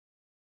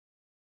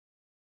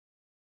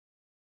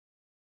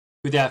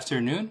Good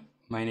afternoon.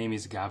 My name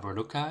is Gabor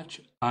Lukács.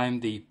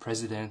 I'm the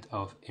president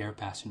of Air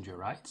Passenger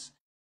Rights,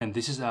 and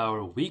this is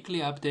our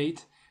weekly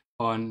update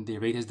on the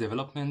latest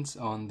developments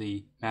on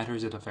the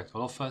matters that affect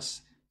all of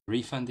us, the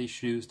refund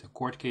issues, the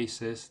court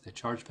cases, the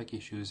chargeback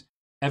issues,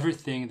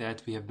 everything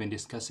that we have been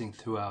discussing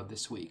throughout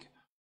this week.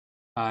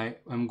 I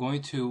am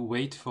going to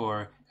wait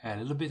for a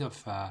little bit of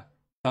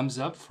thumbs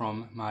up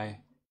from my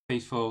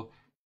faithful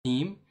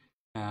team.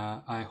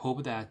 I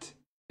hope that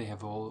they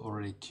have all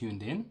already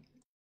tuned in.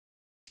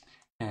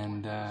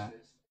 And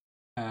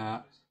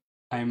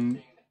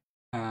I'm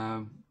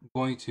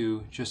going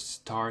to just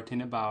start in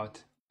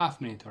about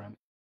half minute or a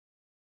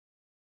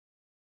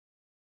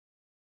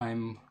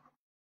minute.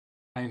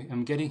 I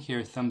am getting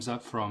here thumbs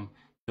up from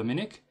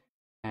Dominic,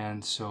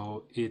 and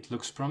so it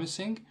looks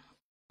promising.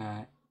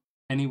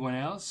 Anyone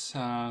else?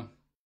 I'm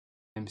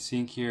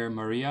seeing here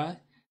Maria.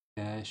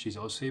 She's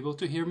also able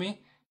to hear me.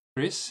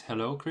 Chris,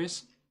 hello,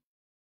 Chris.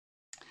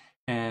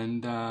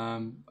 And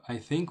I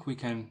think we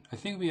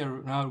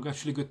are now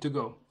actually good to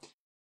go.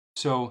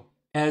 So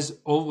as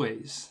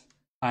always,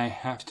 I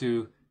have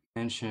to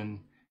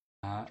mention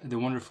the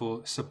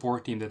wonderful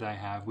support team that I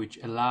have, which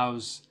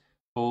allows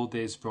all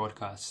these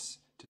broadcasts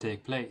to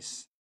take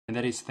place. And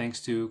that is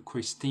thanks to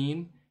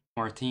Christine,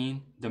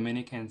 Martine,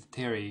 Dominic, and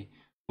Terry,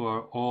 who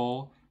are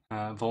all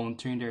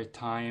volunteering their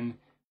time,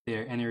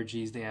 their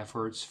energies, their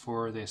efforts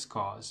for this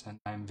cause. And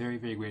I'm very,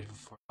 very grateful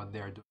for what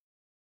they're doing.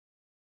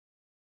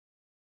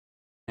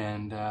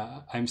 And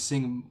I'm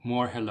seeing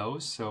more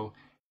hellos, so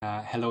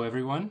hello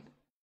everyone.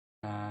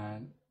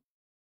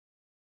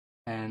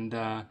 And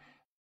I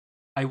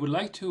would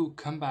like to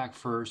come back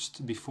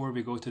first before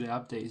we go to the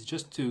updates,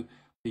 just to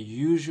the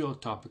usual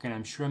topic, and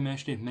I'm sure I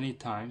mentioned it many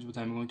times, but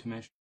I'm going to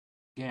mention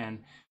it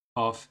again,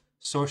 of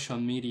social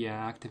media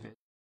activists.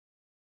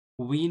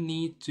 We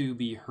need to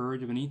be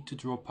heard, we need to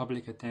draw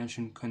public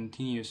attention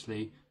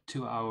continuously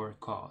to our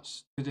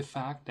cause, to the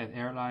fact that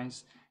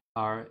airlines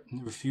are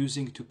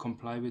refusing to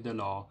comply with the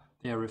law.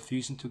 They are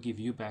refusing to give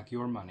you back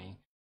your money,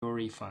 your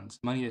refunds,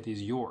 money that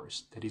is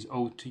yours, that is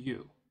owed to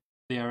you.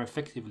 They are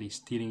effectively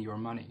stealing your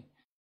money.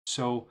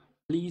 So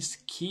please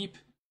keep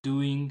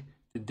doing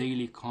the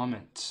daily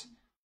comments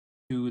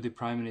to the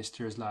Prime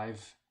Minister's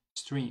live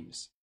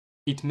streams.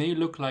 It may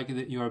look like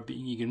that you are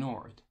being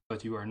ignored,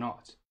 but you are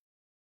not.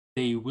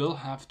 They will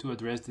have to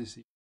address this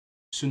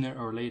sooner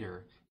or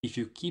later. If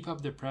you keep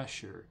up the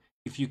pressure,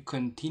 if you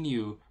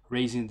continue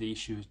raising the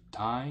issue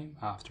time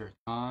after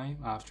time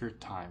after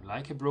time,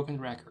 like a broken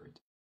record,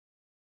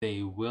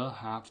 they will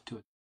have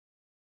to.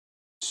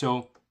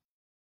 So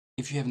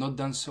if you have not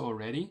done so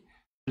already,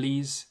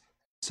 please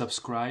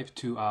subscribe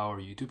to our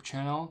YouTube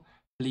channel.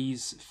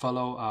 Please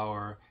follow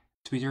our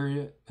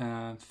Twitter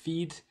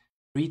feed,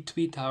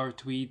 retweet our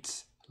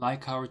tweets,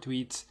 like our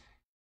tweets.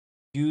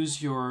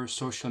 Use your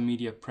social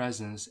media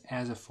presence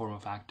as a form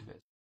of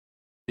activism.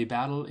 The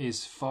battle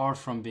is far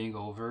from being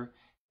over,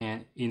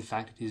 and in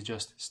fact, it is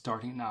just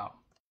starting now.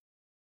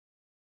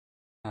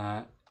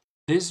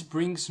 This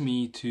brings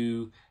me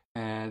to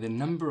the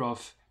number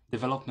of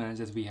developments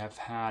that we have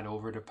had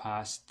over the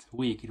past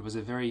week. It was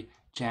a very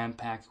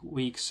jam-packed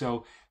week,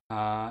 so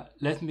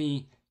let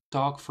me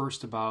talk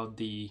first about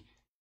the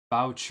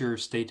voucher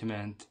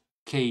statement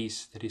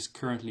case that is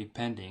currently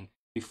pending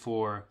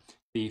before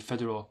the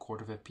Federal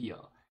Court of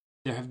Appeal.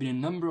 There have been a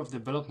number of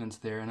developments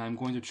there, and I'm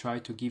going to try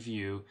to give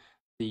you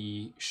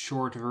the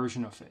short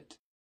version of it.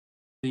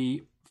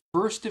 The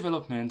first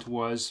development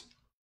was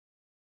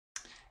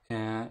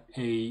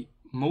a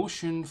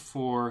motion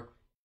for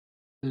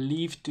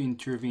leave to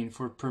intervene,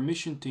 for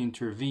permission to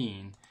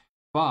intervene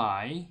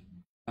by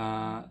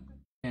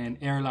an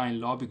airline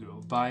lobby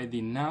group, by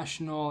the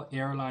National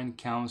Airline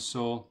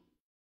Council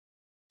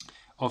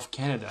of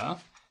Canada.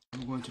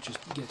 I'm going to just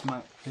get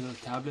my little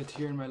tablet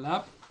here in my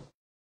lap.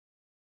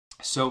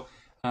 So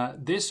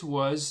this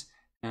was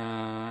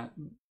a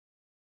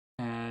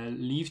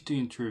leave to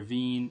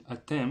intervene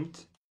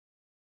attempt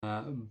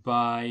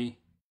by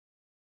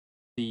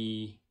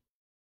the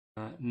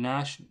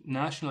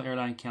National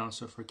Airline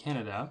Council for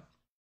Canada.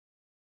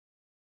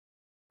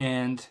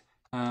 And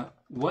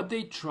what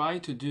they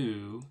tried to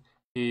do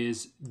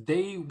is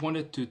they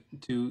wanted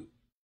to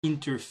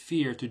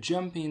interfere, to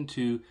jump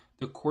into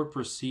the court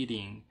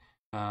proceeding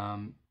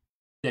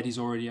that is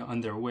already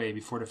underway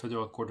before the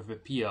Federal Court of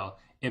Appeal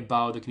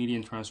about the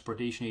Canadian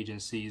Transportation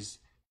Agency's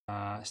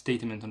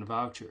statement on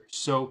vouchers.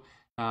 So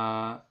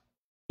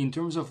in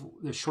terms of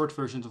the short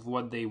version of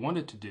what they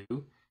wanted to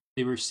do,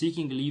 they were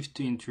seeking leave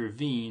to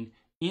intervene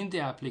in the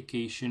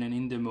application and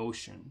in the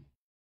motion.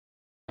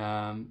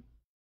 And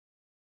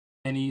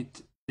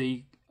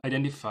they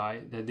identify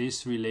that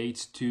this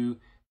relates to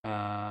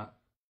what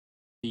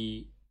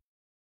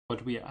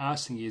we are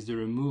asking is the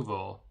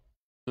removal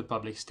of the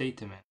public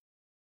statement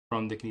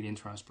from the Canadian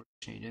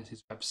Transportation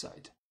Agency's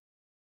website.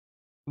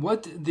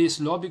 What this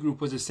lobby group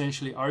was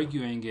essentially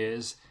arguing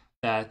is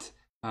that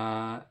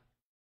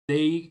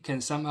they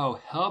can somehow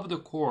help the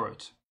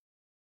court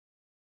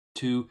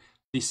to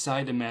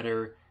decide the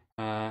matter,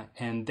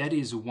 and that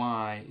is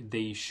why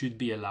they should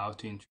be allowed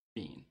to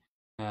intervene.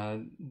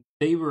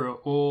 they were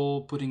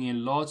all putting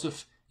in lots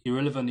of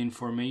irrelevant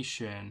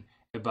information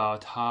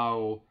about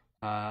how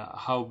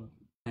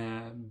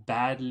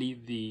badly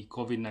the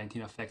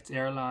COVID-19 affects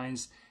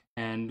airlines,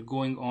 and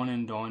going on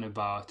and on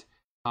about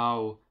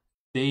how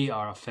they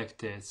are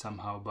affected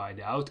somehow by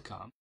the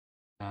outcome.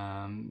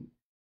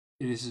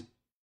 It is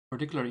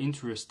particularly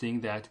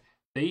interesting that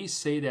they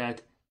say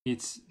that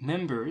its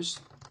members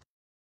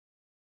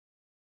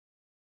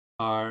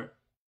are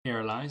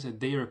airlines, that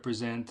they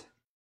represent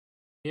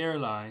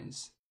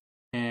airlines,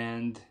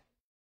 and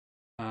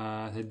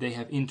that they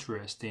have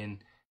interest in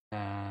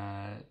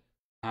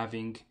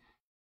having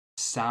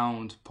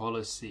sound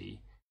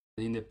policy.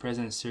 In the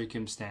present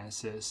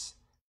circumstances,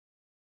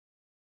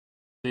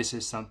 this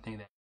is something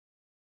that is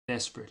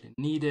desperately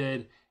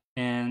needed,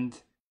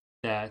 and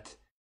that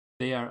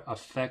they are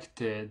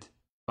affected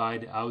by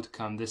the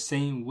outcome the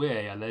same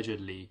way,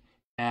 allegedly,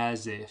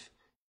 as if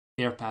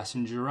air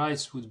passenger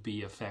rights would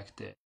be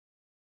affected.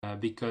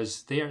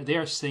 Because they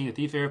are saying that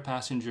if air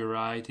passenger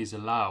right is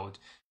allowed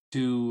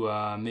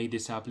to make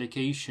this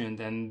application,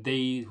 then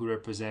they who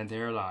represent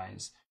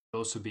airlines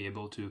will also be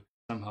able to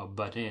somehow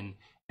butt in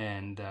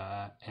and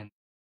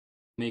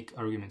make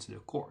arguments to the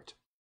court.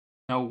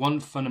 Now, one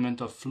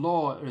fundamental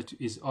flaw that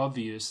is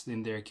obvious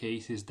in their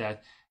case is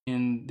that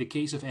in the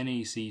case of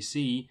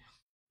NACC,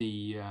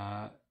 the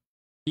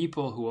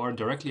people who are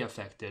directly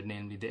affected,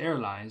 namely the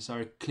airlines,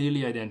 are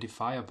clearly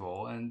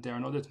identifiable, and there are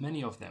not that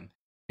many of them.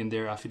 In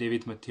their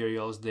affidavit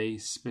materials, they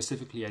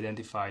specifically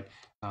identified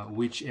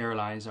which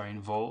airlines are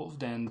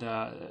involved, and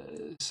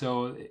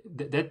so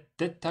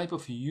that type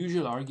of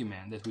usual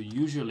argument that would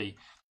usually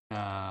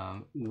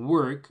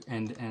work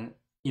and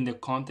in the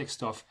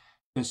context of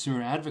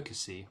consumer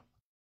advocacy,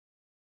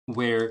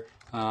 where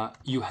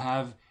you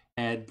have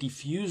a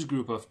diffuse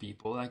group of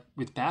people, like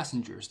with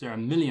passengers. There are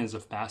millions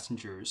of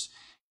passengers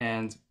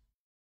and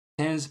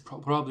tens,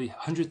 probably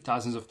hundreds of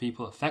thousands of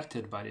people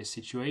affected by this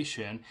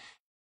situation.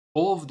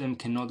 All of them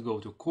cannot go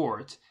to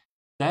court.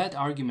 That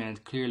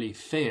argument clearly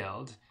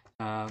failed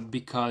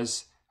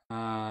because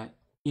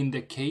in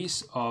the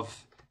case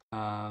of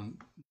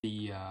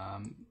the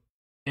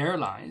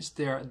airlines,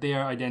 they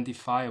are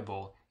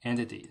identifiable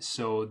entities.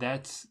 So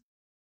that's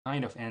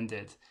kind of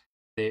ended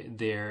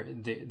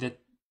that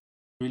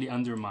really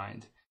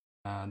undermined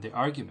the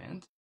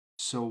argument.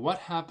 So what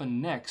happened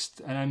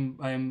next? And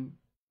I'm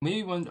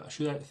maybe one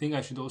thing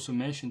I should also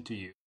mention to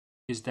you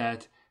is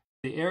that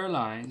the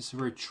airlines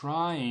were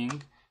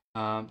trying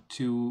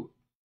to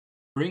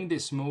bring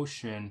this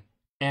motion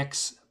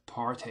ex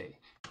parte.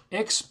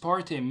 Ex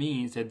parte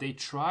means that they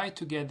tried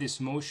to get this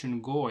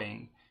motion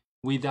going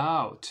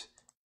without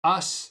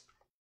us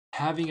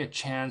having a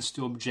chance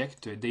to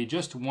object to it. They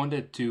just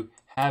wanted to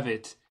have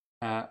it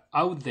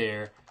out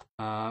there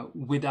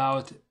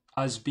without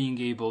us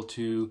being able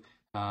to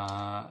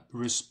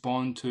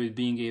respond to it,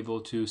 being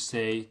able to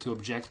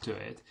object to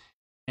it.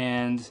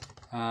 And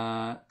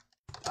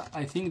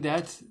I think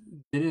that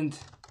didn't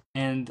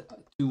end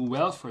too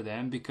well for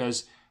them,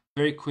 because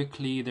very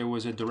quickly there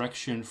was a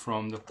direction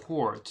from the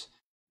court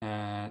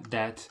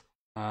that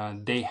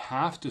they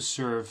have to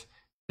serve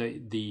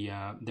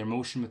their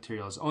motion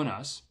materials on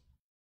us.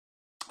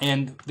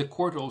 And the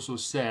court also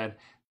said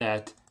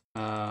that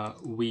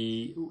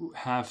the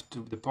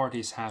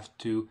parties have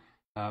to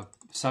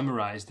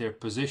summarize their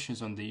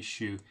positions on the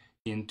issue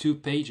in 2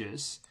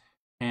 pages.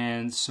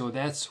 And so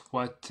that's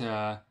what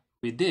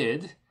we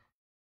did.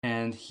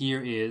 And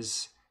here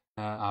is,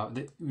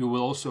 you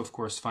will also, of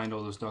course, find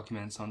all those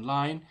documents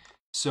online.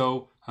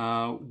 So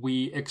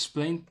we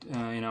explained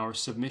in our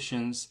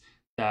submissions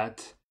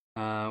that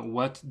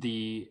what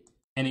the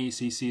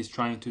NACC is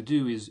trying to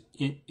do is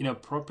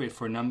inappropriate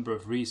for a number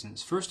of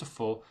reasons. First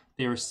of all,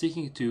 they are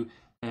seeking to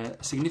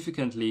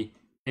significantly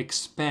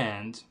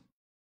expand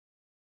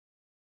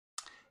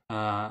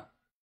the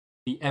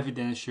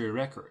evidentiary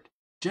record.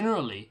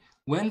 Generally,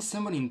 when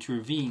someone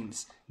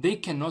intervenes, they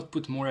cannot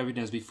put more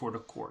evidence before the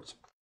court.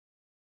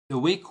 The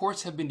way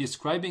courts have been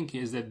describing it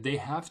is that they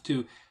have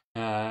to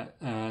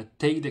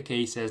take the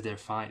case as they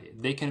find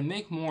it. They can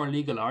make more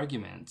legal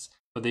arguments,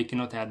 but they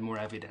cannot add more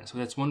evidence. So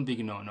that's one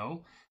big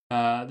no-no.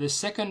 The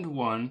second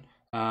one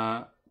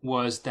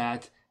was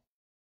that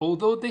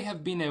although they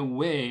have been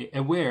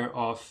aware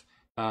of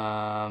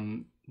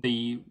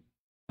the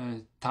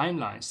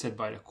timeline set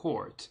by the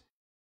court,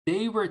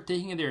 they were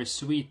taking their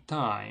sweet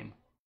time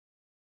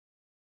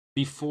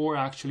before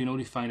actually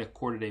notifying the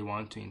court that they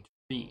want to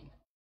intervene.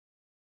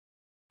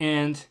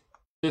 And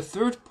the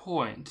third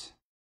point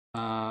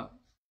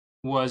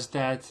was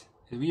that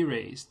we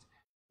raised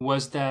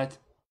was that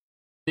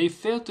they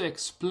failed to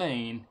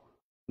explain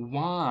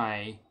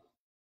why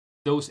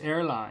those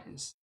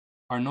airlines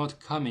are not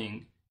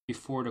coming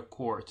before the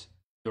court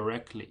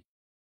directly.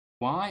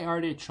 Why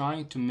are they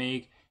trying to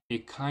make a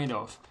kind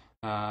of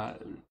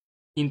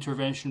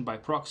intervention by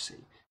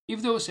proxy?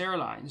 If those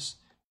airlines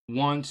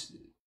want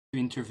to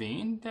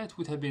intervene, that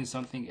would have been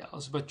something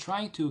else. But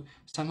trying to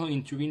somehow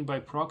intervene by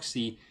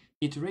proxy,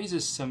 it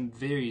raises some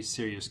very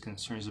serious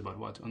concerns about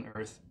what on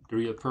earth the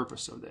real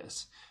purpose of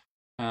this.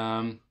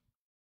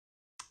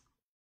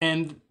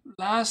 And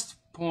last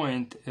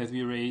point that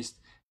we raised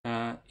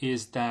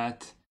is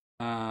that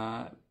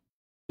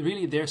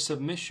really their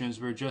submissions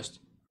were just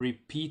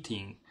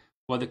repeating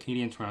what the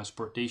Canadian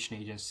Transportation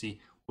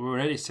Agency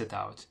already set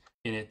out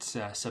in its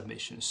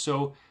submissions.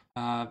 So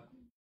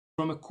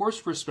from a court's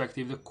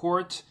perspective, the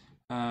court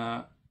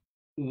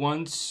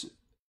wants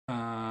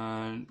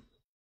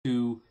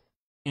to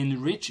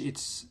enrich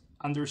its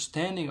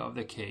understanding of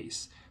the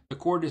case. The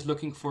court is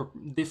looking for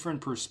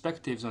different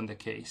perspectives on the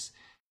case.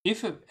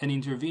 If an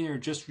intervener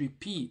just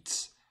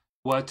repeats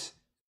what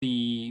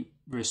the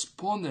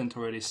respondent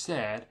already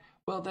said,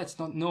 well, that's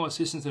not no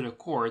assistance to the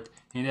court.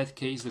 In that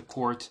case, the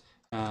court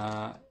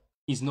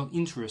is not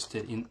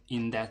interested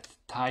in that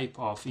type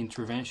of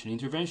intervention.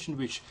 Intervention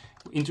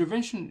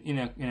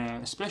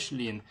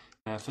especially in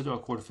a federal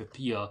court of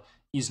appeal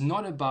is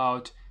not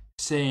about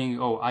saying,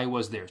 "Oh, I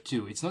was there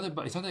too." It's not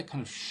that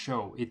kind of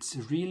show. It's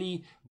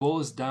really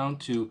boils down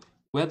to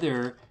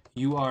whether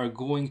you are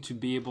going to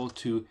be able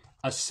to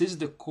assist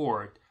the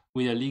court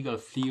with a legal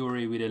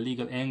theory, with a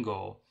legal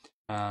angle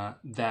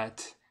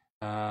that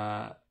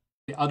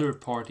the other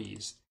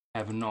parties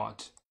have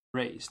not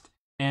raised.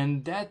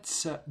 And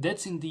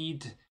that's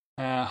indeed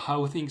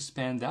how things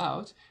panned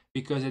out,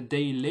 because a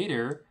day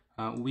later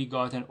we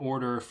got an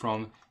order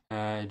from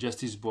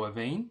Justice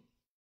Boivin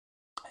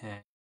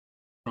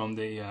from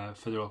the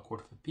Federal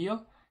Court of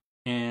Appeal,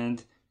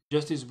 and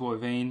Justice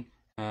Boivin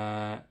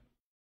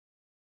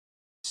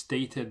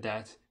stated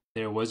that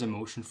there was a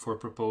motion for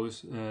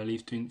proposed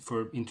leave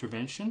for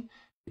intervention.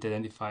 It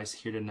identifies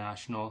here the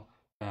National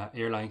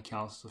Airline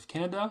Council of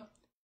Canada,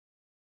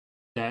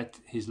 that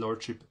his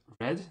lordship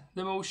read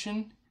the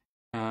motion,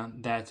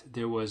 that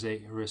there was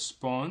a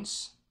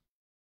response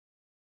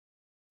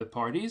to the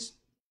parties,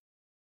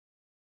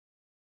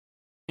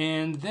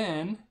 and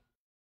then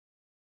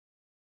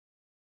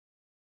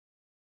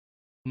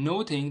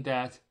noting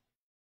that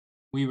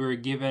we were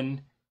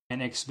given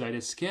an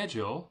expedited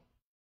schedule,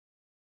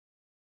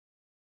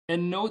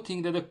 and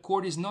noting that the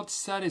court is not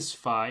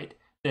satisfied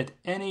that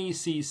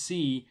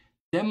NACC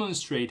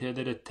demonstrated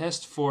that a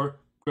test for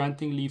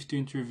granting leave to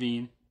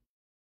intervene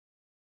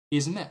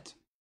is met.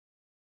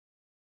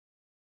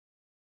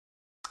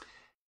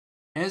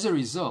 As a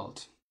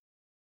result,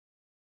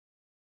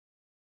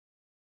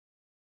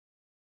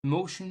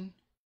 motion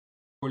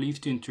for leave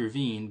to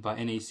intervene by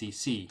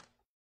NACC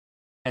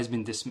has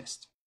been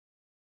dismissed.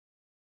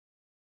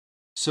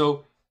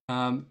 So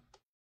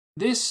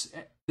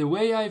the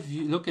way I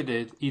look at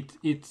it,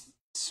 it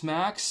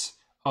smacks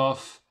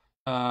of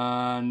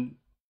an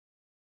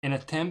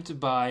attempt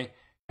by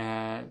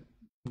a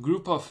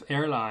group of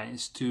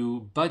airlines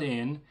to butt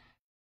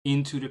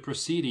into the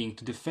proceeding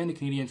to defend the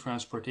Canadian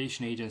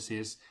Transportation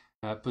Agency's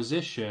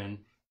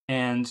position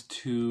and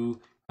to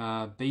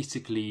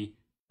basically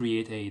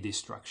create a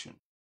destruction.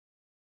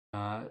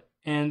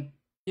 And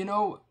you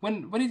know,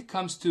 when it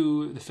comes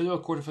to the Federal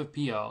Court of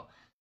Appeal,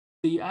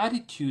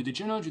 the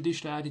general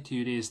judicial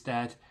attitude is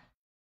that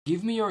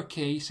give me your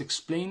case,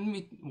 explain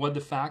me what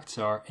the facts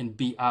are, and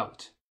be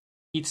out.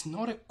 It's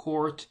not a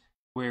court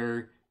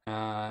where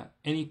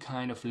any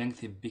kind of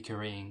lengthy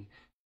bickering,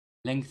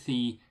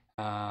 lengthy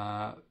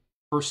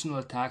personal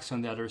attacks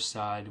on the other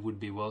side would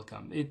be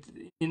welcome.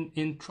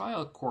 In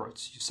trial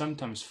courts, you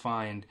sometimes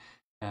find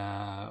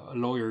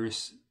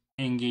lawyers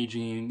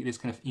engaging in this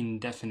kind of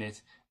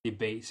indefinite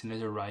debates and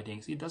letter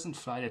writings. It doesn't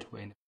fly that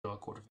way in the federal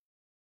court of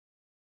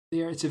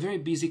appeal. It's a very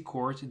busy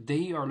court.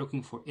 They are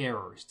looking for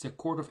errors. It's a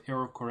court of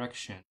error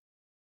correction,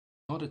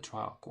 not a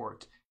trial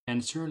court.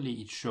 And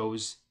certainly it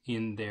shows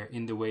in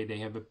the way they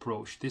have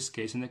approached this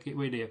case and the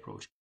way they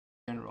approach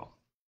in general.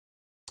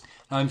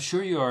 Now, I'm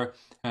sure you are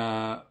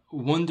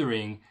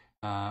wondering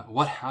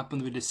what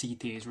happened with the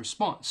CTA's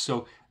response.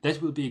 So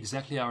that will be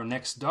exactly our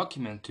next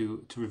document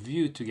to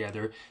review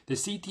together. The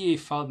CTA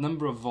filed a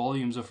number of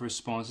volumes of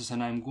responses,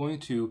 and I'm going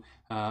to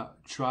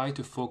try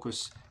to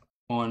focus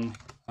on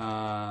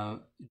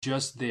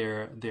just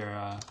their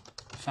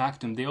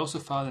factum. They also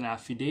filed an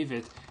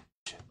affidavit,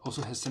 which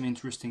also has some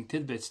interesting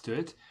tidbits to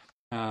it.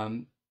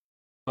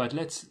 But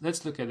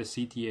let's look at the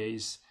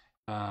CTA's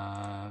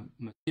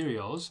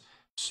materials.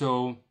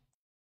 So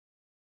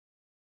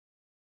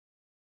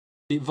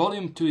the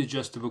volume 2 is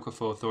just the Book of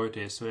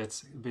Authorities, so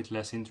that's a bit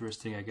less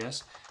interesting, I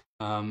guess,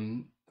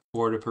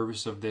 for the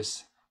purpose of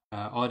this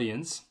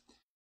audience.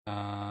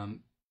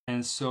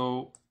 And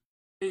so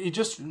it's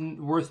just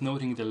worth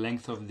noting the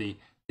length of the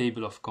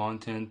table of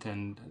content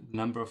and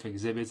number of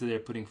exhibits that they're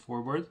putting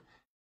forward.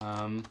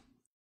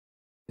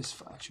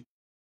 This actually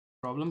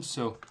problem.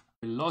 So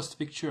we lost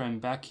picture. I'm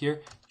back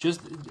here.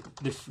 Just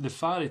the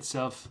file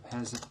itself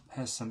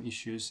has some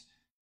issues.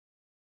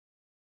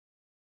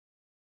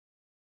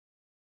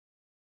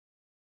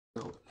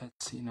 So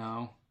let's see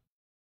now.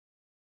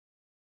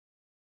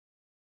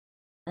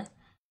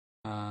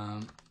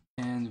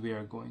 And we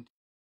are going to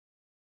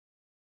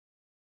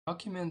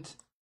document.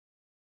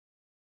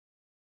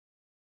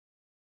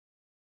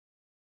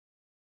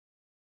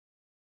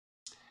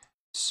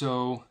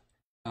 So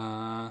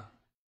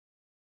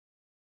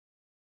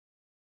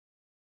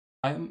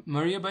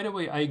Maria, by the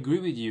way, I agree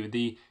with you.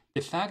 The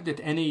fact that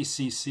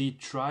NACC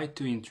tried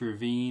to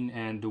intervene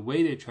and the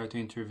way they tried to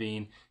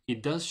intervene,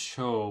 it does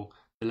show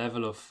the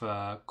level of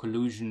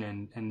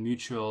collusion and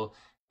mutual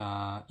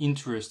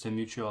interest and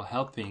mutual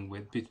helping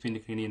between the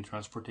Canadian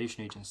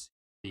Transportation Agency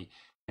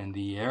and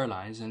the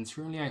airlines. And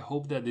certainly I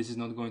hope that this is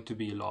not going to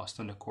be lost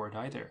on the court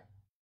either.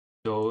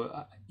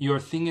 So you're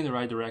thinking in the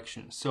right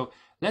direction. So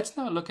let's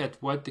now look at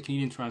what the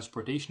Canadian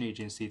Transportation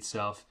Agency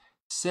itself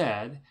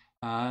said.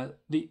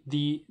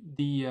 The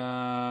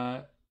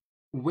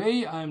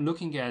way I'm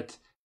looking at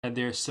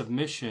their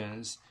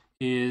submissions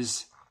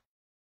is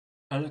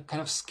a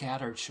kind of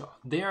scattered shot.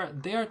 They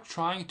are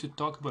trying to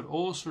talk about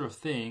all sort of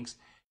things,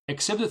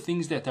 except the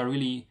things that are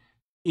really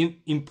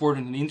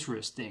important and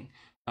interesting.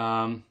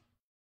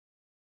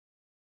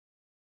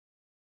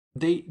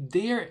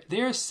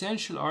 Their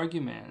essential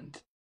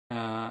argument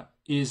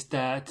is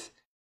that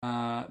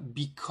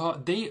because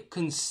they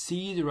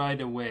concede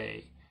right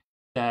away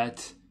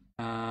that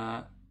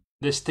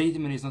the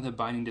statement is not a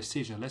binding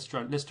decision. Let's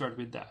start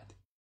with that.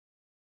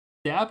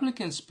 The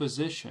applicant's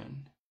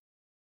position,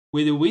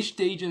 with which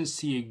the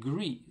agency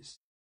agrees,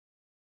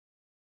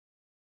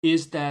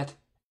 is that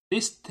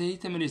this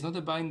statement is not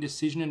a binding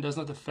decision and does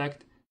not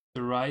affect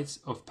the rights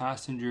of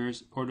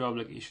passengers or the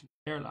obligations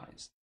of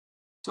airlines.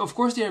 So of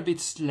course they are a bit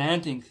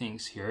slanting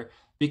things here,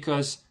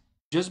 because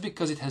just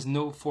because it has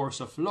no force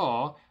of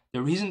law,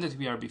 the reason that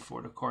we are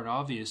before the court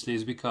obviously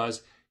is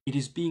because it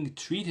is being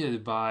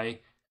treated by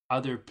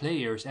other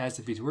players as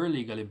if it were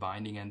legally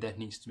binding, and that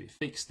needs to be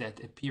fixed.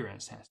 That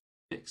appearance has to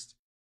be fixed.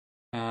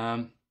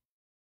 And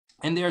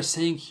they are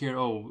saying here,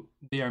 oh,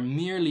 they are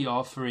merely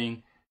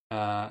offering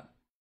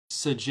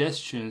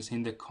suggestions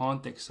in the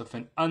context of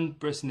an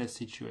unprecedented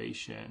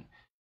situation,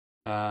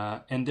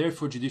 and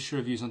therefore judicial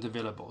review is not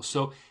available.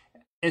 So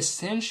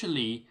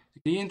essentially,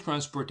 the Canadian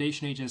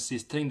Transportation Agency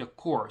is telling the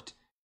court,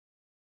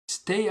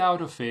 stay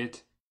out of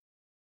it.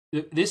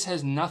 This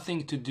has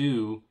nothing to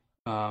do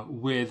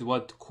with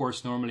what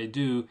courts normally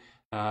do.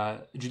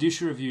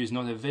 Judicial review is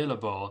not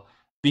available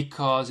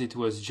because it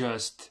was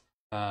just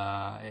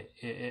a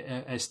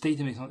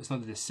statement. It's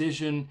not a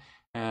decision.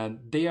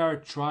 They are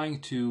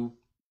trying to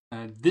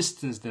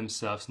distance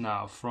themselves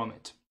now from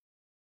it.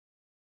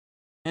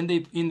 And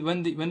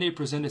when they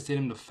present a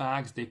statement of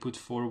facts, they put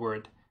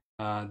forward.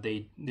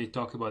 They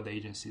talk about the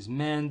agency's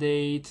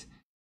mandate,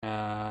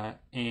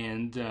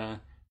 and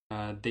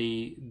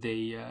they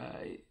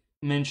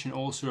mention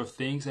all sort of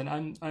things. And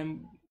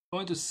I'm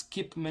going to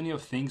skip many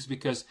of things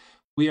because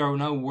we are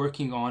now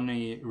working on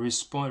a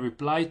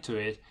reply to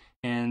it,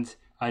 and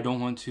I don't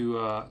want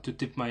to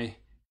tip my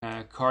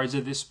cards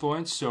at this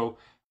point. So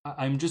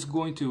I'm just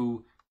going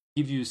to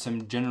give you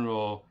some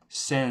general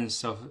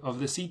sense of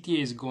the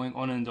CTA is going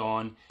on and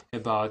on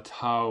about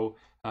how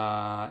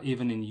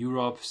even in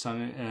Europe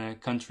some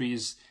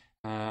countries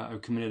are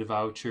committed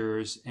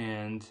vouchers,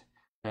 and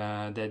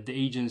that the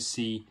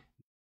agency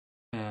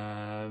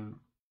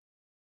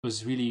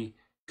was really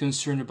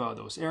concerned about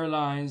those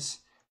airlines.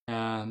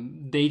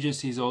 The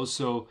agency is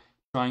also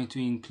trying to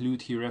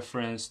include here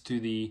reference to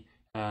the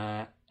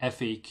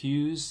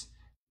FAQs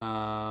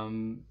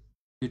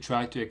to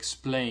try to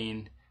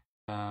explain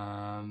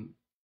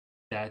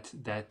that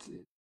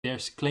they're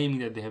claiming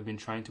that they have been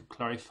trying to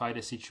clarify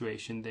the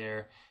situation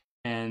there,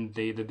 and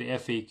that the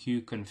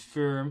FAQ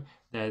confirm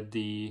that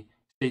the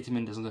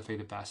statement doesn't affect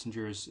the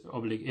passengers'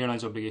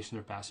 airlines' obligations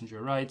or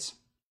passenger rights,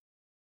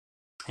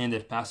 and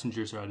that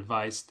passengers are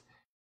advised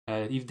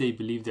if they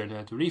believe they're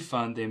entitled to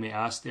refund, they may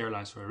ask the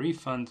airlines for a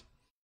refund.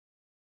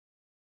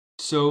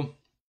 So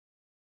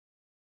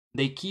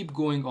they keep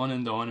going on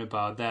and on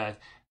about that.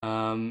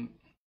 Now,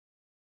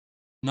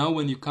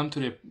 when you come to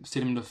the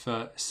statement of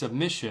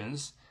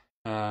submissions,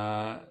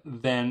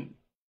 then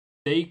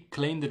they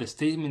claim that a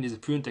statement is a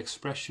prudent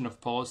expression of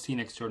policy in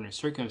extraordinary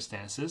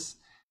circumstances,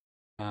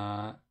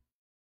 and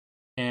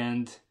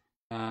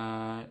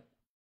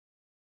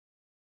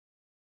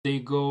they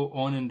go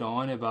on and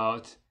on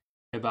about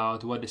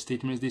what the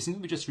statement is. They seem to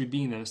be just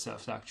repeating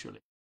themselves,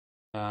 actually,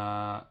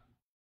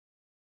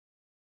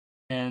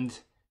 and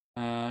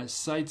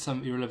cite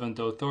some irrelevant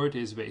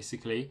authorities,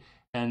 basically,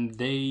 and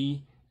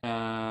they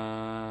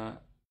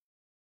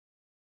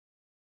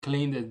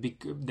claim that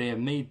they have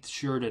made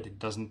sure that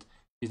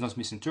it's not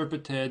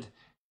misinterpreted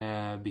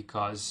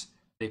because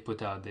they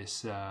put out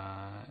this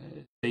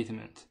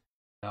statement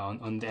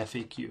on the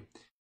FAQ.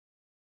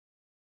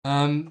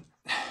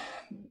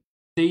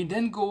 They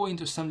then go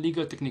into some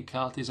legal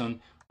technicalities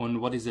on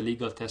what is the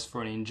legal test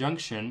for an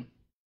injunction,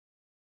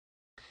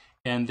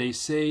 and they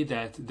say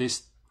that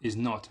this is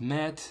not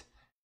met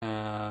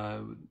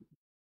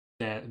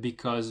that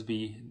because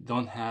we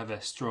don't have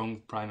a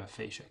strong prima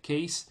facie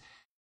case.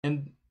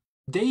 And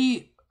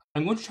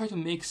I'm going to try to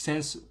make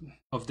sense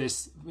of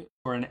this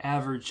for an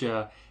average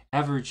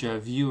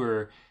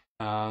viewer.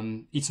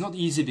 It's not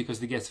easy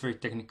because it gets very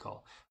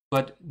technical,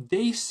 but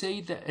they say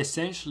that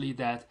essentially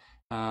that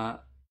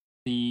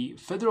the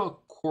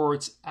Federal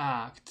Courts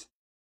Act,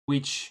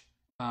 which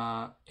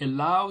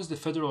allows the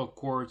Federal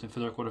Court and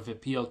Federal Court of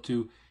Appeal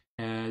to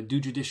do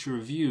judicial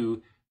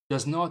review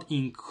does not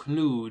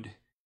include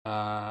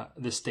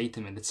the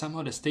statement, that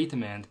somehow the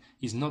statement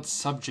is not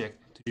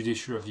subject to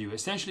judicial review.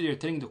 Essentially, they're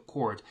telling the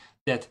court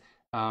that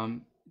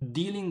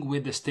dealing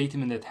with the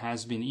statement that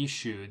has been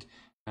issued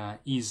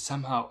is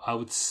somehow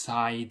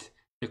outside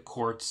the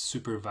court's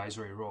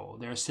supervisory role.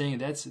 They're saying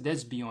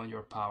that's beyond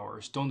your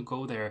powers. Don't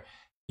go there.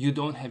 You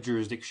don't have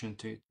jurisdiction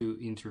to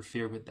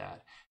interfere with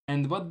that.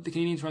 And what the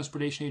Canadian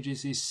Transportation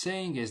Agency is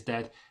saying is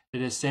that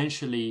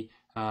essentially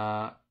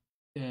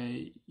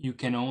you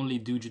can only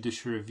do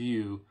judicial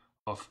review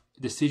of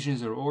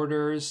decisions or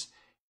orders,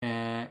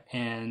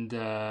 and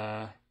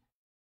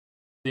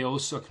they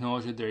also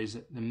acknowledge that there is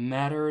a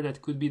matter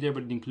that could be there,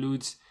 but it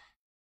includes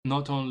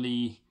not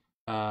only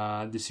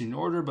decision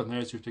order but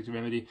merits respective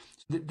remedy.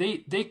 So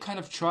they kind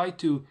of try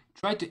to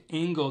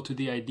angle to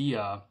the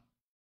idea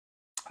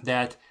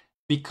that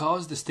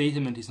because the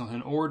statement is not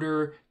an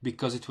order,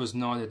 because it was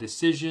not a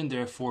decision,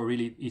 therefore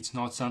really it's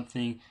not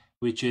something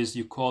which is,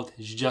 you call it,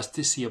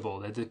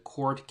 justiciable, that the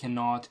court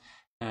cannot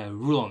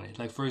rule on it.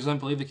 Like, for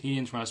example, if the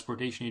Canadian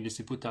Transportation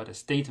Agency put out a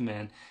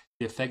statement,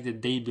 the effect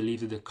that they believe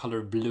that the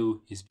color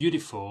blue is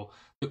beautiful,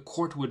 the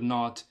court would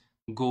not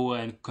go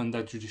and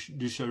conduct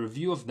judicial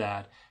review of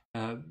that,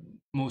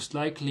 most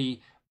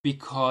likely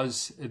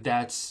because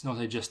that's not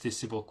a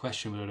justiciable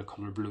question whether the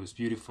color blue is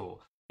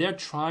beautiful. They're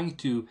trying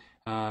to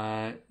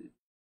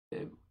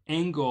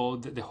angle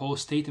the whole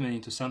statement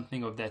into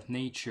something of that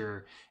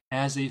nature,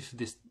 as if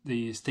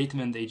the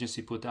statement the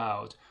agency put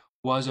out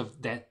was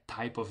of that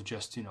type of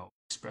just,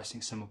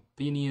 expressing some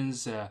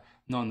opinions,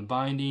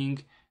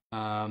 non-binding.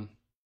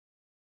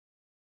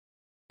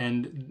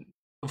 And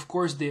of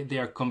course, they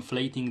are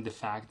conflating the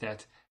fact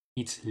that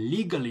it's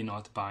legally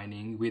not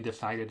binding with the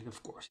fact that,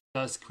 of course, it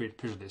does create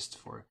prejudice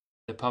for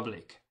the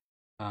public.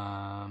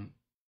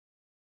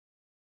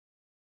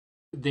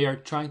 They are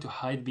trying to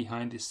hide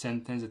behind this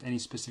sentence that any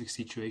specific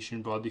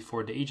situation brought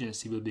before the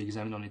agency will be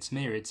examined on its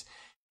merits,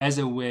 as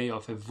a way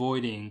of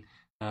avoiding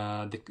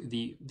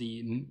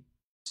the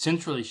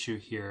central issue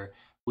here,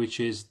 which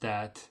is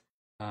that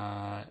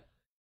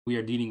we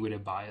are dealing with a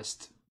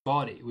biased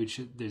body,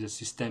 which there's a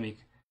systemic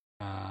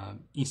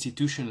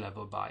institution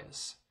level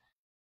bias.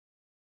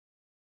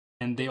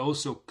 And they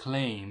also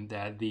claim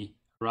that the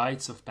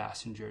rights of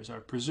passengers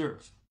are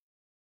preserved.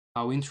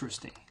 How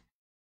interesting.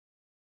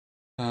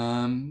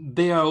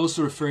 They are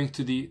also referring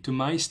to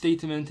my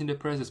statement in the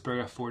press, that's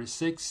paragraph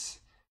 46.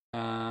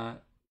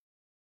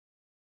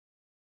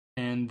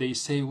 And they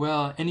say,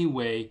 well,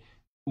 anyway,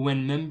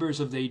 when members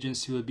of the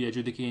agency will be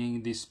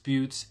adjudicating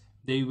disputes,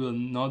 they will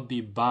not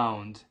be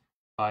bound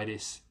by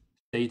this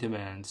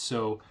statement.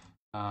 So,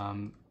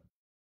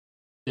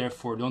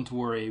 therefore, don't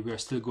worry, we are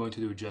still going to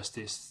do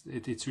justice.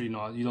 It's really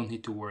not, you don't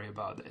need to worry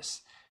about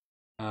this.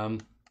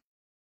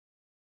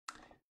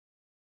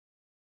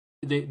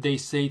 They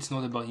say it's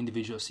not about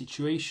individual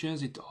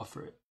situations, it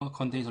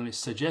contains only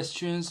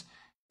suggestions,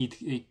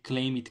 it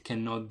claim it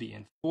cannot be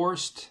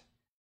enforced,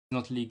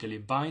 not legally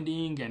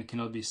binding, and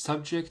cannot be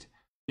subject to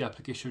the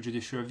application of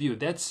judicial review.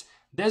 That's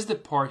the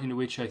part in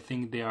which I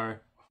think they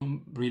are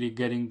really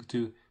getting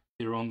to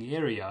the wrong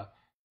area.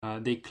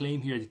 They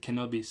claim here it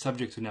cannot be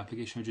subject to an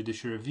application of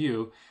judicial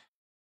review.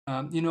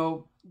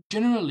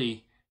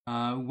 Generally,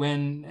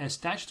 when a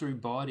statutory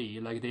body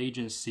like the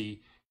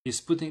agency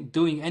is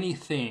doing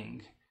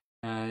anything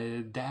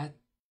that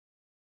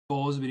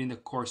falls within the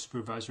court's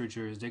supervisory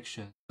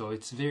jurisdiction, so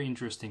it's very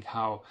interesting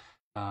how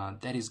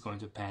that is going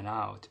to pan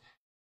out.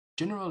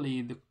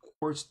 Generally, the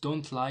courts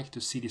don't like to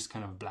see this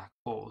kind of black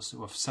holes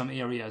of some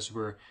areas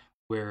where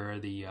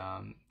the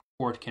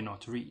court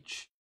cannot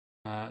reach.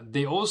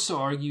 They also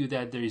argue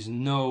that there is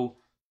no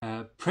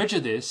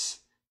prejudice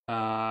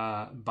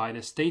by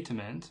the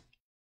statement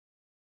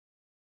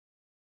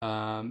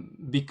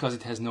because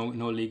it has no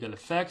legal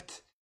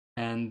effect,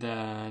 and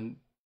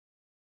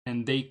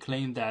they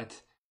claim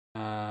that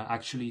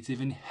actually it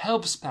even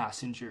helps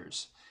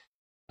passengers.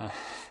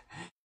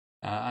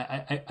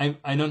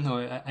 I don't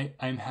know.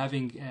 I'm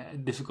having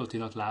difficulty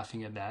not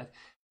laughing at that.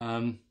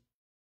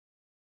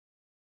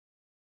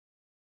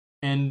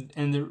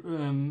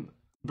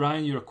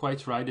 Brian, you're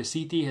quite right. The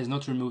CT has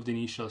not removed the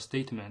initial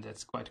statement.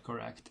 That's quite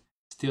correct.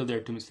 Still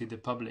there to mislead the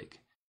public.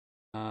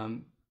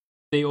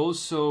 They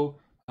also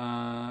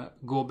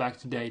go back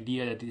to the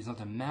idea that it is not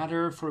a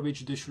matter for which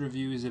judicial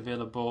review is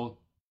available,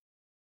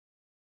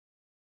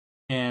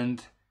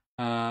 and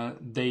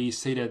they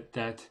say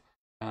that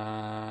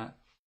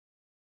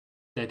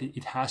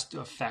it has to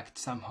affect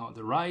somehow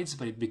the rights,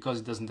 but because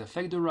it doesn't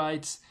affect the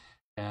rights,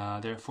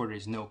 therefore there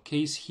is no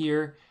case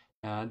here.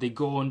 They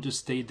go on to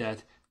state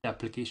that the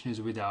application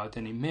is without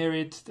any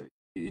merit.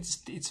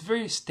 It's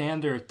very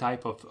standard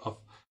type of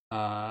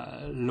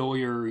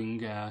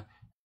lawyering,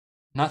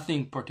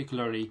 nothing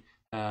particularly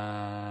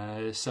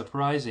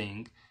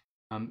surprising,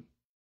 and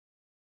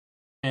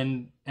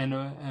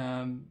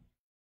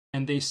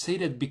they say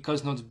that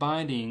because not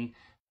binding,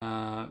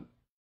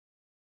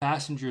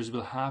 passengers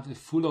will have the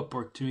full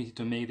opportunity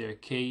to make their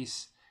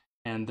case,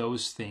 and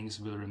those things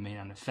will remain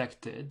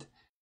unaffected.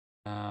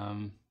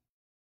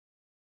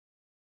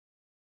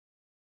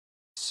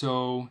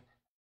 So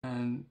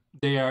and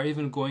they are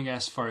even going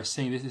as far as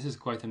saying this is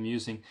quite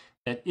amusing,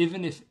 that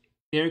even if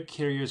air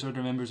carriers or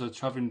the members of the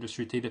travel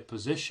industry take the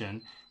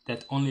position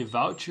that only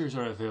vouchers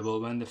are available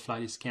when the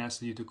flight is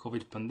cancelled due to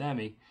COVID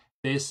pandemic,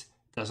 this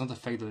does not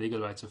affect the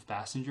legal rights of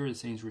passengers.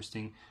 It's an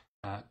interesting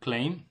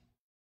claim.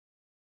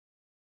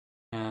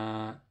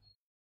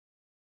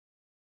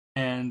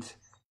 And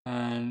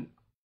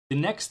the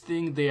next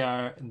thing they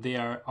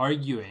are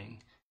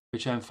arguing,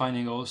 which I'm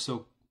finding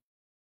also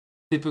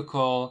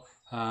typical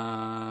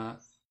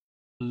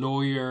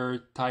lawyer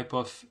type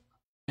of,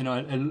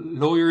 a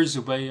lawyer's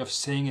way of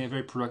saying in a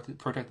very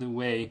protective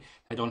way,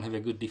 I don't have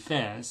a good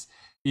defense,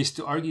 is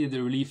to argue that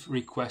the relief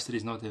requested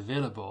is not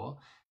available,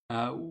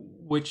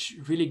 which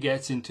really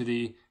gets into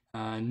the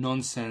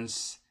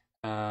nonsense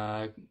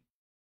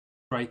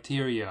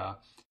criteria,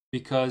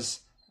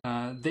 because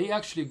they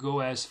actually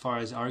go as far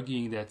as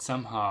arguing that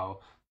somehow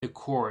the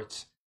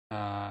court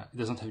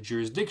doesn't have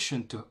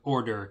jurisdiction to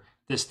order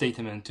the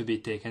statement to be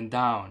taken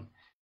down,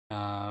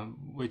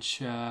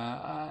 which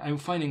I'm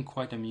finding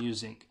quite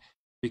amusing,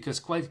 because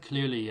quite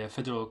clearly a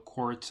federal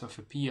court of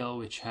appeal,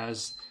 which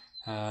has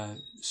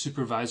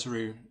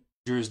supervisory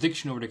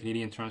jurisdiction over the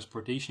Canadian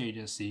Transportation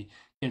Agency,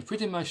 can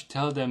pretty much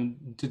tell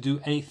them to do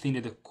anything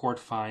that the court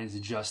finds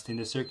just in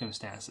the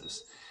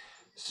circumstances.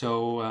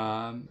 So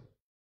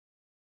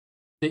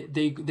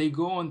they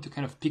go on to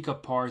kind of pick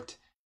apart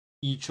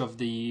each of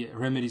the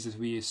remedies that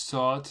we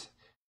sought,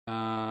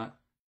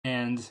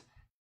 and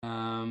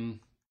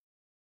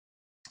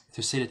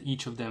to say that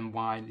each of them,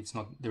 why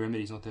the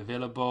remedy is not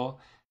available,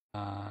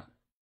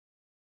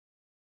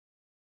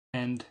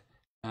 and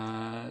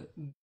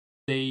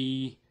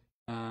they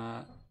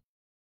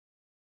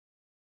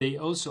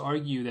also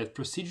argue that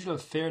procedural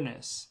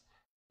fairness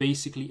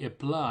basically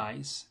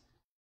applies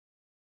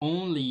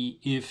only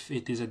if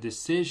it is a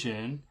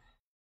decision,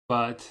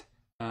 but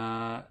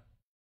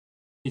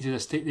it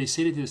is they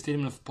say it is a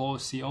statement of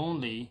policy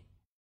only,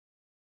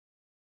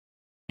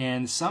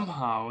 and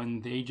somehow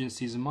in the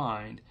agency's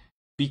mind,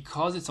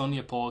 because it's only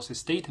a policy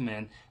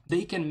statement,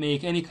 they can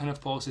make any kind of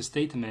policy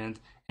statement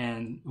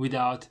and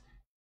without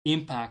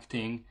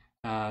impacting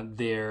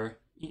their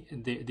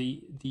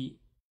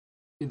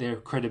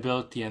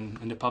credibility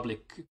and the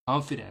public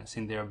confidence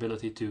in their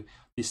ability to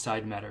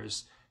decide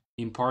matters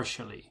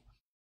impartially.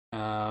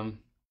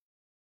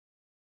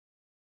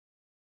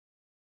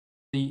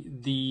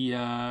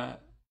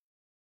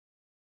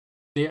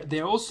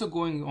 They're also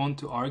going on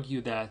to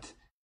argue that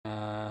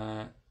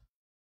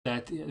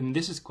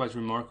this is quite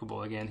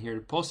remarkable again here.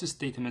 The policy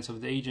statements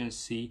of the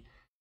agency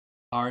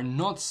are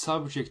not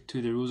subject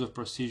to the rules of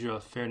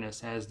procedural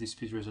fairness as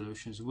dispute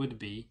resolutions would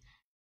be.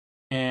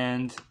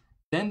 And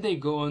then they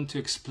go on to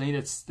explain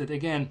that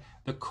again,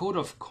 the code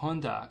of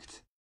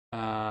conduct, they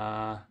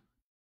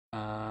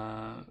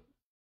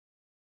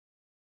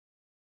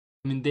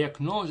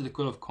acknowledge the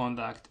code of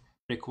conduct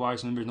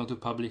requires members not to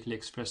publicly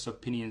express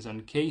opinions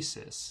on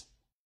cases.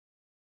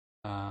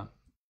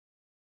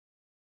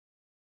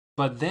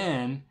 But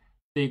then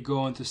they go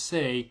on to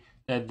say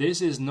that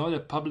this is not a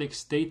public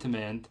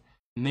statement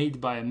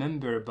made by a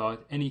member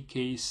about any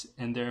case,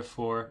 and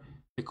therefore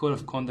the code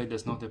of conduct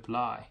does not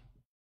apply.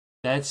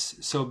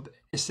 So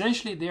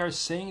essentially they are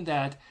saying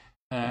that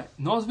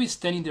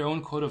notwithstanding their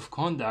own code of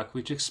conduct,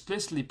 which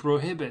explicitly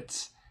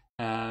prohibits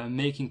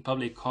making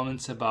public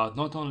comments about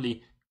not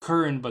only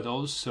current but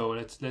also,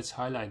 let's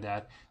highlight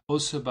that,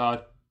 also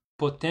about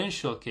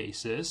potential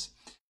cases,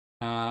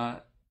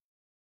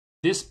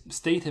 this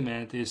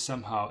statement is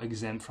somehow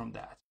exempt from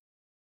that.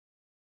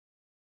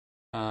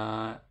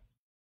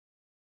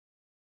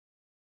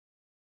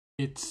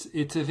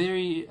 It's a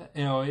very,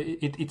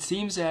 it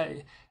seems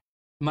that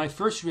my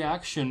first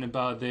reaction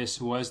about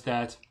this was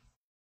that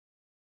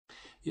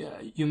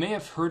you may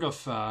have heard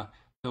of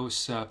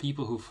those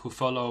people who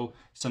follow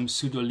some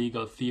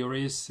pseudo-legal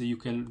theories. You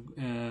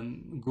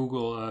can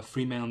Google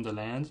free men on the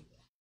land.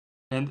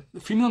 And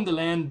free men on the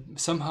land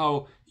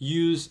somehow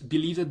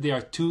believe that there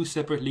are two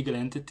separate legal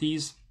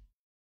entities,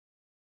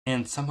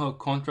 and somehow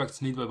contracts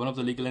made by one of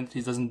the legal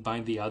entities doesn't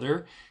bind the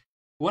other.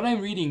 What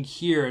I'm reading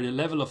here, the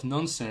level of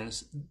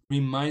nonsense,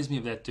 reminds me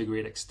of that to a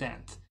great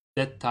extent.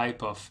 That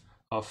type of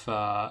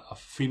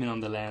free men on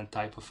the land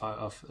type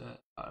of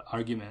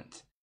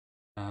argument.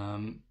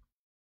 And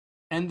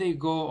they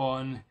go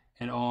on,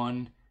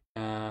 and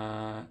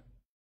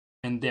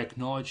they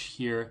acknowledge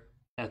here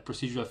that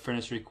procedural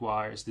fairness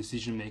requires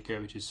decision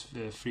maker which is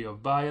free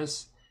of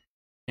bias,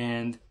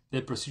 and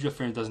that procedural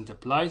fairness doesn't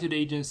apply to the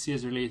agency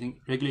as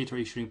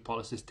regulatory issuing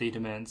policy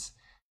statements,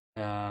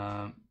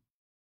 and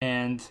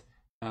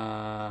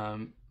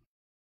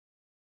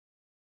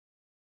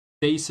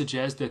they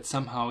suggest that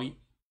somehow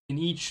in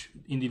each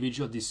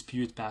individual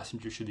dispute,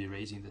 passengers should be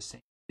raising the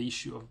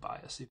issue of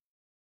bias.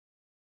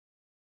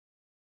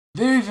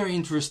 Very, very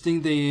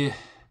interesting. They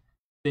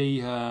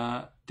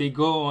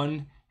go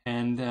on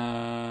and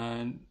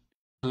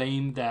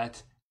claim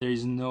that there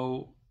is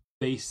no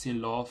basis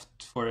in law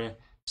for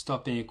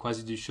stopping a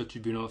quasi-judicial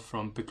tribunal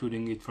from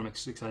precluding it from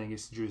exercising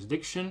its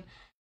jurisdiction.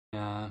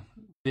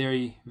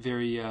 Very,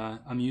 very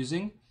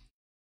amusing.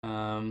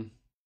 And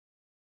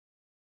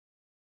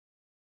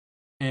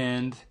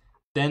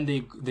then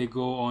they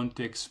go on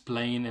to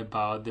explain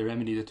about the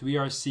remedy that we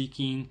are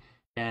seeking,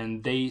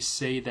 and they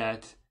say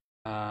that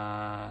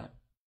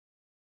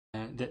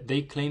that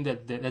they claim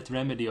that that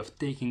remedy of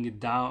taking it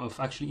down, of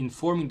actually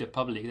informing the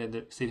public that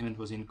the statement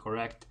was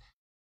incorrect,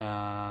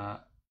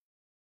 cannot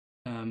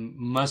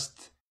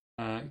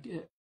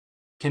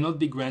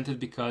be granted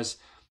because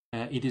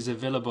it is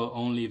available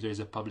only if there is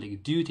a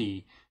public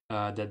duty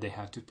that they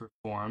have to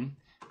perform,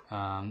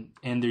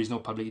 and there is no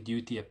public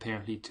duty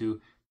apparently to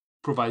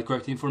provide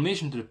correct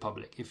information to the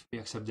public if we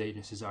accept the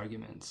agency's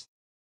arguments.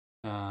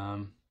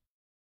 Now,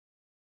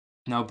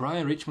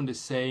 Brian Richmond is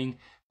saying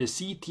the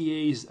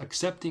CTA is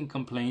accepting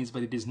complaints,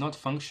 but it is not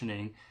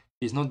functioning.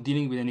 It is not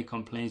dealing with any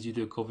complaints due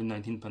to the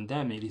COVID-19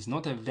 pandemic. It is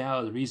not a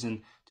valid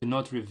reason to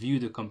not review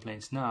the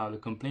complaints now. The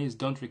complaints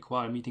don't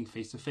require meeting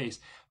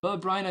face-to-face. Well,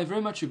 Brian, I very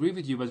much agree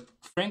with you, but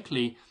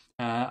frankly,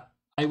 I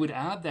would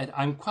add that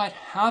I'm quite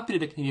happy that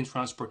the Canadian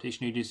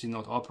Transportation Agency is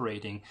not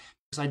operating,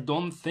 because I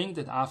don't think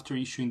that after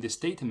issuing the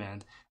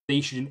statement, they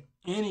should in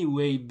any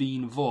way be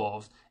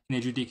involved in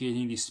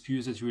adjudicating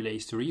disputes that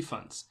relates to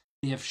refunds.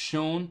 They have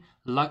shown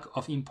lack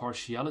of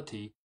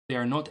impartiality. They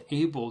are not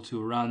able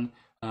to run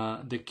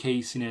the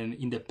case in an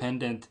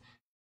independent,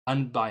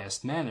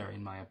 unbiased manner,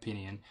 in my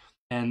opinion.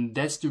 And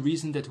that's the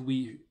reason that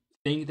we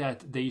think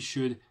that they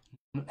should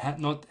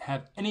not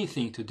have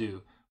anything to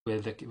do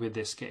with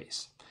this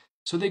case.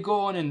 So they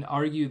go on and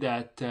argue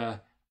that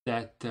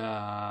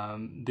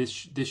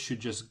this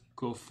should just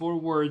go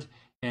forward,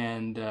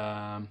 and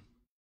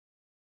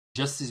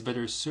justice is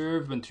better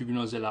served when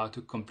tribunal is allowed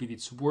to complete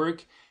its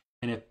work,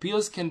 and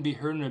appeals can be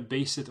heard on a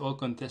basis that all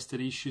contested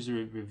issues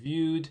are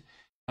reviewed.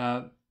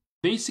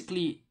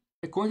 Basically,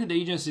 according to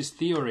the agency's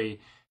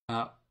theory,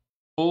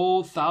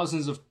 all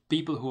thousands of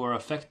people who are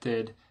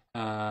affected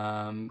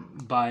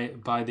by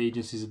the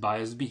agency's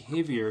biased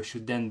behavior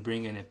should then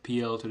bring an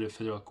appeal to the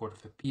Federal Court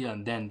of Appeal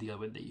and then deal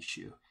with the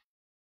issue.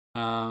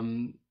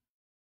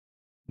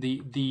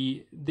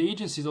 The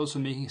agency is also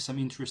making some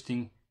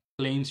interesting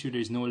claims here. There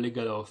is no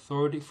legal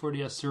authority for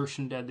the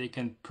assertion that they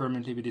can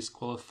permanently be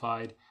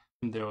disqualified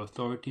from their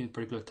authority in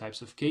particular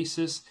types of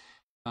cases.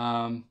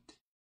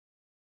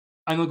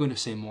 I'm not going to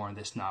say more on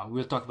this now.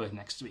 We'll talk about it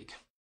next week.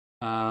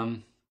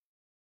 And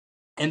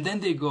then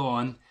they go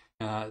on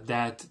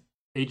that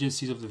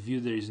agencies of the view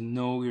there is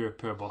no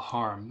irreparable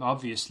harm.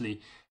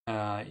 Obviously,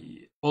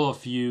 all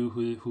of you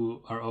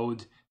who are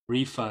owed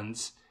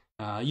refunds,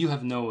 you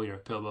have no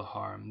irreparable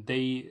harm.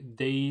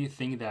 They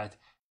think that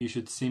you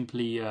should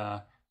simply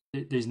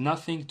there's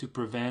nothing to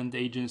prevent the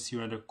agency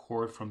or the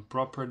court from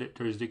proper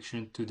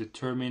jurisdiction to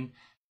determine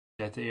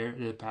that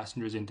the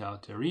passenger is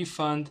entitled to a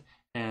refund,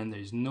 and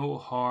there's no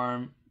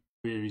harm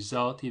will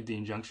result if the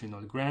injunction is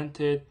not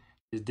granted.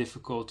 It's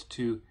difficult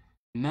to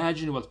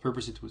imagine what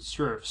purpose it would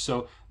serve.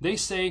 So they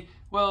say,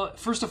 well,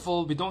 first of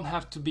all, we don't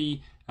have to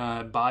be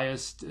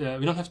biased.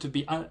 We don't have to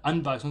be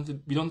unbiased.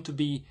 We don't have to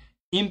be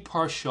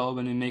impartial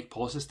when we make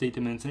policy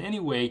statements in any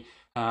way.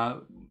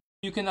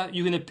 You can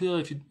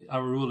appeal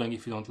our ruling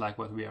if you don't like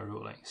what we are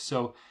ruling.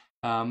 So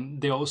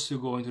they also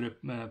go into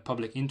the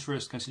public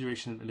interest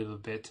consideration a little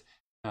bit,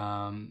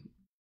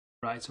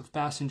 rights of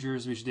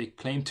passengers, which they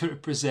claim to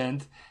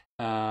represent,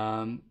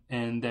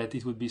 and that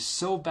it would be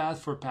so bad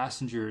for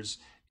passengers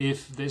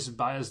if this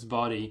biased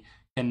body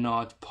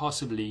cannot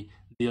possibly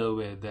deal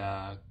with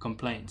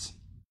complaints.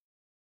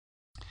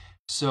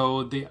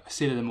 So they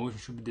say that the motion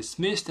should be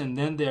dismissed, and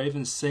then they're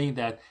even saying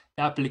that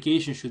the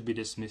application should be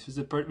dismissed,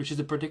 which is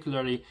a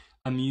particularly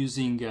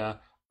amusing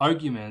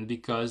argument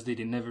because they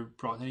never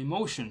brought any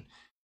motion.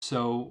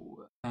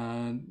 So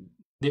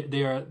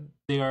they are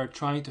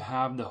trying to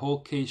have the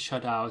whole case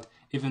shut out,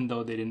 even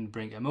though they didn't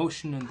bring a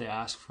motion, and they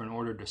ask for an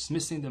order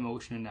dismissing the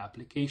motion and the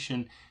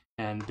application,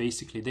 and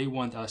basically they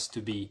want us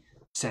to be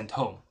sent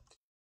home.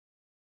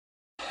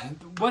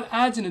 What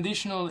adds an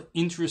additional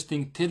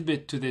interesting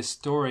tidbit to this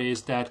story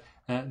is that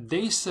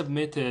they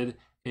submitted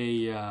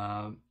a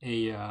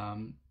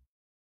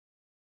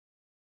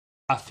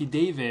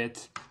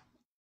affidavit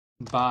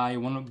by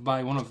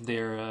one of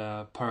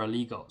their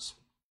paralegals,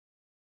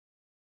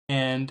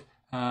 and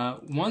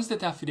once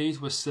that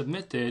affidavit was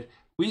submitted,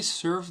 we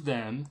served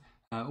them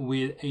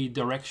with a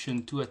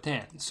direction to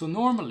attend. So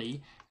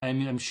normally, I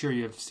mean, I'm sure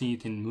you have seen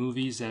it in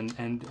movies, and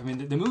I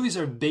mean the movies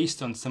are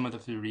based on some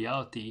of the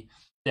reality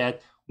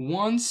that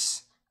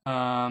once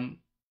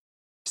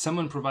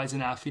someone provides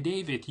an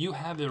affidavit, you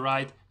have the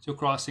right to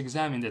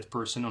cross-examine that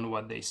person on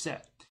what they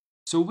said.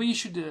 So we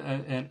issued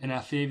an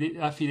affidavit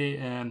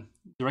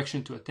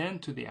direction to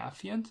attend to the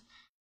affiant.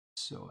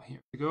 So here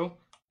we go.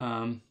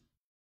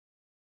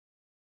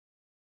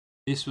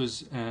 This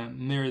was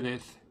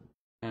Meredith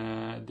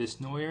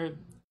Desnoyer,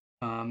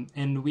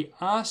 and we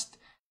asked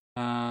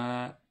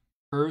her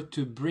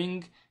to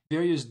bring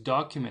various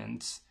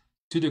documents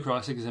to the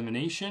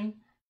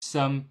cross-examination,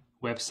 some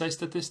website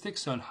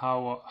statistics on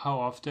how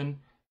often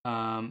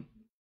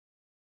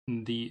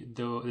the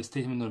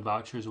statement on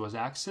vouchers was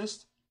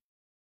accessed,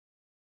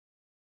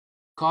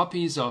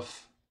 copies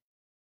of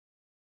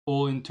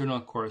all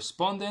internal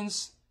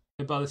correspondence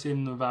about the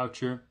statement of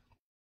voucher,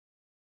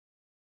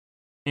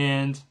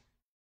 and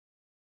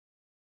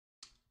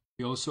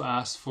we also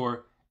asked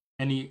for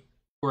any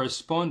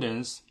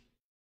correspondence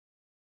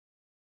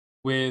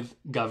with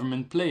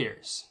government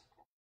players,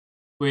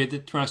 with the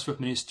transport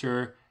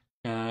minister,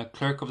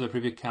 clerk of the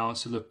Privy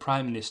Council, the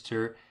Prime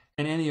Minister,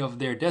 and any of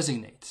their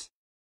designates.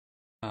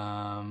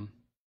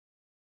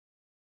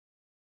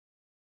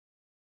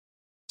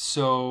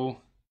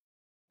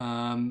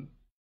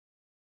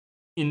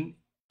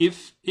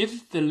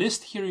 If the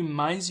list here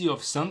reminds you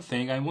of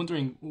something, I'm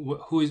wondering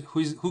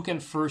who can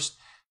first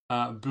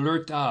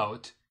blurt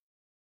out.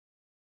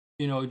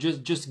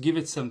 Just give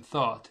it some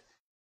thought.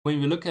 When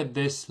we look at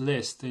this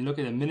list, and you look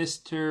at the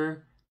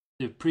minister,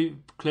 the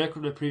clerk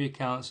of the Privy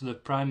Council, the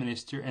Prime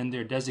Minister, and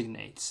their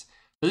designates.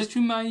 Does it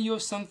remind you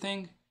of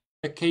something?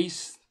 A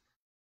case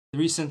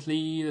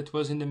recently that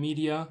was in the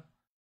media?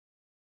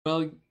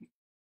 Well,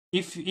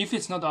 if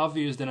it's not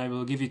obvious, then I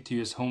will give it to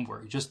you as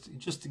homework.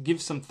 Just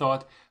give some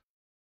thought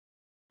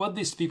what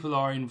these people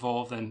are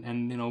involved in,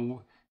 and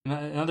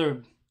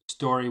another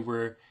story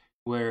where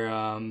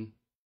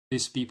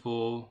these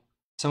people,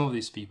 some of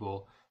these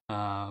people,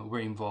 were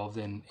involved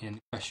in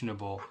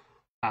questionable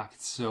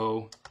acts.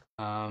 So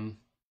have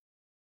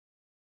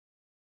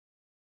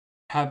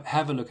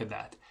a look at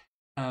that.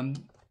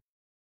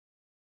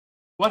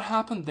 What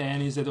happened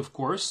then is that, of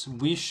course,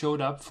 we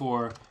showed up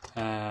for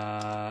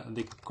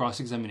the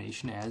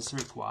cross-examination as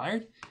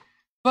required,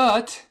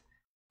 but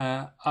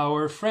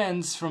our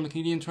friends from the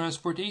Canadian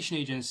Transportation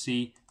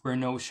Agency were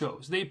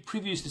no-shows. They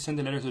previously sent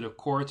a letter to the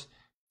court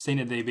saying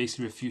that they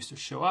basically refused to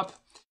show up,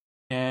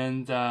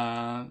 and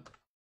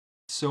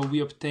so we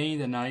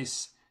obtained a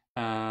nice,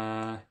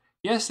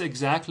 yes,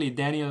 exactly,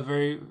 Daniel,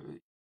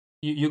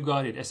 you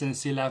got it,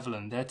 SNC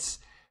Lavalin. That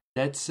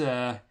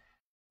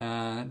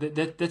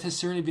has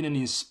certainly been an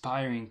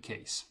inspiring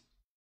case.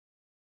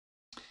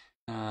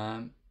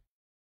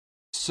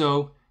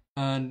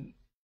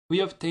 We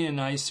obtained a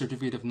nice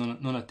certificate of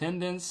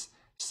non-attendance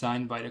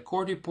signed by the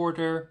court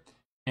reporter,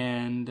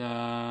 and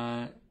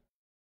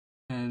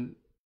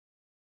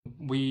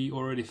we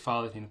already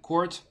filed it in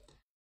court.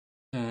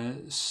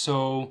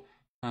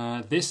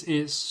 This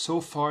is so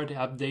far the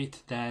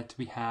update that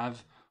we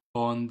have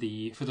on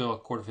the Federal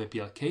Court of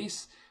Appeal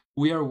case.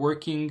 We are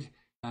working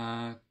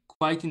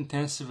quite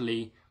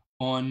intensively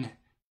on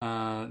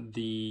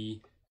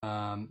the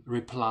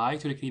reply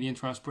to the Canadian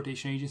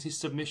Transportation Agency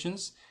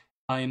submissions.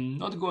 I'm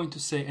not going to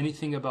say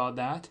anything about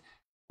that.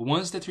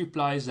 Once that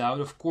reply is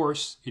out, of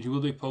course, it will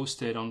be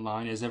posted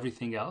online as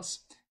everything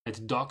else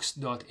at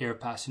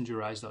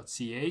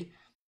docs.airpassengerise.ca,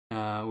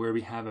 where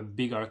we have a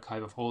big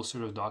archive of all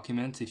sorts of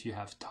documents if you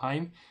have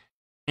time.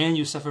 And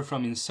you suffer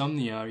from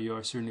insomnia, you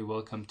are certainly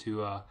welcome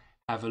to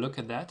have a look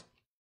at that.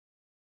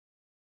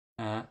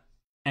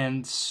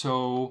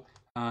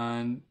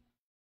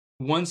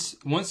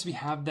 Once we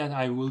have that,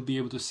 I will be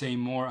able to say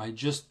more. I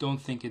just don't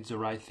think it's the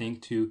right thing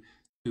to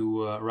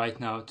right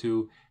now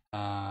to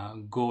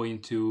go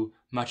into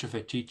much of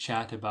a chit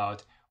chat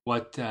about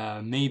what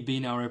may be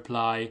in our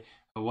reply,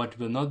 what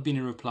will not be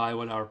in reply,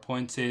 what our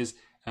point is.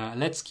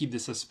 Let's keep the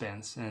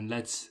suspense, and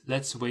let's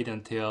wait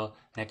until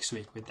next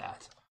week with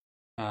that.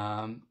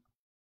 I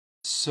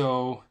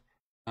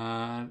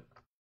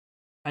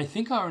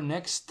think our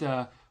next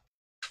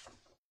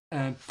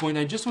point,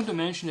 I just want to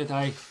mention that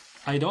I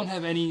don't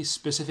have any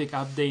specific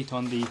update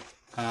on the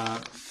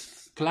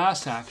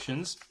class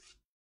actions.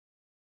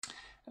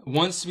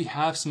 Once we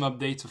have some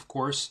updates, of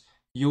course,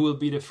 you will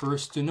be the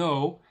first to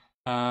know.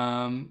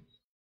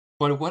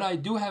 But what I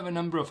do have a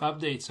number of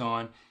updates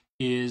on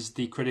is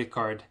the credit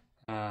card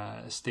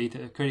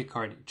credit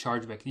card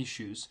chargeback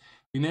issues.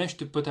 We managed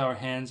to put our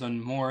hands on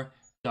more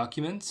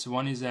documents.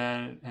 One is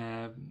a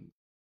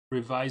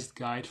revised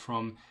guide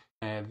from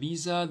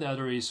Visa. The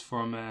other is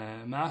from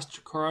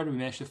MasterCard. We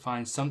managed to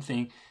find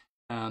something.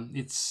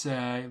 It's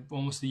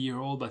almost a year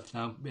old, but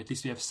now at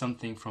least we have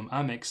something from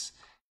Amex.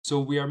 So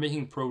we are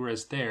making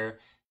progress there.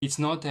 It's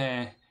not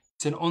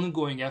it's an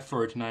ongoing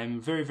effort, and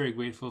I'm very, very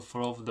grateful for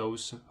all of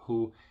those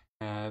who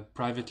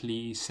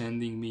privately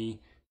sending me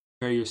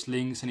various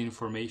links and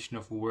information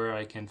of where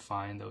I can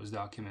find those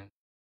documents.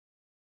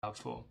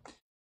 Helpful.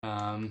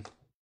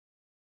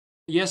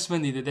 Yes,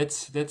 Wendy,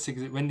 that's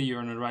Wendy,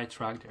 you're on the right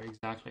track there,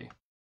 exactly.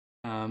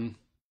 I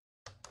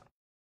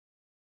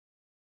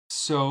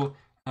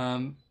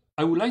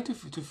would like to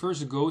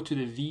first go to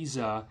the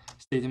Visa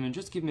statement.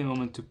 Just give me a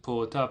moment to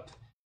pull it up.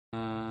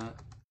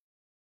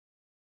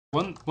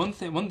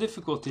 One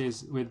difficulty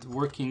is with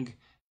working,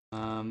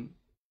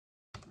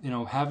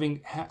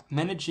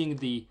 managing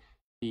the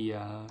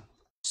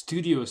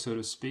studio, so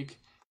to speak,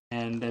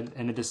 and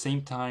at the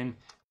same time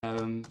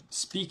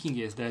speaking,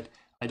 is that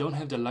I don't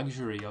have the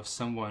luxury of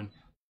someone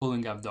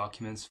pulling up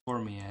documents for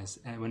me as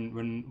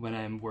when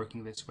I'm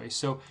working this way.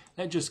 So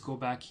let's just go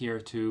back here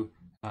to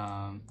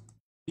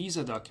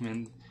Visa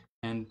document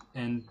and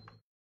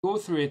go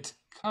through it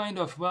kind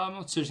of, well,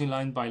 not searching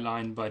line by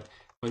line, but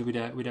with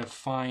a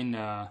fine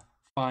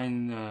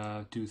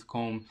tooth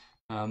comb,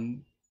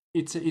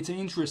 It's an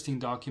interesting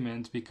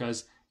document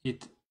because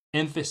it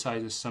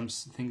emphasizes some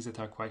things that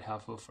are quite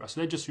helpful for us.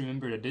 So let's just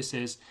remember that this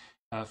is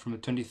from the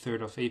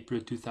 23rd of April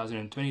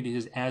 2020.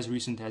 This is as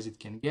recent as it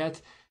can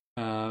get.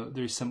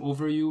 There is some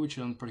overview which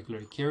I don't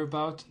particularly care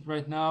about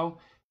right now.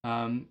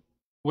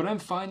 What I'm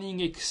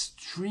finding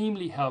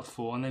extremely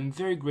helpful, and I'm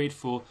very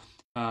grateful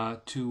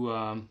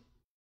to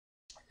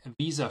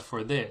Visa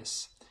for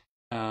this,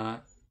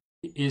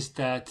 is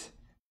that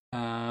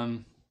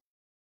I'm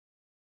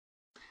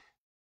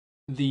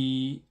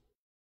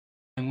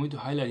going to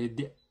highlight it.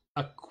 The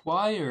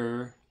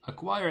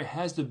acquirer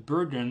has the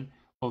burden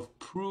of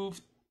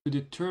proof to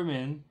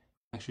determine,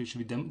 actually it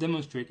should be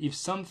demonstrate, if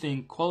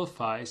something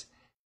qualifies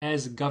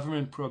as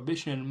government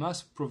prohibition and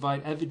must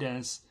provide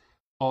evidence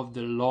of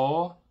the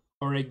law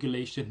or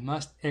regulation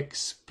must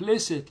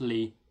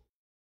explicitly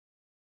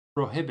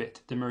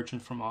prohibit the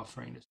merchant from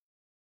offering this.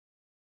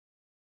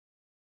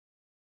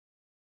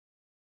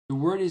 The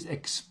word is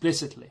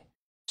explicitly.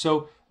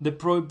 So the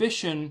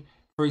prohibition,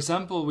 for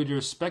example, with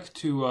respect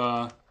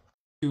to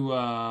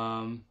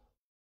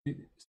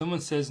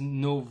someone says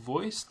no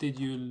voice. Did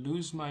you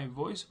lose my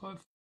voice?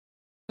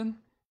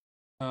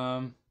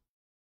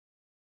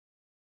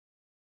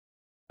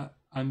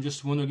 I'm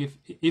just wondering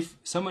if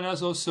someone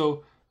else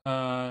also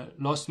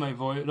lost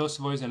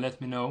voice and let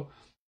me know.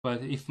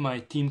 But if my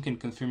team can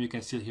confirm you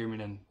can still hear me,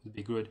 then it would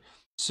be good.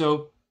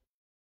 So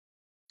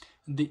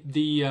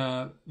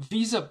the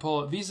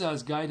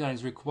Visa's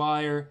guidelines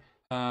require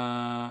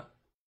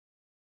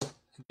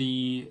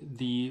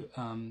the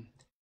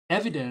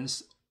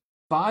evidence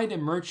by the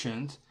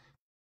merchant,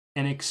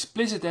 an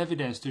explicit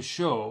evidence to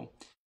show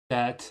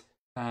that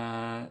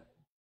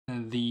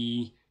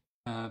the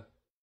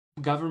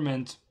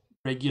government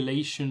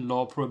regulation,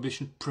 law,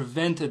 prohibition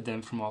prevented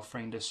them from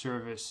offering the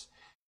service.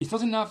 It's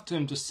not enough to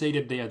them to say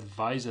that they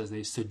advised us,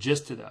 they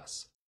suggested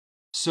us.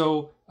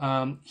 So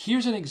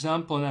here's an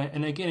example,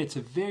 and again, it's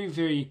a very,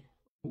 very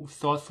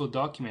thoughtful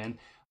document.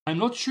 I'm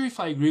not sure if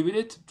I agree with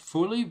it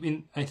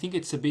fully. I think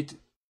it's a bit,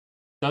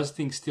 does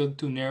things still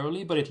too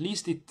narrowly, but at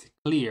least it's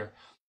clear.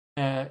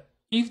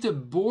 If the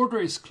border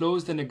is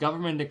closed and the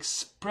government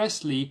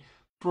expressly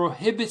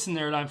prohibits an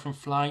airline from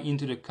flying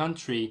into the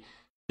country,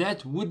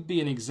 that would be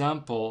an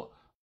example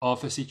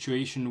of a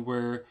situation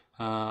where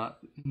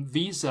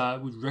Visa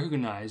would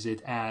recognize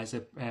it as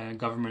a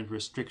government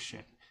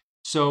restriction.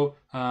 So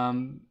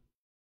in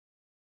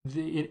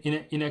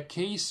a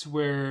case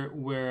where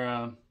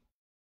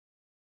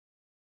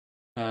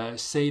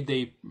say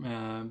they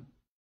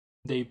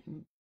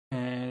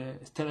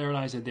tell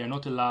airlines that they are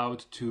not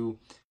allowed to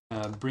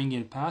bring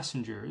in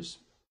passengers,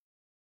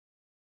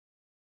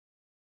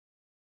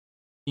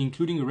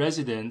 including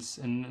residents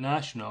and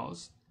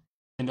nationals,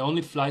 and the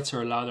only flights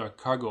are allowed are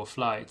cargo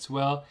flights.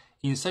 Well,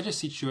 in such a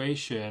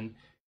situation,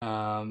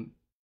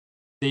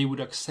 they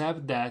would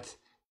accept that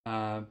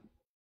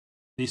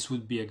this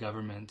would be a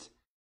government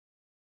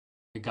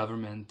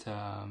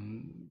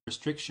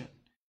restriction.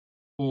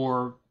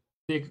 Or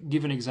they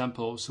give an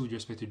example also with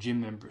respect to gym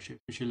membership,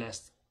 which you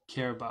less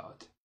care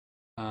about.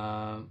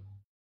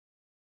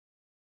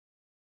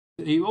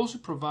 They also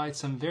provide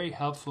some very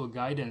helpful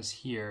guidance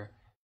here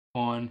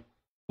on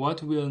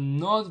what will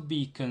not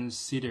be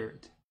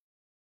considered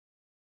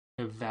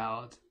a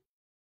valid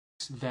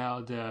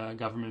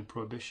government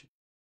prohibition.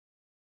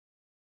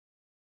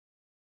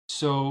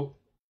 So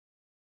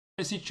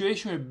a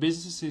situation where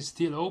business is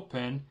still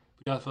open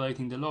without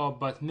violating the law,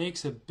 but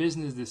makes a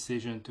business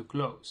decision to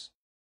close.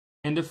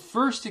 And the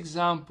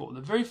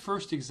very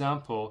first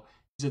example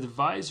is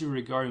advisory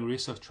regarding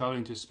risk of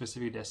traveling to a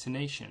specific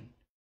destination,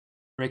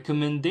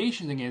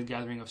 recommendations against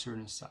gathering of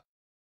certain size,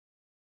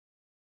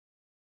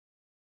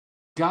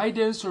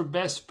 guidance or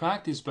best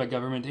practice by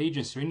government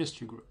agencies or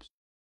industry groups,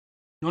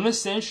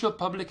 non-essential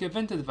public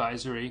event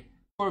advisory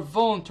for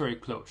voluntary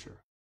closure,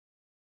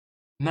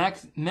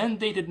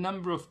 mandated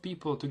number of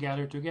people to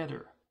gather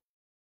together,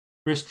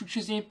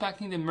 restrictions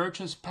impacting the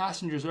merchants,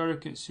 passengers, or other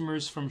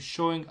consumers from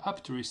showing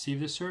up to receive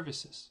the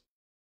services.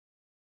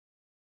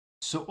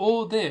 So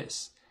all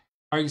this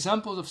are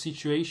examples of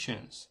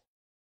situations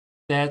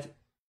that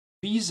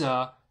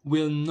Visa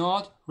will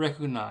not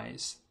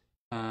recognize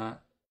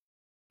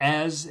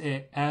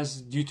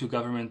as due to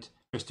government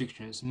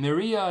restrictions.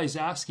 Maria is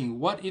asking,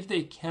 what if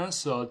they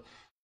canceled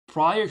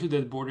prior to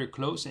that border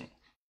closing?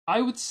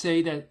 I would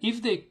say that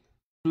if they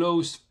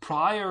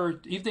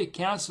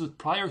canceled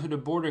prior to the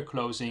border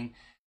closing,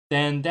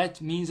 then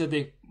that means that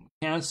they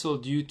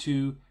canceled due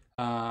to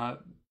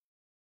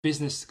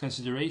business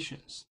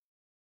considerations.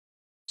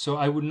 So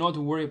I would not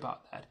worry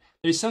about that.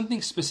 There is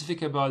something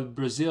specific about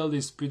Brazil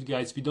dispute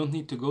guides. We don't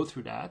need to go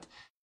through that.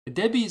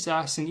 Debbie is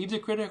asking if the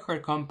credit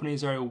card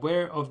companies are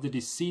aware of the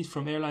deceit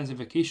from airlines and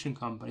vacation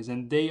companies,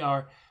 and they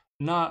are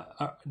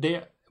not.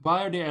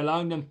 Why are they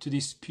allowing them to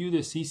dispute the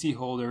CC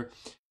holder?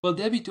 Well,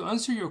 Debbie, to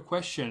answer your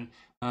question,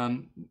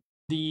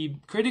 the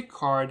credit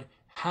card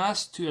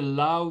has to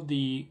allow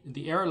the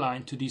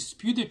airline to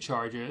dispute the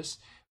charges,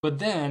 but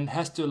then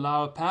has to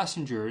allow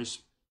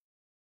passengers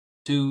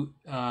to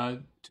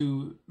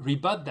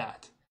rebut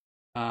that.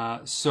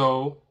 It's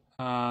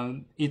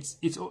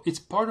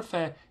part of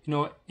a,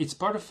 it's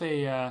part of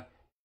a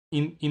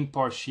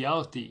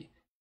impartiality.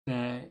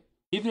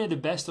 Even at the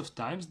best of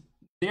times,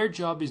 their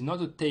job is not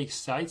to take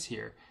sides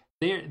here.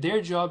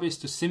 Their job is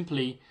to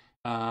simply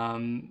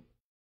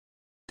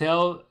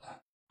tell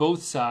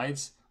both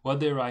sides what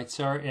their rights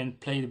are and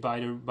play by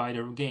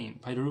the game,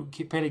 play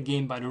the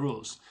game by the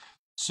rules.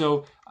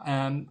 So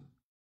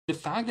the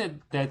fact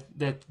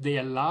that they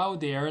allow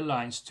the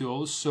airlines to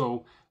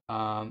also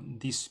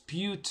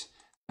dispute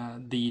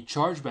the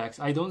chargebacks,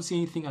 I don't see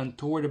anything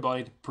untoward about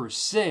it per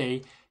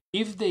se.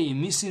 If they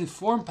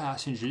misinform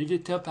passengers, if they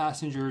tell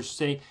passengers,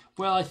 say,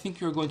 well, I think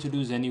you're going to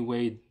lose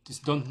anyway,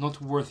 it's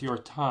not worth your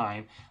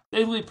time,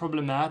 that will be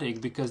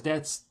problematic, because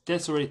that's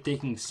already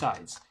taking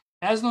sides.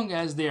 As long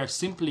as they are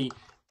simply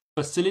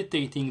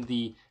facilitating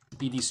the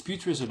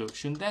dispute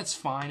resolution, that's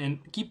fine. And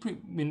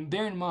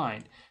bear in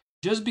mind,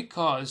 just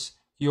because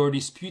your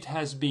dispute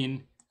has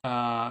been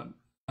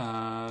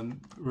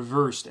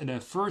reversed in the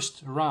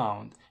first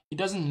round, it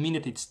doesn't mean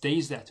that it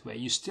stays that way.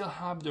 You still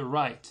have the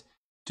right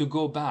to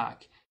go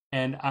back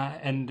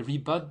and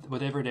rebut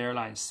whatever the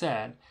airline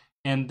said,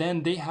 and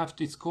then they have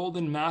to, it's called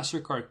in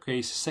MasterCard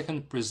case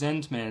second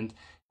presentment.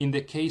 In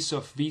the case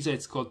of Visa,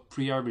 it's called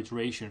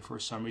pre-arbitration for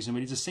some reason,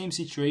 but it's the same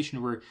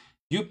situation where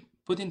you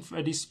put in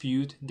a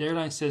dispute, the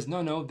airline says,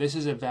 no, this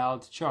is a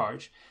valid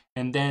charge,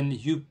 and then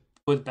you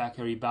put back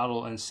a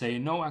rebuttal and say,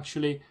 no,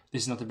 actually,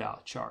 this is not a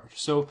valid charge.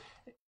 So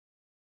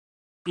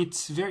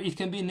it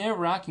can be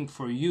nerve-wracking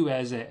for you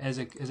as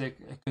a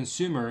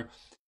consumer,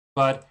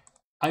 but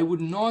I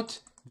would not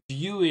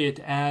view it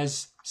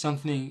as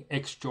something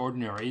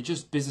extraordinary. It's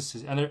just business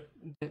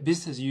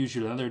as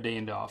usual, another day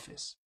in the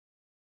office.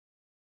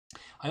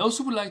 I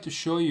also would like to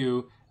show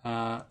you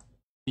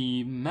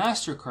the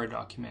MasterCard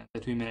document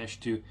that we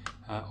managed to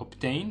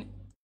obtain,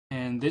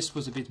 and this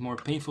was a bit more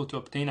painful to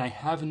obtain. I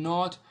have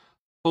not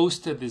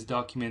posted this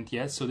document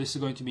yet, so this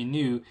is going to be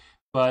new,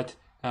 but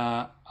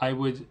I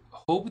would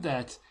hope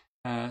that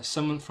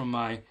someone from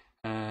my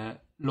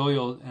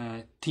loyal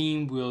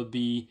team will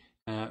be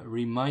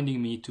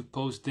reminding me to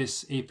post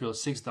this April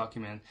 6th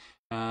document.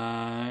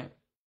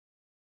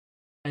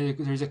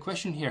 There's a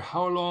question here: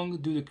 how long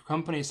do the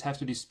companies have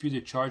to dispute a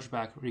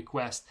chargeback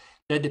request?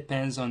 That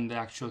depends on the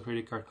actual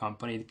credit card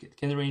company. It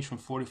can range from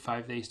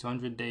 45 days to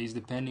 100 days,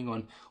 depending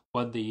on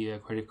what the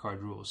credit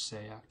card rules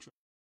say, actually.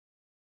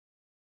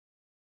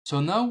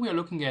 So now we are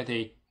looking at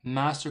a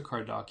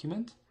MasterCard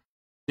document.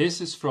 This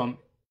is from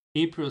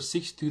April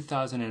 6,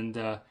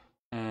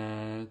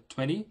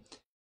 2020.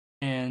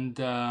 And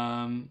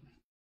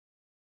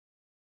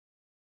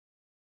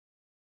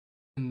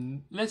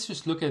let's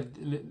just look at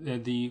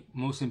the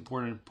most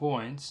important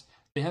points.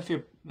 They have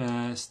here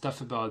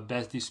stuff about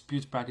best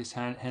dispute practice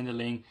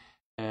handling,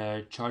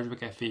 chargeback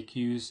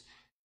FAQs.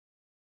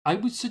 I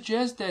would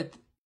suggest that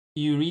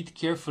you read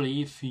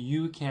carefully if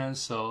you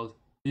cancel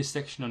this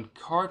section on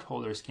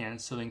cardholders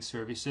canceling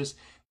services,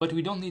 but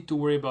we don't need to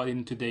worry about it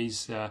in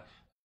today's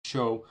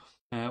show.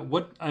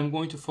 What I'm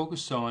going to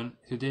focus on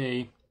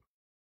today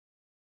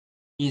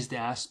is the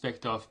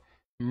aspect of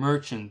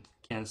merchant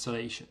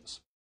cancellations.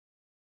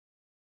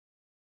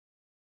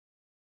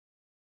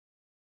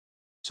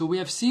 So we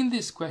have seen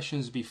these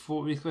questions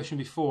before.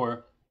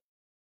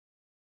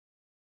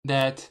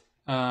 That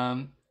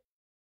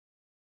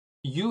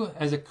you,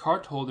 as a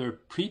cardholder,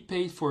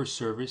 prepaid for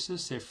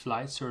services, say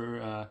flights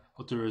or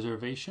hotel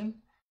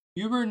reservation.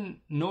 You were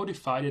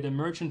notified that a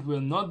merchant will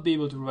not be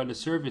able to provide the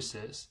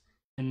services,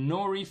 and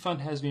no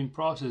refund has been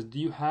processed. Do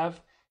you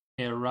have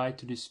a right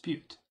to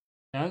dispute?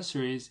 The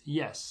answer is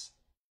yes.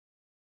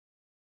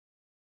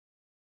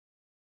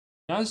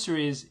 The answer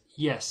is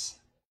yes.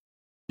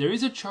 There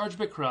is a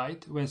chargeback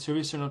right when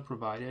services are not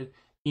provided,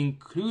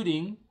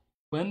 including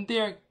when they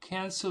are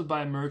cancelled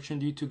by a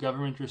merchant due to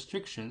government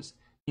restrictions,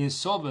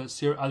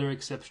 insolvency, or other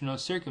exceptional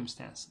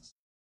circumstances.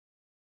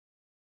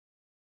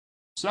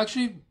 So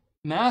actually,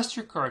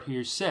 MasterCard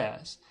here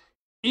says,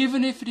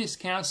 even if it is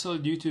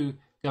cancelled due to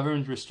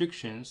government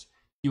restrictions,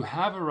 you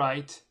have a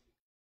right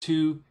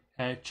to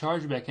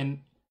chargeback,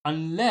 and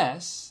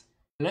unless,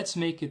 let's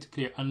make it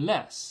clear,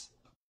 unless,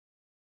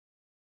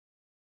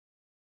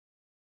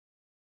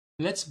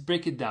 let's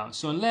break it down.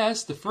 So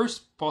unless, the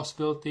first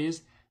possibility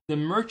is the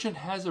merchant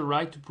has a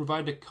right to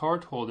provide the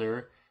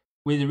cardholder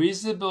with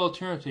reasonable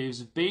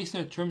alternatives based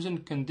on the terms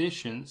and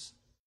conditions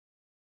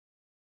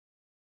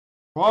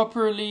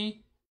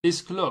properly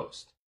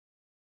disclosed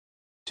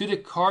to the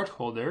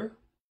cardholder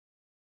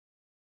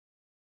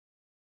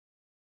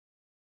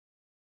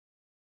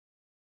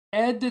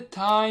at the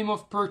time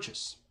of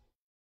purchase,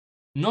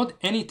 not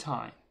any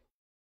time.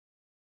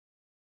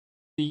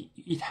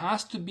 It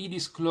has to be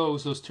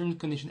disclosed, those terms and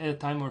conditions, at the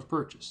time of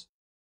purchase,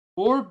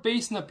 or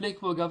based on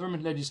applicable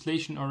government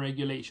legislation or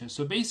regulation.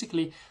 So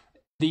basically,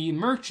 the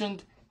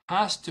merchant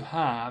has to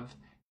have,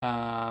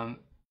 and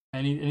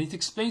it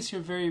explains here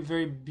very,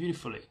 very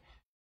beautifully,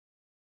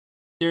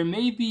 there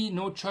may be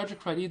no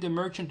chargeback right if the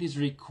merchant is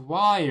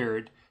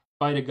required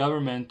by the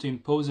government to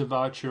impose a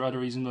voucher or other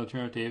reasonable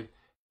alternative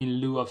in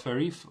lieu of a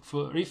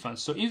refund.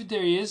 So if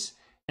there is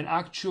an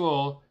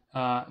actual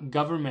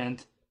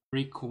government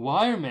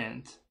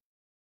requirement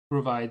to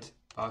provide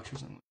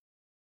vouchers and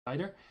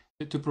either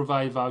to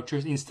provide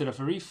vouchers instead of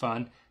a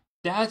refund,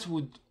 that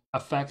would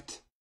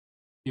affect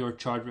your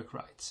chargeback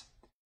rights.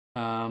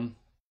 I'm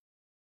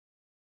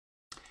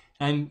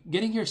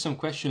getting here some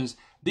questions.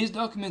 These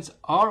documents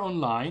are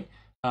online.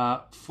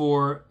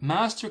 For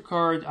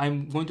MasterCard,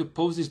 I'm going to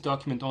post this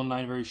document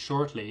online very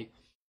shortly.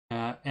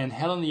 And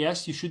Helen,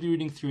 yes, you should be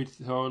reading through it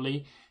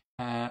thoroughly.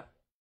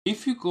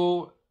 If you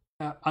go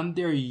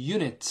under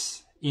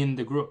units in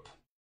the group,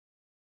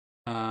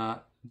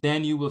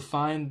 then you will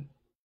find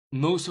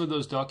most of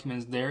those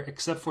documents there,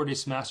 except for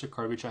this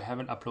MasterCard, which I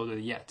haven't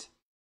uploaded yet,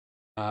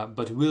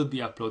 but will be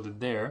uploaded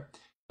there.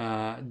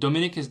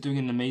 Dominic is doing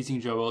an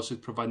amazing job also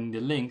providing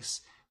the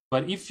links.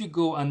 But if you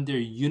go under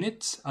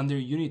units, under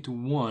unit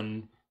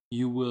 1,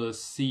 you will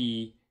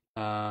see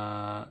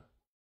that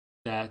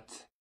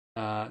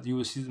you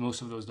will see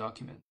most of those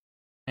documents.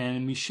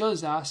 And Michelle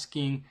is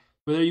asking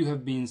whether you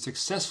have been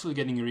successful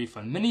getting a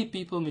refund. Many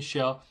people,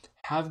 Michelle,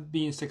 have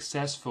been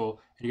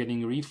successful at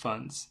getting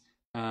refunds.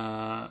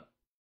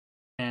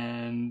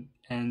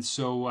 And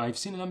so I've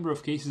seen a number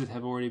of cases that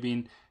have already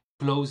been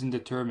closed and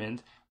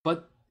determined.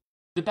 But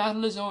the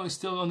battle is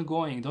still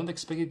ongoing. Don't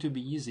expect it to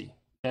be easy.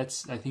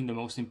 That's, I think, the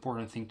most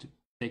important thing to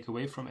take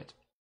away from it.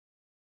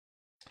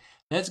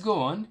 Let's go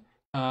on.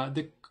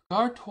 The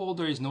card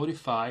holder is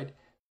notified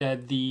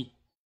that the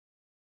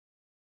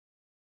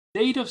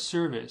date of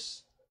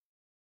service,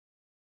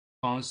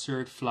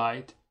 concert,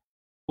 flight,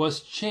 was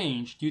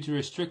changed due to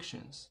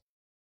restrictions.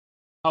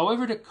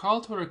 However, the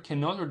cardholder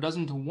cannot or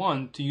doesn't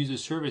want to use the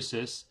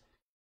services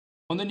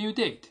on the new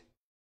date.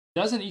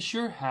 Does an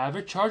issuer have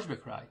a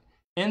chargeback right?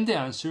 And the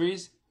answer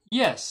is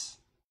yes.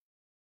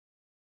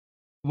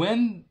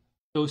 When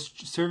those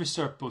services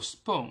are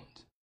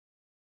postponed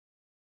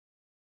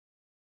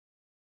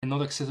and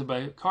not accepted by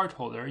a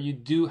cardholder, you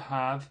do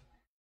have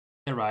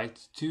a right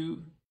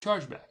to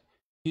chargeback.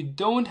 You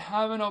don't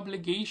have an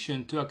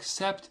obligation to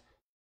accept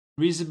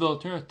reasonable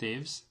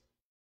alternatives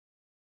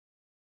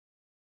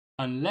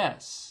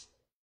unless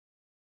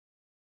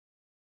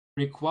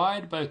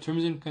required by the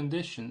terms and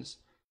conditions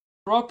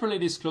properly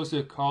disclosed to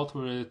the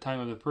cardholder at the time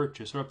of the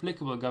purchase or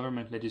applicable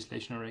government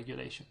legislation or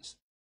regulations.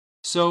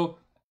 So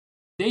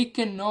they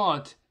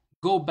cannot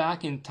go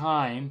back in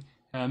time.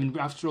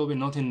 After all, we're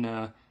not in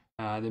the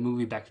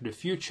movie Back to the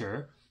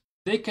Future.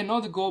 They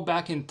cannot go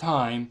back in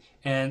time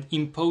and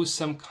impose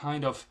some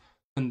kind of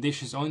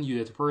conditions on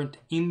you that weren't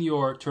in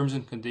your terms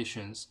and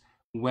conditions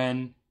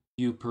when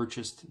you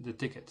purchased the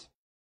ticket.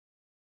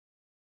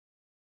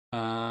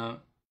 There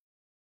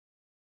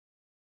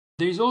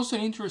is also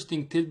an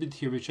interesting tidbit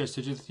here which I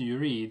suggest you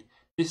read.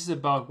 This is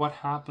about what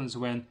happens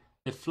when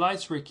the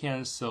flights were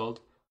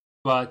cancelled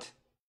but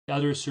the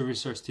other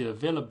services are still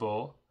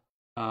available.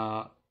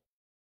 I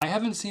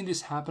haven't seen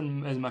this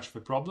happen as much of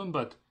a problem,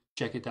 but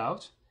check it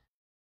out.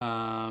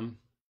 Now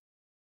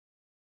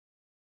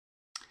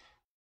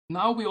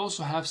we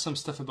also have some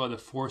stuff about the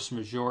force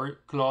majeure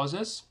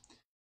clauses,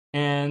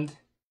 and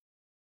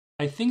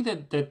I think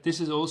that this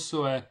is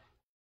also a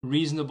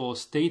reasonable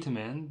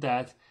statement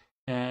that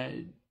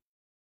there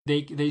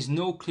is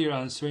no clear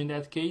answer in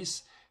that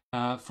case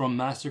from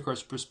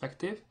MasterCard's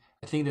perspective.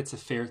 I think that's a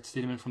fair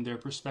statement from their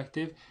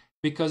perspective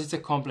because it's a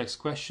complex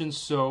question.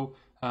 So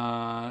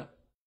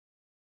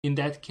in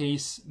that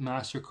case,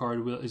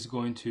 MasterCard is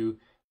going to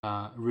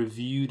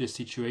review the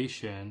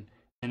situation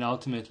and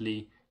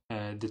ultimately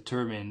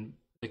determine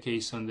the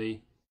case on the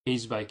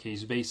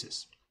case-by-case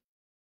basis.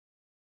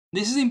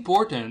 This is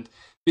important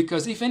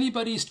because if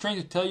anybody is trying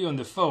to tell you on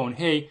the phone,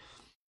 hey,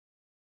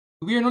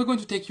 we are not going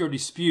to take your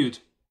dispute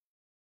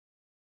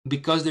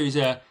because there is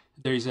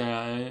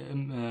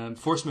a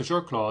force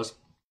majeure clause,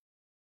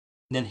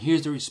 then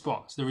here's the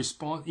response. The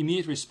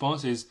immediate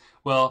response is,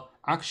 well,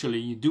 actually,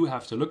 you do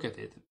have to look at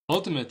it.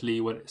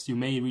 Ultimately, you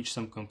may reach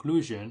some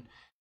conclusion,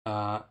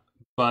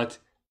 but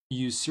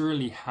you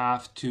certainly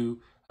have to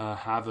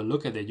have a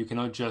look at it. You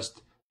cannot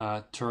just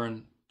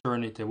turn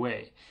it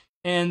away.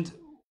 And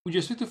with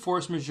respect to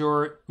force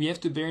majeure, we have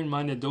to bear in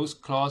mind that those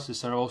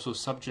clauses are also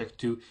subject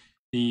to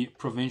the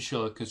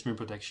provincial Consumer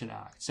Protection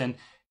Acts. And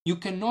you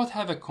cannot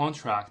have a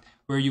contract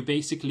where you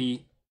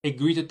basically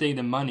agree to take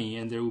the money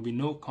and there will be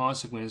no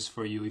consequence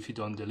for you if you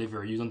don't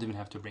deliver. You don't even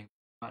have to bring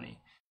money.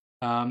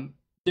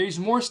 There is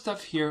more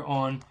stuff here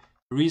on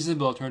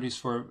reasonable alternatives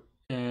for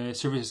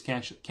services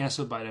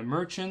cancelled by the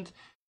merchant.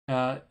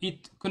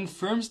 It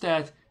confirms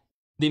that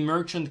the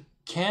merchant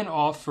can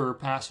offer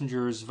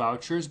passengers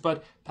vouchers,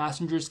 but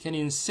passengers can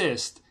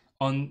insist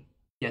on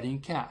getting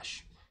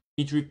cash.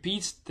 It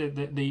repeats the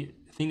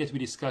thing that we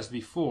discussed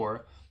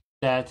before,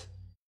 that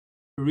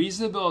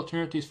reasonable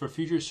alternatives for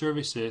future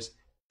services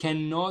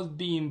cannot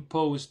be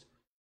imposed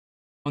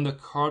on the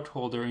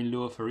cardholder in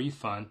lieu of a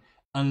refund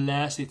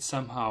unless it's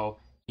somehow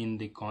in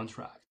the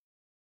contract.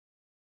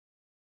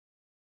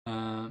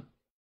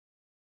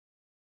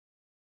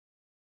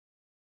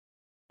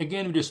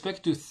 Again, with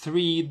respect to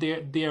 3,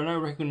 they are now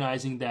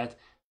recognizing that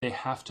they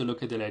have to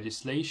look at the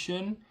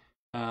legislation.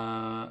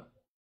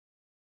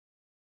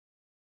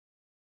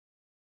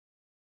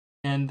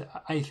 And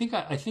I think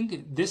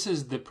this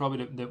is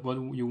probably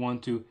what you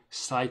want to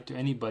cite to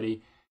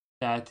anybody,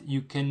 that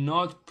you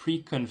cannot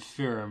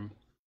pre-confirm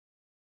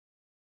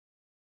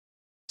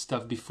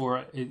stuff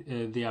before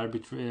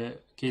the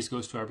case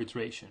goes to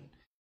arbitration,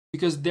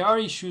 because there are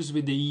issues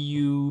with the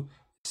EU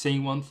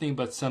saying one thing,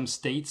 but some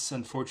states,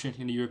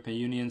 unfortunately in the European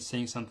Union,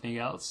 saying something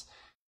else.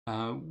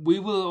 We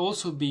will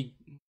also be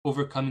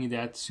overcoming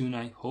that soon,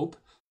 I hope.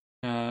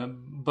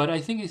 But I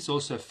think it's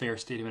also a fair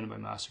statement by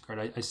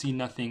MasterCard. I see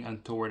nothing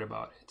untoward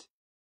about it.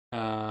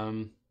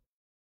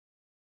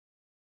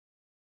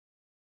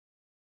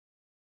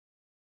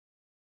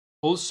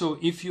 Also,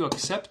 if you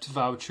accept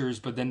vouchers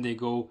but then they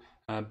go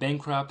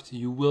bankrupt,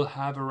 you will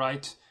have a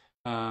right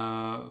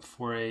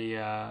for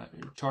a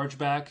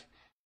chargeback.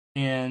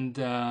 And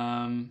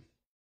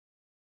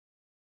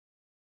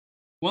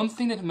one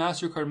thing that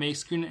MasterCard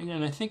makes clear,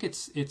 and I think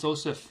it's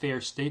also a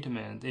fair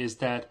statement, is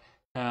that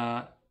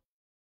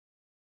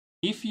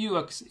if you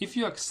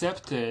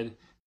accepted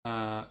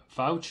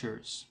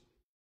vouchers,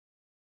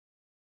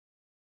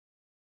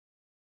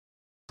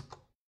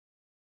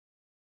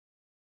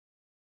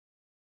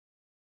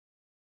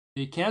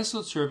 they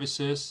canceled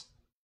services,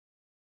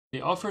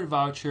 they offered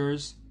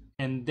vouchers,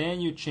 and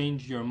then you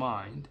change your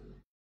mind,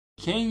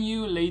 can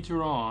you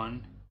later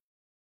on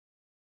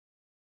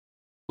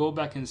go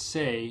back and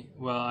say,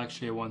 well,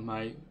 actually I want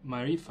my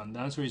refund? The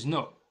answer is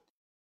no.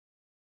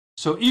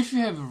 So if you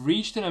have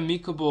reached an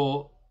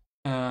amicable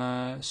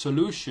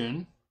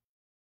solution,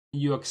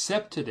 you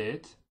accepted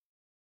it,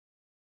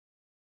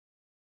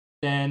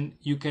 then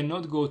you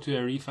cannot go to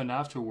a refund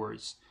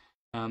afterwards,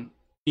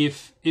 even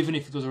if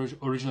it was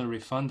originally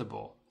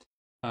refundable.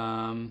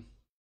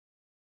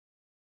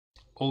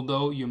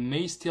 Although you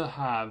may still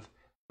have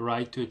a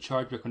right to a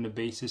chargeback on the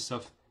basis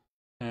of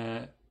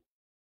the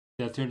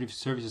alternative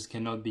services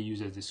cannot be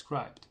used as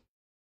described.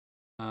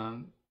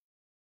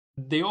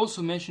 They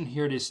also mention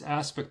here this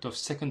aspect of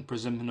second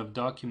presumption of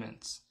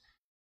documents.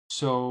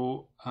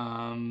 So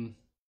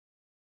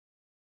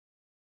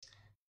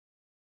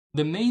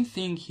the main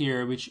thing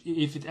here, which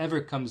if it ever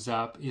comes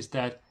up, is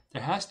that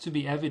there has to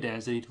be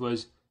evidence that it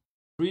was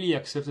really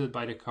accepted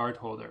by the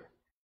cardholder.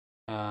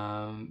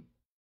 And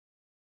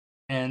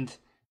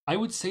I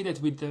would say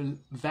that with the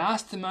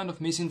vast amount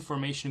of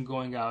misinformation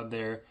going out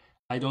there,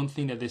 I don't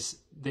think that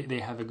they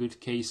have a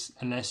good case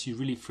unless you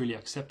really freely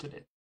accepted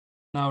it.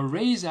 Now,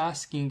 Ray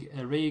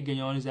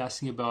Gagnon is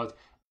asking about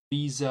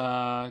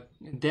Visa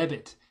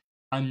debit.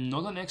 I'm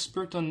not an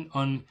expert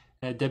on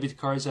debit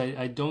cards.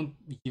 I don't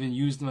even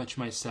use them much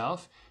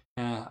myself.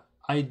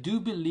 I do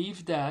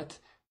believe that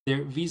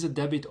their Visa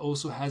debit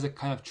also has a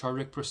kind of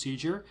chargeback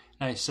procedure.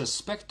 And I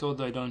suspect,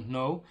 although I don't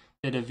know,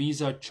 that the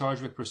Visa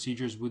chargeback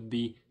procedures would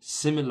be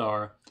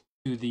similar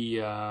to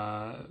the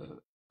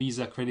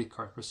Visa credit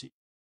card procedure.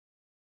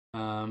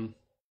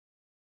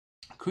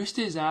 Krista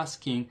is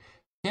asking,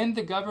 can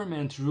the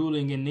government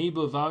ruling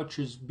enable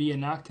vouchers be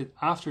enacted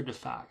after the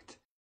fact?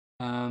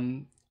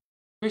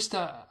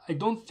 Krista, I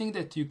don't think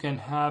that you can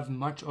have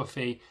much of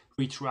a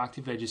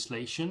retroactive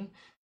legislation.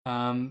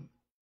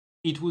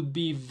 It would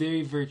be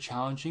very, very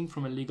challenging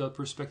from a legal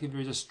perspective.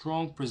 There is a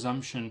strong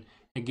presumption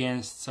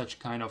against such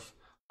kind of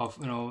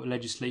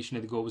legislation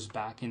that goes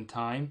back in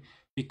time,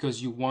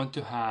 because you want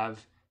to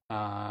have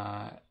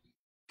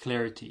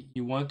clarity.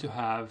 You want to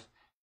have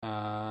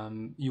a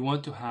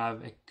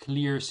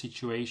clear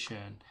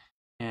situation,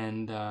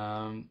 and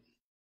I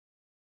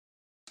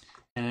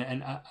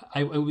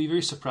would be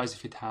very surprised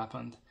if it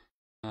happened.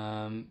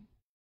 There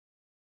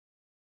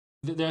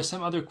are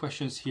some other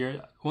questions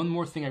here. One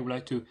more thing I would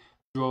like to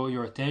draw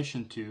your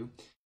attention to,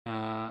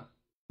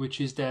 which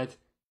is that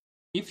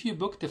if you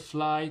book the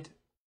flight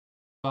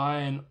by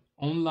an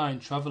online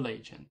travel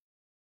agent,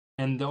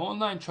 and the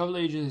online travel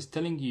agent is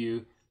telling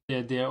you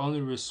that they are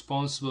only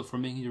responsible for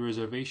making the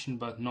reservation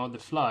but not the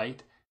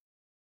flight,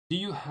 do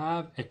you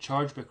have a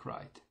chargeback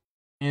right?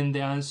 And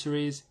the answer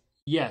is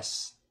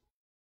yes.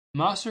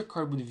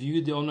 MasterCard would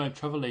view the online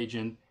travel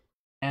agent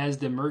as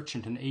the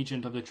merchant and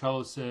agent of the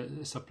travel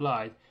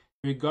supplied,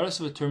 regardless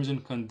of the terms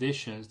and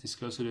conditions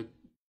disclosed to the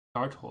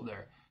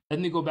cardholder. Let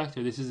me go back to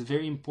it. This is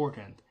very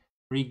important.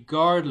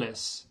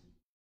 Regardless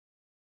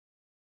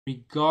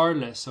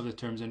of the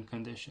terms and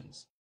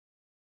conditions.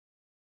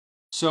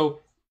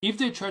 So if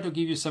they try to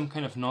give you some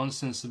kind of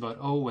nonsense about,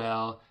 oh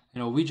well,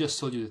 we just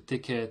sold you the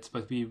ticket,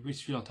 but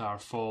it's not our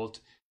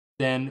fault,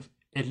 then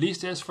at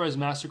least as far as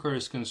MasterCard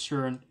is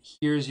concerned,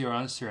 here's your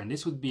answer. And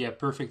this would be a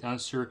perfect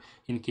answer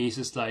in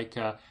cases like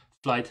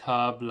Flight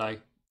Hub,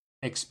 like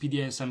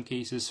Expedia in some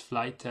cases,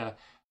 Flight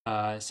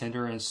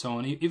Center, and so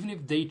on. Even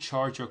if they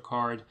charge your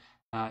card,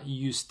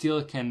 you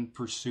still can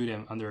pursue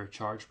them under a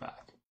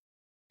chargeback.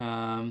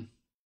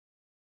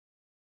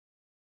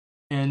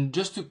 And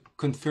just to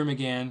confirm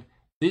again,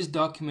 these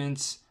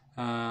documents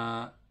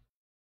are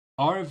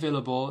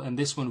available, and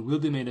this one will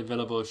be made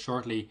available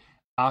shortly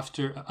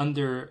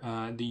under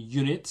the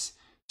units.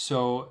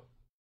 So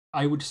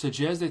I would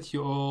suggest that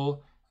you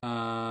all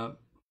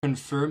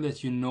confirm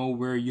that you know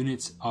where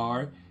units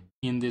are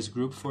in this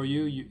group for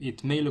you.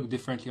 It may look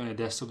differently on a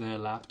desktop than a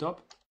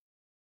laptop.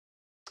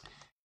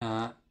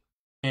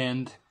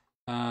 and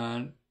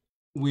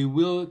we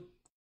will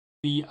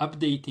be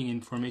updating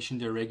information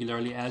there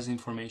regularly as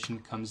information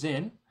comes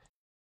in.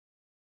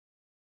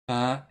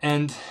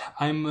 And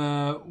I'm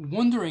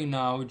wondering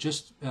now,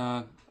 just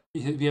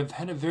we have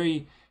had a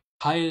very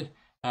high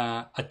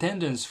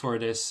attendance for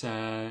this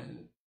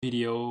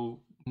video,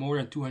 more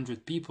than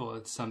 200 people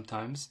at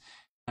sometimes,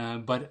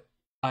 but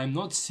I'm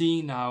not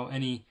seeing now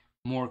any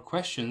more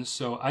questions.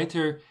 So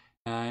either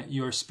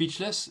you're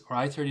speechless, or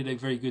either you did a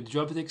very good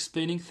job at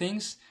explaining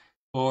things,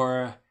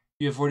 or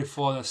you have already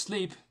fallen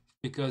asleep,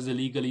 because the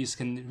legalese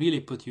can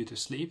really put you to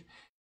sleep.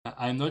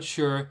 I'm not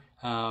sure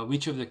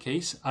which of the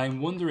case.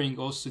 I'm wondering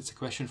also, it's a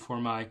question for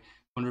my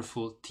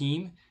wonderful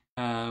team,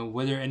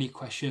 whether any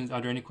questions,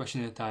 are there any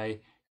questions that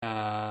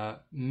I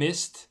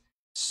missed?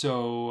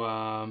 So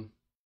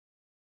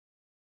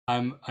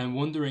I'm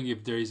wondering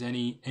if there is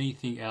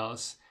anything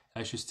else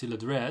I should still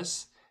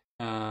address.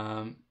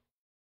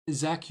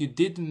 Zach, you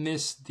did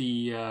miss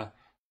the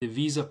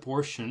Visa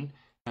portion.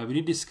 We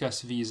did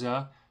discuss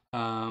Visa.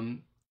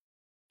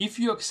 If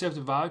you accept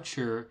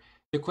voucher,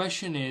 the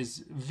question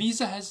is,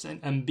 Visa has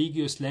an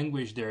ambiguous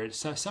language there.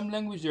 So some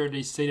language there,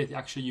 they say that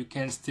actually you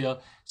can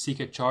still seek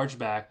a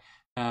chargeback.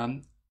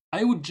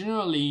 I would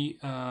generally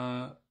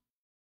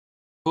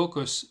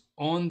focus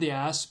on the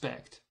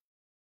aspect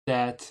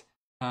that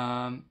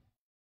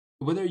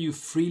whether you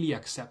freely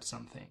accept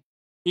something.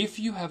 If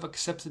you have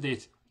accepted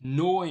it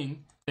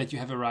knowing that you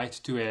have a right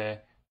to a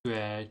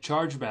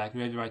chargeback,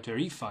 you have a right to a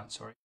refund,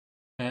 sorry,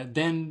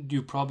 then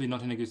you're probably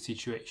not in a good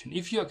situation.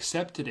 If you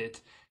accepted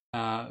it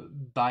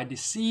by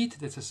deceit,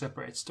 that's a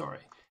separate story.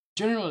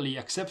 Generally,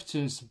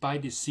 acceptance by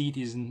deceit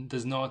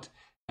does not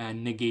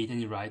negate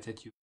any right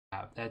that you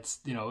have. That's,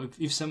 you know,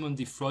 if someone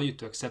defraud you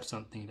to accept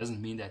something, it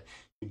doesn't mean that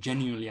you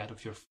genuinely, out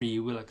of your free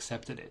will,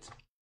 accepted it.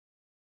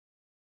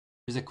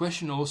 There's a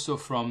question also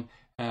from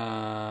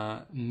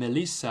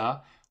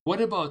Melissa. What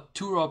about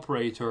tour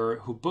operator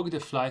who booked a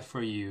flight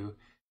for you,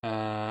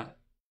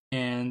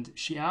 and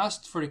she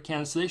asked for the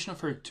cancellation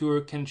of her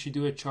tour? Can she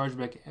do a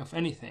chargeback of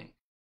anything?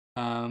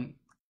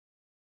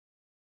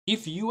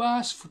 If you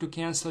ask to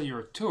cancel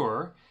your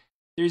tour,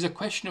 there is a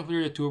question of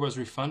whether the tour was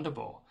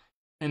refundable.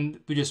 And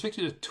with respect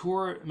to the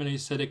tour,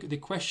 Melissa, the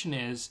question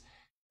is,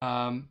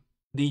 did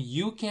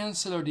you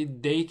cancel or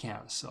did they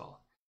cancel?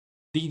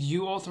 Did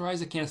you authorize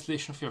the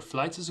cancellation of your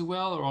flights as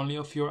well, or only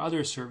of your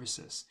other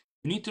services?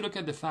 You need to look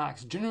at the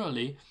facts.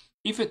 Generally,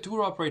 if a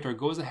tour operator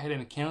goes ahead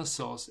and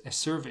cancels a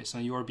service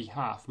on your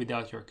behalf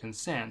without your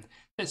consent,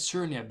 that's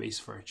certainly a base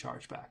for a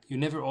chargeback. You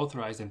never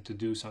authorize them to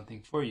do something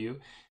for you.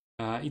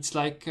 It's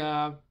like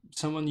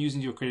someone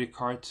using your credit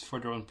card for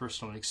their own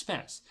personal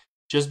expense.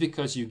 Just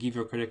because you give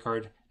your credit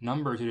card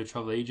number to the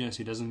travel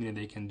agency doesn't mean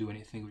that they can do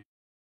anything they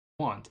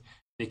want.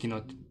 They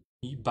cannot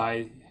buy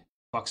a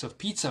box of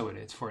pizza with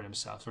it for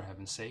themselves, for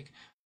heaven's sake.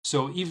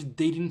 So if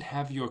they didn't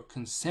have your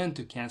consent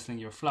to canceling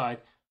your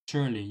flight,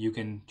 surely you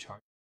can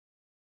charge.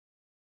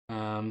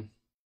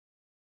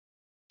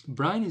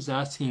 Brian is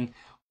asking,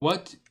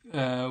 what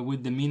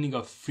would the meaning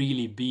of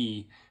freely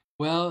be?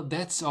 Well,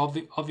 that's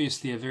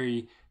obviously a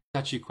very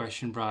touchy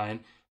question, Brian.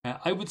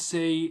 I would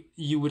say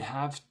you would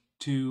have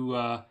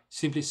to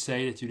simply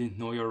say that you didn't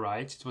know your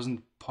rights. It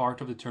wasn't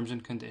part of the terms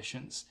and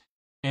conditions.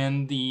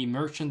 And the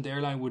merchant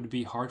airline would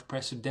be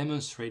hard-pressed to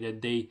demonstrate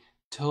that they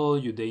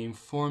told you, they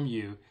inform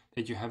you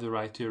that you have the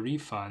right to a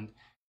refund.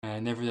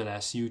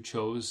 Nevertheless, you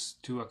chose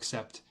to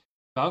accept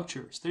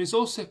vouchers. There is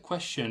also a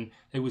question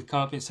that would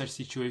come up in such a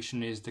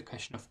situation, is the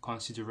question of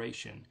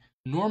consideration.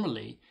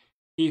 Normally,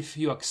 if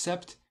you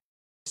accept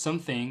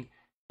something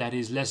that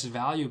is less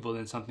valuable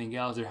than something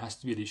else, there has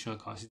to be additional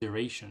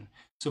consideration.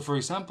 So for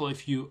example,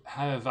 if you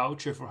have a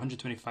voucher for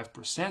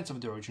 125%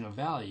 of the original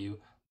value,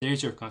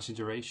 there's your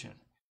consideration.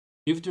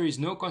 If there is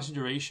no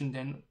consideration,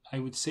 then I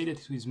would say that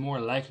it is more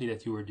likely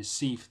that you were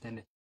deceived than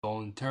that you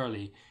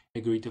voluntarily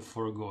agreed to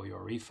forego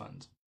your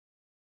refund.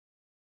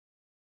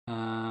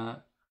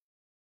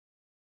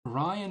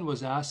 Ryan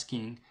was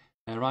asking,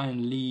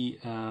 Ryan Lee,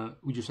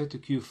 with respect to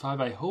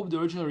Q5, I hope the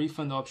original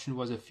refund option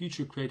was a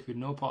future credit with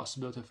no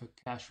possibility of a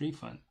cash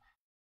refund.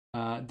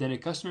 Then a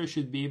customer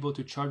should be able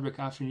to charge back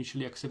after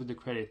initially accepted the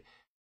credit.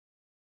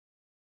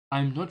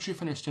 I'm not sure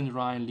if I understand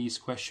Ryan Lee's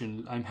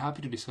question. I'm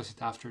happy to discuss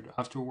it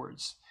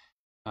afterwards.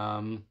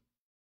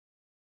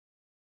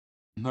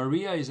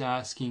 Maria is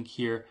asking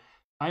here,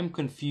 I'm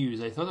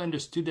confused. I thought I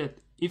understood that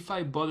if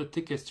I bought the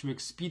tickets through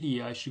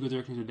Expedia, I should go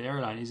directly to the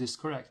airline. Is this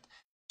correct?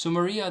 So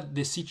Maria,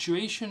 the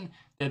situation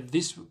that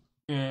this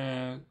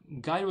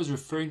guide was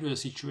referring to, the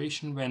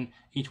situation when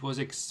it was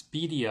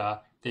Expedia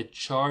that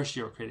charged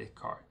your credit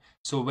card.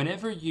 So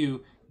whenever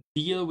you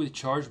deal with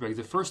chargebacks,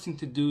 the first thing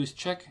to do is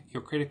check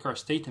your credit card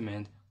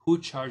statement, who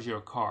charged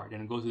your card,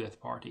 and go to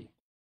that party.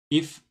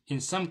 If in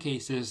some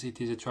cases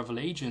it is a travel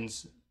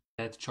agent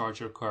that charge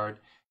your card,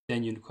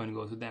 then you can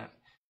go to them.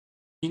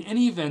 In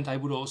any event, I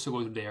would also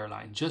go to the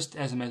airline, just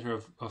as a matter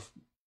of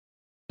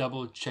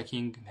double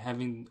checking,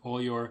 having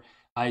all your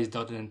I's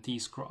dotted and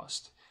T's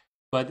crossed.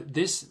 But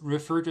this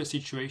referred to a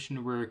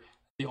situation where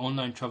the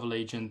online travel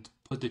agent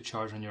put the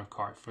charge on your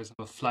card. For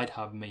example,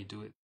 FlightHub may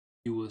do it.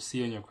 You will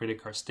see on your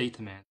credit card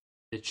statement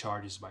the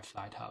charges by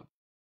FlightHub.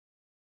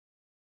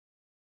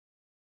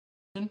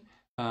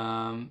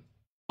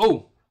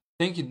 Oh,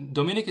 thank you.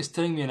 Dominic is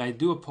telling me, and I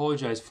do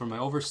apologize for my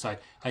oversight.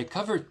 I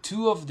covered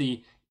two of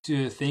the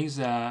things,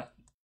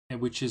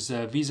 which is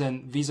Visa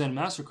and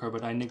MasterCard,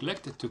 but I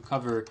neglected to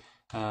cover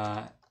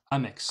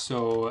Amex,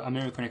 so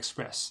American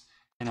Express.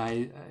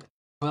 And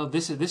well,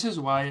 this is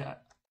why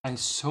I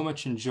so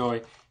much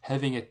enjoy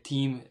having a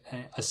team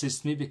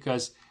assist me,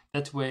 because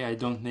that way I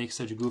don't make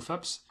such goof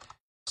ups.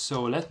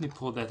 So let me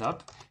pull that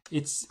up.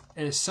 It's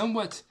a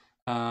somewhat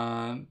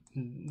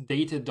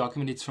dated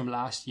document. It's from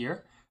last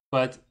year,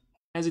 but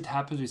as it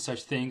happens with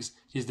such things,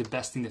 it's the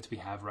best thing that we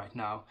have right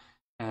now.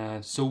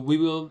 So we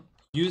will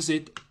use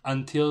it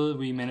until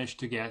we manage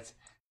to get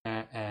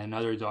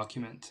another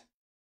document.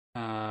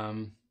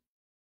 And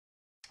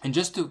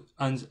just to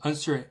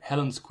answer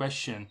Helen's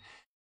question,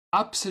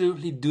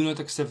 absolutely do not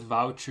accept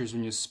vouchers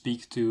when you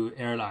speak to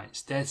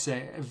airlines. That's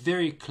a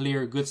very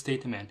clear, good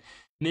statement.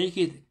 Make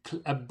it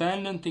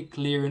abundantly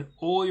clear in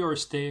all your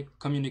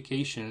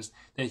communications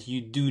that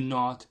you do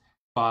not,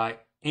 by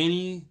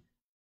any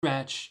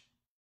stretch,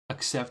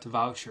 accept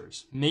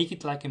vouchers. Make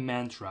it like a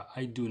mantra.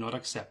 I do not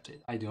accept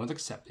it. I do not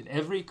accept it.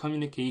 Every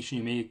communication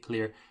you make it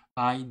clear,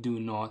 I do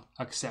not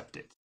accept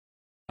it.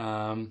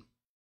 Now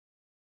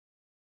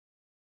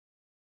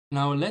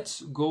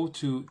let's go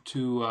to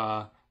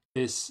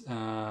this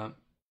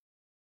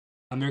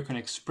American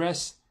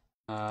Express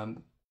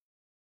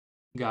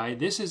guide.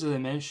 This is, as I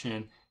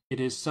mentioned,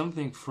 it is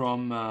something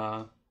from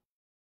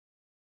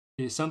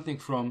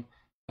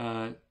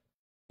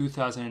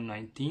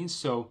 2019.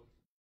 So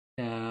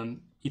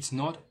it's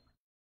not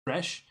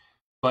fresh,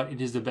 but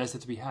it is the best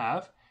that we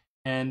have.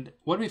 And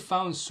what we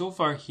found so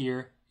far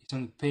here is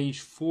on page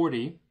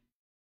 40.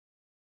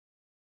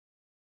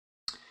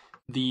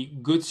 The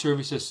good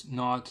services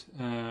not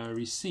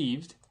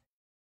received.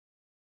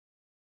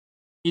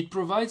 It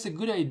provides a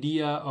good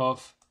idea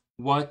of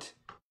what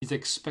is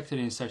expected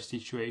in such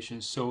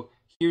situations. So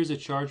here's a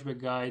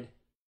chargeback guide.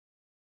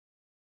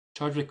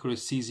 Chargeback code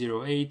is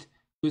C08.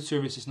 Good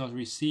services not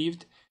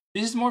received.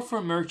 This is more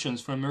for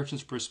merchants, from a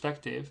merchant's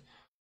perspective,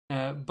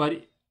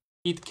 but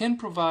it can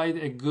provide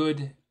a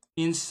good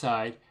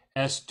insight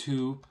as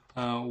to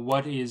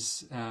what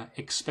is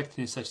expected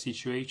in such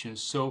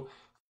situations. So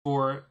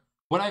for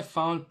what I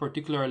found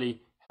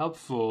particularly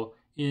helpful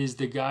is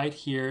the guide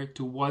here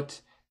to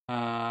what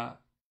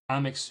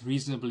Amex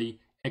reasonably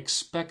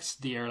expects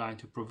the airline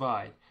to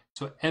provide.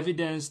 So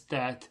evidence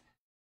that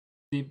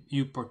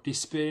you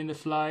participate in the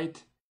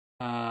flight,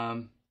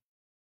 for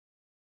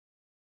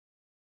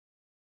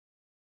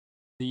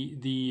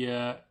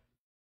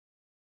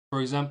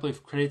example,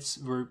 if credits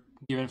were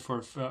given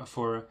for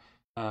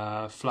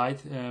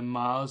flight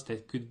miles,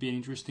 that could be an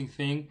interesting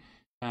thing.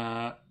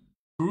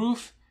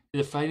 Proof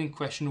the flight in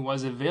question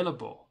was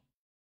available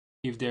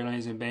if the airline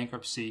is in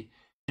bankruptcy,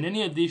 and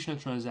any additional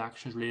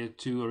transactions related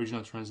to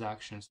original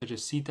transactions, such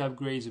as seat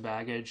upgrades,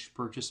 baggage,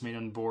 purchase made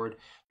on board.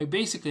 Like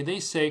basically,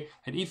 they say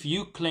that if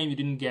you claim you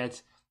didn't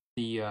get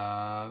the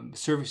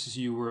services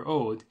you were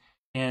owed,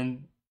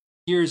 and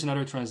here's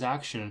another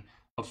transaction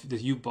of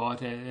that you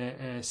bought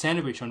a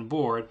sandwich on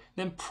board,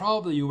 then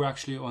probably you were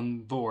actually on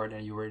board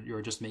and you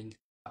were just making it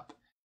up.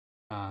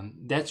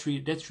 That's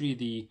really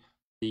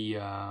the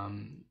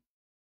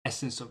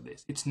essence of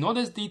this. It's not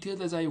as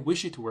detailed as I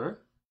wish it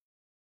were,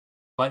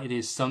 but it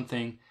is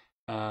something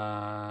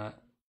to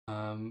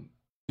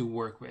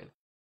work with.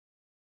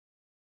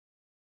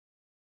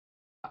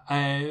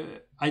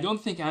 I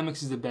don't think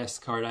Amex is the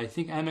best card. I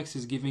think Amex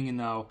is giving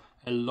now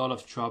a lot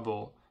of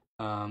trouble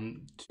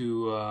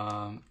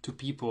to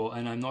people,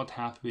 and I'm not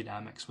happy with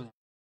Amex.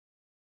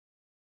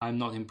 I'm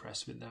not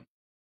impressed with them.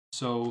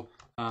 So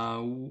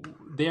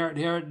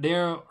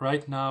they're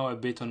right now a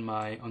bit on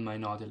my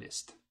naughty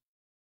list.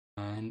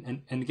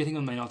 And getting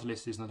on my naughty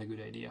list is not a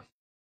good idea.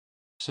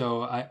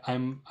 So I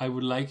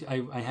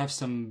have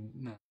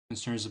some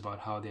concerns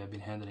about how they have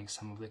been handling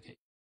some of the cases.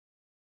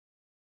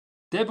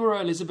 Deborah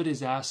Elizabeth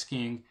is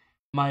asking,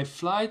 my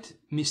flight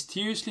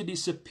mysteriously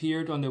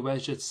disappeared on the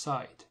WestJet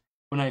site.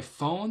 When I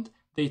phoned,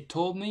 they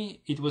told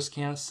me it was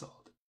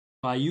cancelled.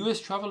 My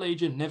US travel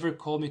agent never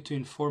called me to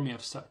inform me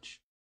of such.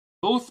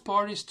 Both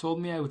parties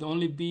told me I would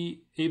only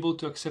be able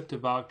to accept a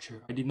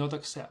voucher. I did not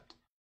accept.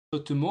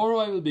 So tomorrow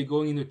I will be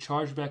going into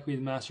chargeback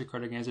with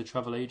MasterCard against a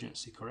travel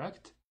agency,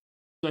 correct?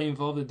 So I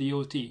involve the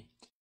DOT.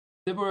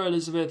 Deborah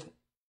Elizabeth,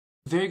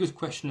 very good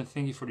question, and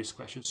thank you for this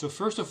question. So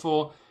first of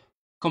all,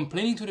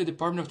 complaining to the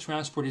Department of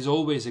Transport is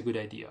always a good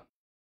idea.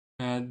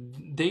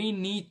 They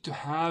need to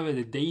have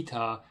the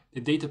data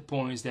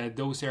points that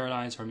those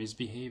airlines are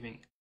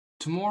misbehaving.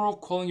 Tomorrow,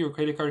 calling your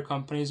credit card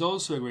company is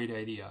also a great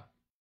idea.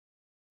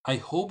 I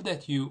hope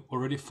that you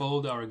already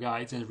followed our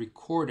guides and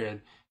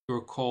recorded your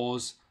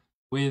calls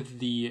with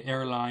the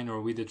airline or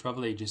with the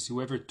travel agency,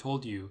 whoever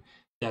told you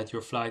that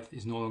your flight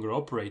is no longer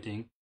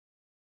operating.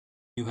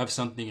 You have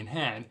something in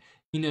hand.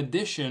 In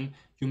addition,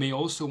 you may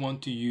also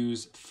want to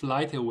use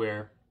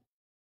FlightAware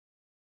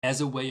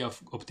as a way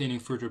of obtaining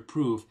further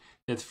proof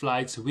that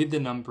flights with the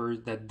number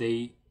that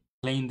they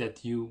claim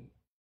that you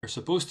are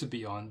supposed to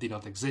be on did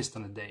not exist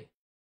on the day.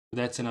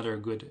 So that's another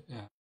good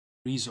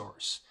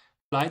resource.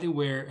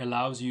 FlightAware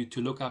allows you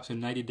to look up to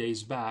 90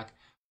 days back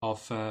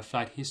of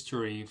flight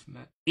history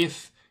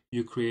if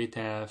you create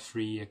a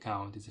free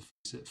account.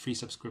 It's a free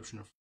subscription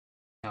or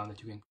account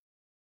that you can.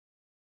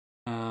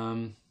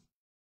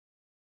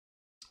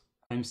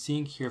 I'm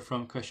seeing here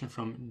from question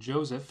from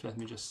Joseph. Let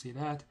me just see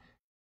that.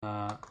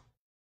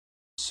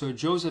 So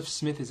Joseph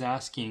Smith is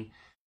asking,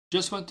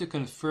 just want to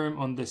confirm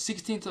on the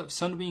 16th of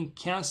Sunwing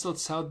canceled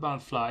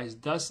southbound flights,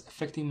 thus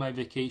affecting my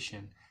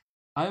vacation.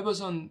 I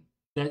was one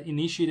who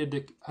initiated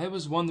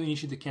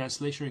the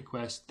cancellation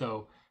request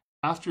though,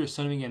 after a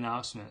Sunwing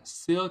announcement.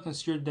 Still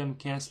considered them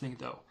canceling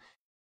though.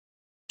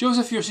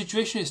 Joseph, your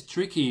situation is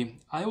tricky.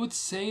 I would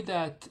say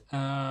that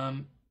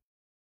the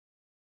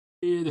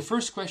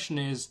first question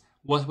is,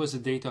 what was the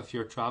date of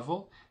your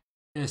travel?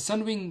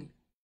 Sunwing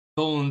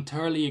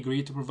voluntarily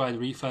agreed to provide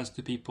refunds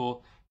to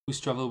people whose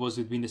travel was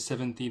between the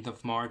 17th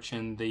of March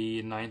and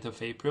the 9th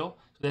of April.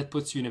 So that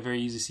puts you in a very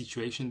easy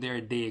situation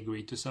there. They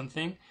agreed to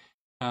something.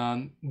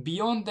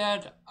 Beyond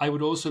that, I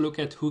would also look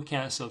at who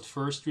canceled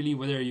first, really,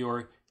 whether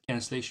your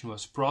cancellation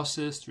was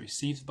processed,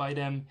 received by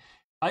them.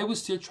 I would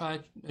still try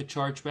a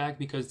chargeback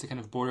because it's a kind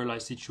of borderline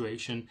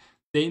situation.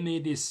 They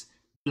made this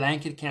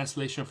blanket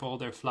cancellation for all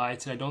their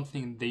flights. I don't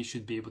think they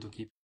should be able to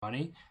keep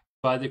money,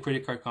 but the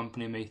credit card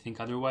company may think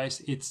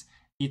otherwise. It's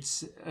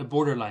a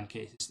borderline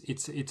case.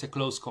 It's a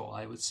close call,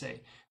 I would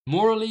say.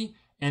 Morally,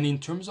 and in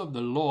terms of the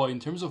law, in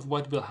terms of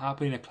what will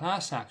happen in a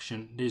class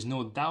action, there's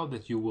no doubt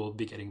that you will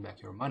be getting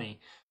back your money.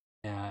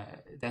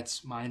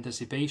 That's my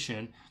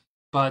anticipation.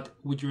 But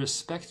with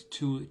respect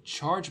to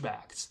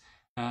chargebacks,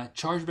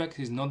 chargebacks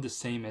is not the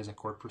same as a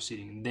court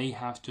proceeding. They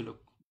have to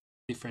look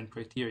different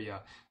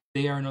criteria.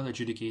 They are not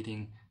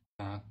adjudicating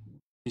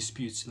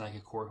disputes like a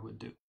court would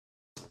do.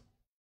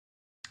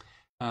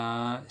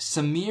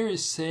 Samir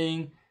is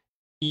saying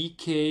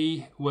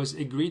EK was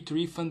agreed to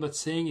refund, but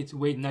saying it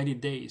wait 90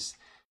 days.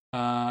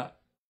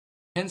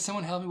 Can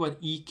someone help me what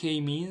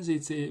EK means?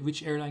 It's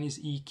which airline is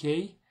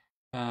EK?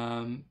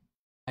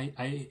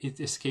 It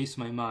escapes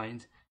my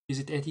mind. Is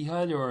it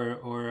Etihad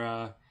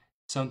or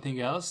something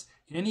else?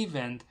 In any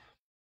event,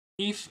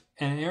 if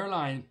an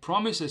airline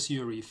promises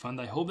you a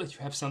refund, I hope that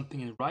you have something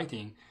in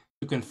writing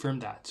to confirm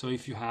that. So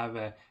if you have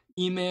an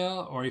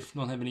email, or if you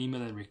don't have an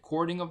email, a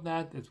recording of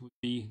that, that would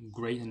be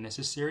great and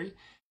necessary.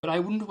 But I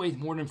wouldn't wait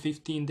more than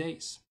 15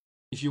 days.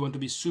 If you want to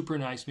be super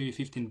nice, maybe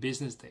 15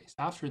 business days.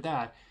 After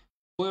that,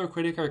 call your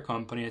credit card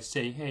company and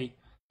say, hey,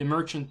 the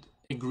merchant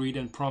agreed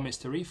and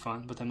promised a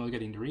refund, but I'm not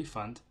getting the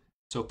refund.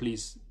 So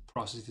please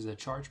process it as a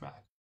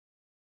chargeback.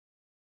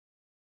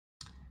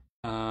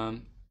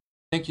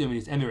 Thank you,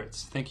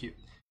 Emirates. Thank you.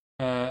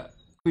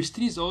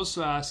 Christine is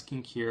also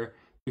asking here,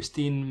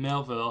 Christine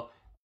Melville,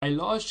 I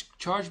lodged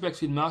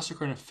chargebacks with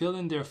MasterCard and filled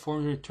in their form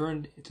and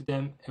returned to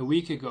them a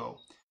week ago.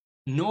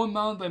 No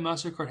amount by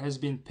MasterCard has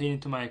been paid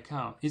into my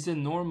account. Is it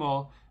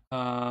normal,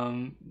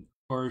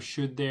 or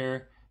should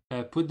they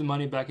put the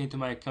money back into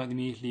my account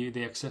immediately if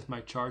they accept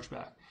my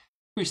chargeback?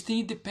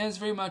 Christine, it depends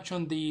very much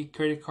on the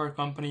credit card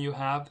company you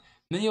have.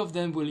 Many of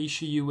them will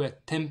issue you a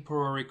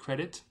temporary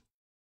credit,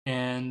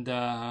 and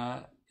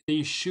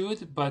they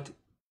should, but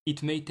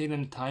it may take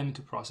them time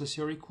to process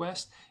your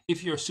request.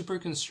 If you're super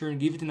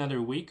concerned, give it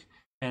another week,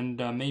 and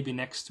maybe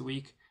next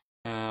week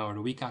or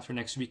the week after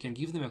next week, and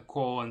give them a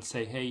call and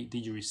say, hey,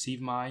 did you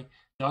receive my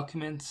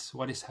documents?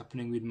 What is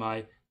happening with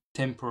my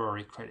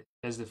temporary credit?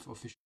 That's the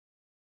official.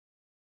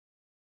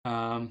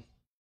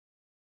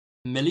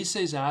 Melissa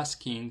is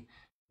asking,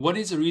 what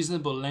is a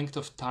reasonable length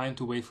of time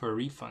to wait for a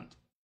refund?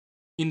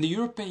 In the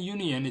European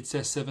Union, it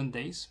says 7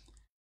 days.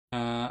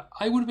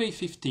 I would wait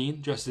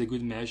 15, just as a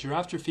good measure.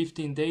 After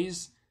 15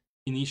 days,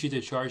 initiate a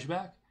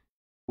chargeback.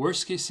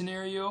 Worst case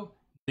scenario,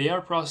 they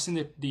are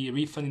processing the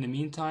refund in the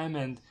meantime,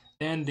 and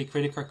then the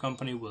credit card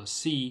company will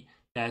see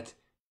that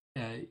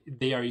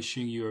they are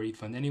issuing you a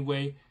refund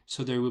anyway,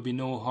 so there will be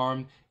no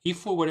harm. If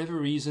for whatever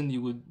reason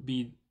you would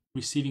be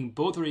receiving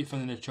both a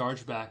refund and a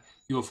chargeback,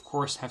 you of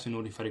course have to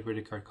notify the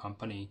credit card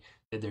company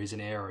that there is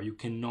an error. You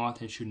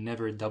cannot and should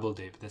never double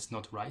dip. That's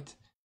not right.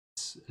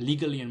 It's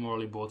legally and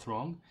morally both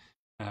wrong.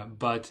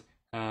 But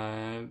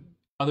other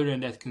than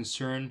that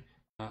concern,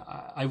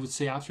 I would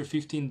say after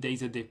 15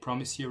 days that they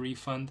promise you a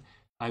refund,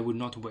 I would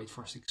not wait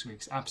for 6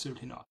 weeks.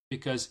 Absolutely not.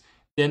 Because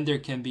then there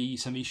can be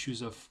some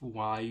issues of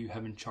why you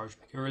haven't charged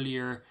back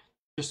earlier.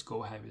 Just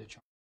go ahead with the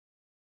charge.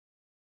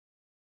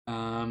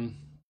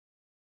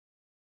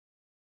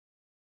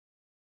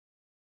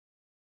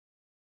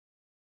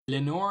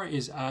 Lenore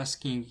is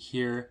asking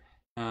here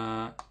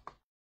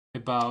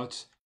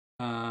about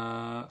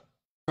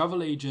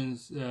travel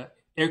agents,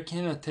 Air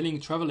Canada telling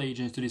travel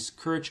agents to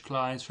discourage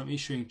clients from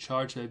issuing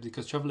chargebacks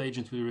because travel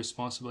agents will be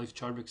responsible if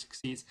chargeback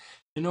succeeds.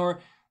 Lenore,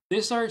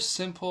 these are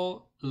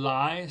simple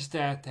lies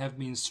that have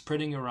been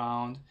spreading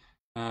around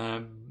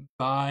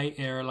by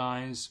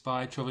airlines,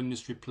 by travel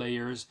industry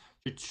players.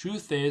 The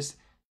truth is,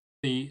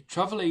 the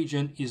travel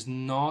agent is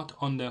not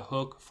on the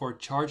hook for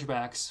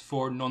chargebacks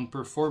for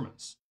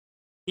non-performance.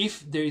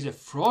 If there is a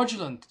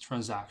fraudulent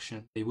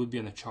transaction, they would be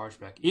on a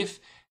chargeback. If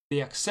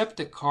they accept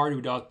the card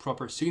without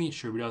proper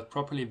signature, without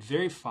properly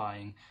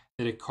verifying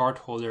that the card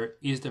holder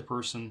is the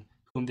person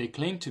whom they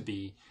claim to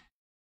be,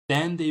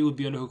 then they would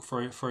be on the hook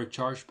for a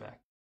chargeback.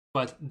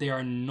 But they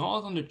are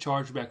not on the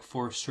chargeback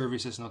for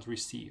services not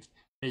received.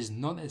 There is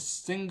not a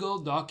single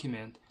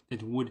document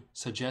that would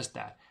suggest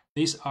that.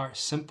 These are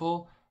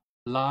simple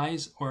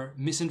lies or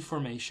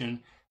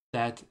misinformation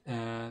that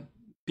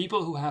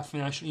people who have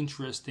financial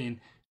interest in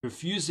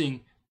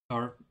refusing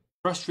or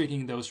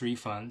frustrating those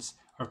refunds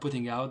are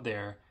putting out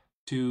there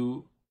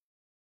to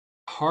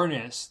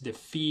harness the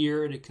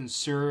fear, the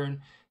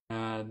concern,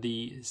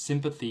 the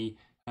sympathy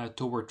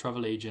toward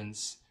travel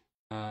agents,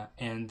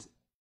 and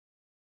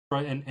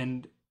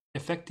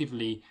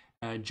effectively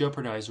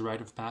jeopardize the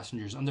right of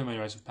passengers, undermine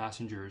the rights of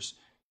passengers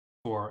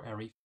for a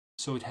refund.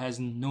 So it has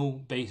no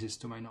basis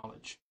to my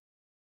knowledge.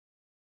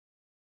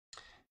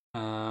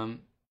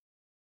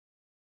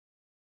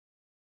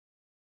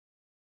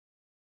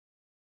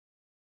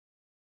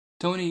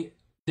 Tony,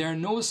 there are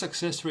no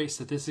success rate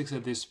statistics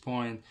at this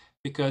point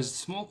because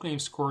small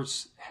claims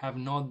courts have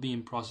not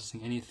been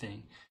processing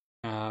anything.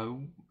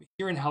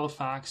 Here in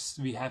Halifax,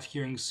 we have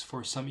hearings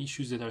for some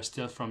issues that are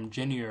still from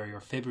January or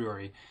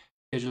February,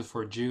 scheduled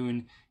for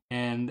June,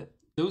 and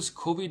those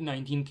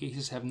COVID-19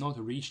 cases have not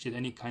reached yet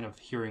any kind of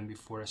hearing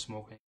before a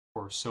small claims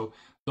court, so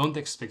don't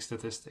expect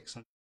statistics.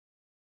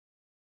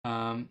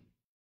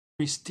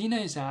 Christina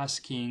is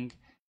asking,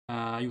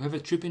 you have a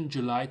trip in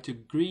July to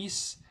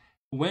Greece.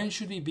 When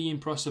should we be in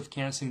process of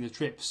canceling the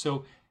trip?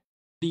 So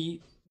the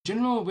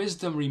general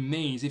wisdom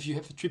remains, if you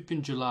have a trip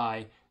in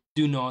July,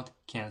 do not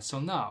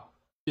cancel now.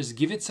 Just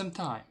give it some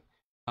time.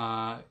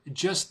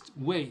 Just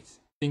wait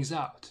things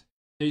out.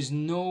 There is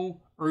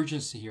no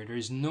urgency here. There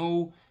is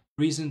no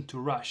reason to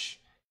rush.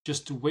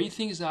 Just to wait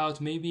things out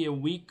maybe a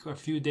week or a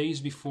few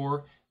days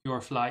before your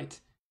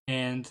flight,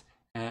 and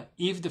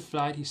if the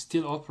flight is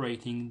still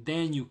operating,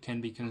 then you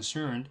can be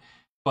concerned.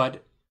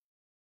 But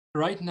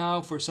right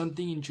now, for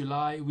something in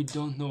July, we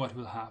don't know what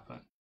will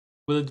happen.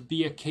 Will it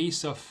be a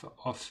case of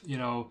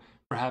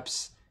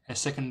perhaps a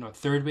second or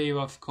third wave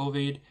of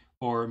COVID,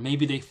 or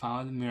maybe they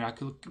found a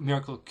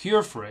miracle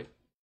cure for it?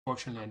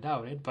 Fortunately, I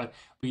doubt it, but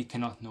we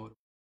cannot know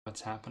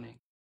what's happening.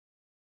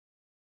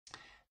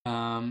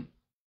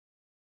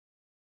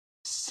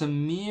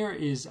 Samir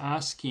is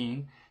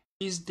asking,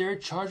 is there a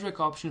chargeback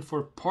option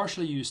for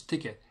partially used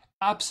ticket?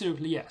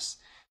 Absolutely yes.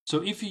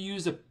 So if you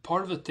use a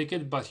part of the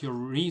ticket but your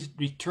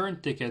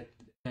return ticket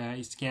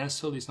is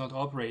cancelled, is not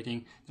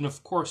operating, then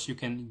of course you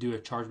can do a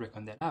chargeback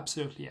on that.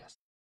 Absolutely yes.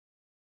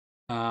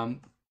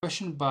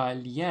 Question by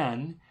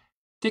Lian.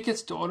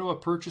 Tickets to Ottawa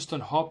purchased on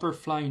Hopper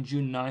flying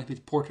June 9th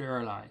with Porter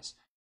Airlines.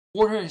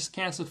 Porter has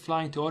cancelled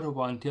flying to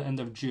Ottawa until end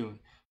of June.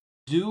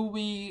 Do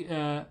we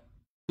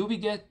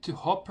get to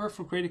Hopper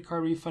for credit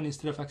card refund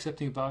instead of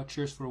accepting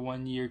vouchers for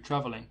 1 year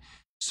traveling?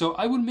 So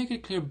I would make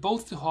it clear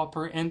both to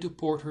Hopper and to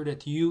Porter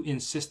that you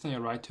insist on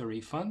your right to a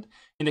refund.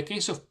 In the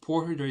case of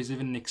Porter, there is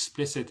even an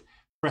explicit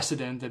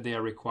precedent that they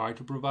are required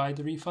to provide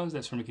the refunds.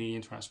 That's from the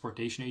Canadian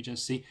Transportation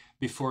Agency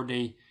before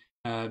they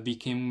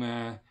became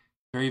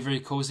very, very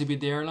cozy with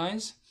the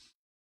airlines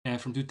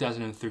from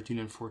 2013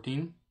 and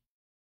 14.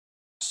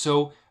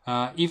 So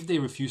if they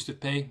refuse to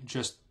pay,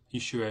 just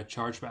issue a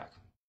chargeback.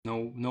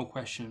 No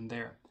question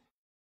there.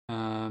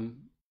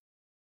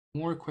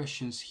 More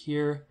questions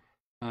here.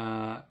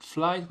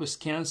 Flight was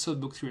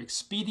cancelled, booked through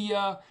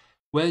Expedia.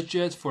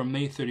 WestJet for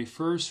May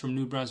 31st from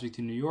New Brunswick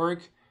to New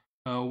York.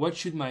 What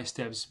should my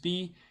steps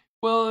be?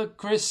 Well,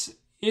 Chris,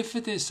 if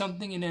it is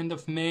something in the end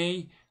of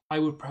May, I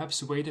would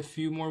perhaps wait a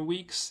few more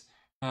weeks.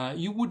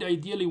 You would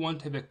ideally want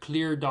to have a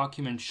clear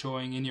document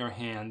showing in your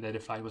hand that the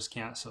flight was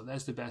cancelled.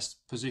 That's the best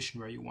position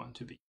where you want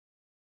to be.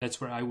 That's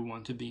where I would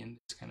want to be in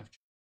this kind of.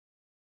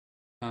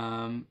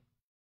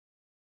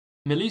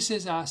 Melissa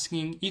is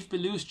asking, if we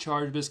lose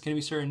chargebacks, can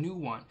we start a new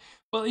one?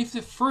 Well, if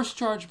the first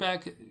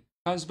chargeback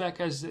comes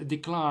back as a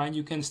decline,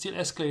 you can still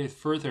escalate it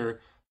further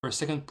for a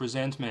second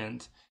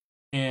presentment.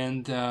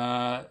 And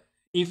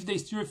if they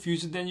still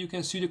refuse it, then you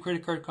can sue the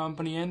credit card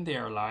company and the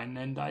airline.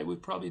 And I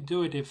would probably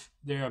do it if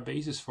there are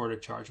basis for the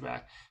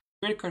chargeback.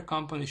 Credit card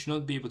companies should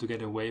not be able to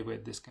get away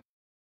with this kind of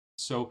thing.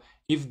 So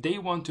if they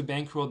want to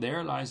bankroll the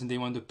airlines and they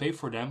want to pay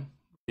for them,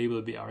 they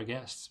will be our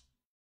guests.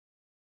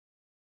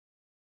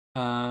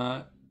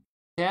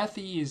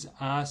 Kathy is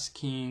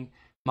asking,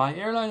 my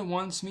airline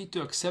wants me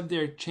to accept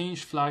their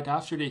changed flight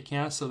after they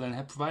canceled and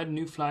have provided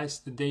new flights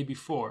the day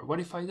before. What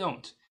if I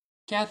don't?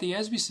 Kathy,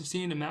 as we've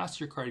seen in the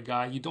MasterCard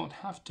guide, you don't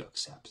have to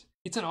accept.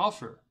 It's an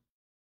offer.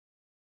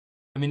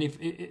 I mean,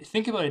 if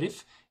think about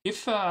it.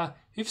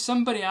 If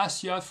somebody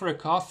asks you out for a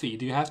coffee,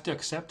 do you have to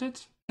accept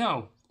it?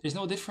 No, there's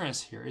no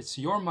difference here. It's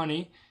your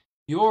money,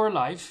 your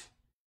life,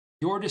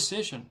 your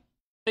decision.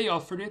 They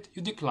offered it,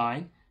 you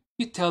decline.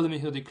 You tell them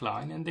you'll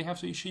decline, and they have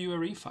to issue you a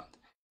refund.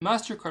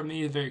 MasterCard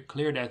made it very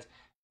clear that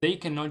they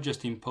cannot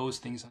just impose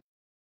things on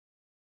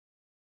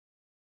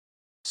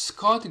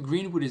Scott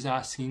Greenwood is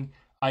asking,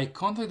 I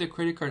contacted the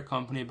credit card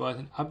company about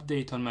an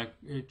update on my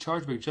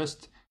chargeback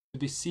just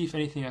to see if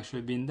anything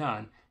actually been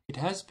done. It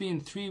has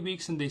been 3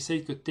 weeks and they say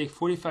it could take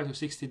 45 to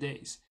 60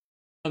 days.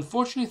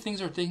 Unfortunately,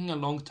 things are taking a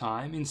long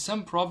time. In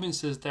some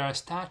provinces, there are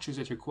statutes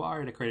that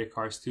require the credit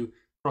cards to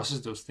process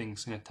those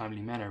things in a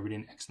timely manner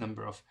within X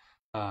number of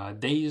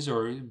days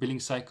or billing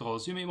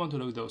cycles. You may want to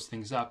look those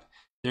things up.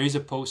 There is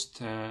a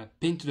post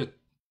pinned to the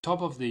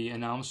top of the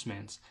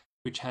announcements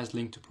which has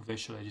linked to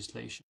provincial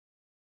legislation.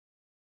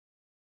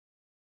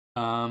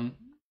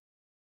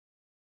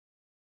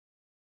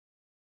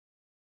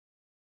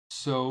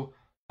 So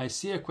I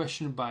see a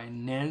question by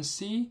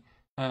Nancy.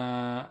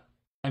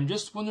 I'm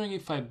just wondering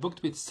if I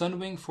booked with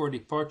Sunwing for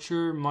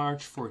departure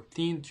March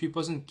 14th. Trip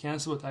wasn't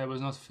cancelled, but I was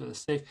not feel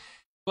safe.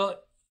 Well,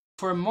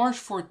 for a March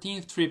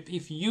 14th trip,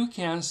 if you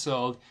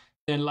cancelled,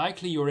 then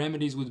likely your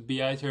remedies would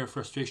be either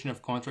frustration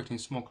of contract in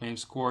small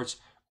claims courts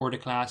or the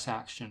class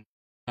action.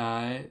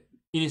 In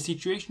a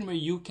situation where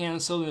you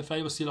cancelled and the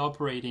flight was still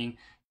operating,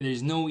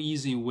 there's no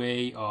easy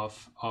way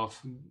of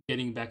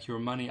getting back your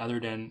money other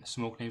than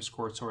small claims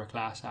courts or a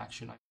class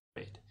action, I'm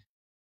afraid.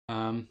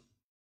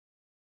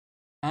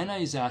 Anna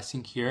is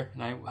asking here,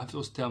 and I have to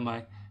also tell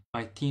my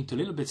team to a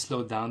little bit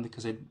slow down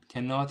because I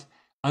cannot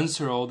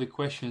answer all the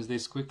questions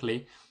this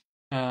quickly.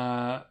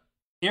 Air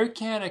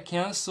Canada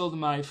cancelled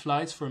my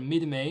flights for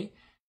mid-May.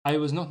 I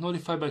was not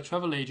notified by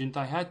travel agent.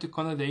 I had to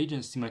contact the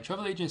agency. My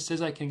travel agent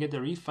says I can get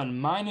a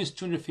refund minus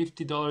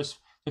 $250,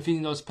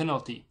 $15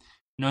 penalty.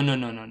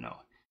 No.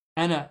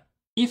 Anna,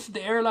 if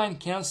the airline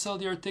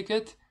canceled your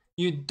ticket,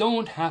 you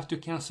don't have to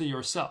cancel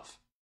yourself.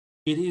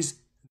 It is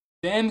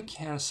them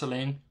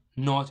canceling,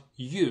 not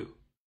you.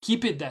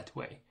 Keep it that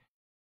way.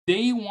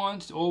 They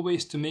want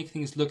always to make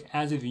things look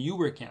as if you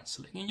were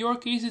canceling. In your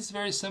case, it's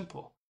very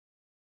simple.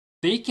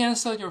 They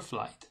canceled your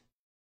flight.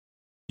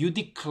 You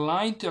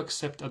decline to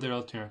accept other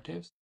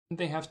alternatives, and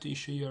they have to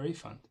issue you a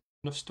refund.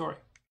 End of story.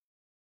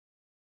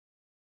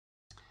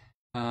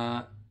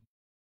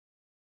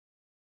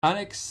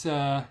 Alex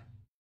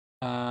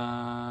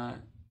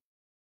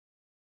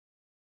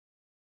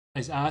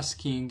is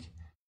asking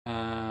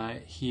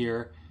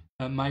here,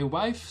 my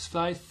wife's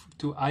flight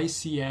to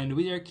ICN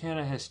with Air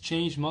Canada has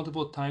changed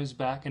multiple times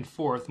back and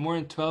forth, more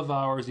than 12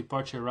 hours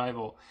departure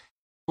arrival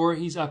for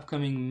his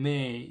upcoming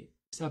May.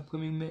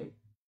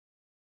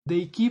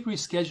 They keep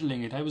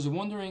rescheduling it. I was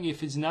wondering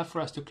if it's enough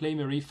for us to claim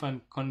a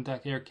refund,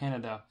 contact Air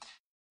Canada.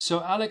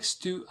 So Alex,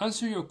 to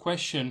answer your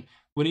question,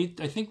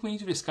 I think we need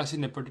to discuss it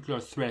in a particular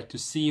thread to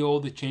see all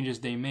the changes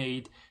they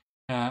made.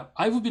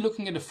 I would be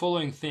looking at the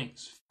following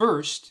things.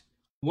 First,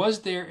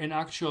 was there an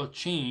actual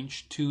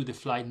change to the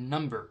flight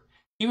number?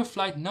 If a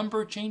flight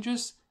number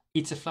changes,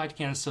 it's a flight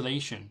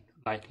cancellation,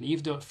 likely.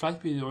 If the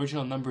flight with the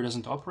original number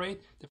doesn't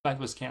operate, the flight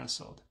was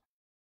cancelled.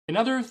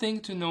 Another thing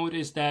to note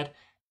is that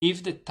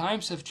if the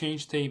times have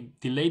changed, they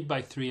delayed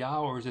by 3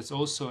 hours, that's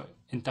also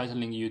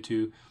entitling you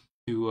to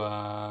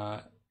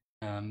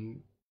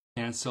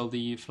cancel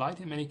the flight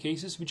in many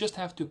cases. We just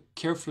have to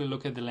carefully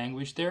look at the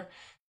language there.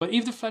 But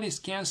if the flight is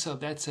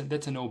cancelled, that's a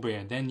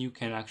no-brainer. Then you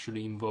can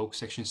actually invoke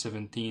Section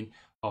 17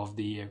 of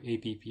the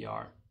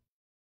APPR.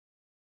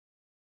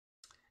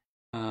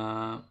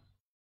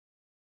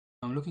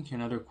 I'm looking here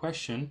another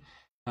question.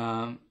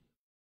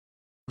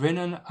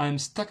 Renan, I'm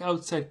stuck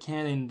outside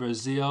Canada in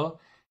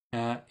Brazil.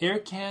 Air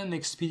Canada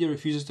Expedia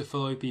refuses to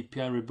follow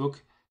APPR,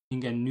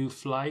 rebooking a new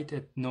flight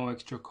at no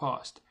extra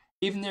cost.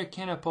 Even Air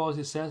Canada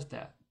policy says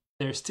that.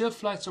 There are still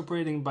flights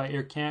operating by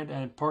Air Canada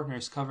and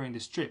partners covering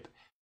this trip.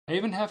 I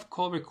even have a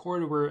call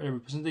recorded where a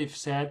representative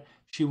said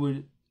she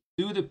would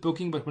do the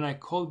booking, but when I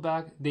called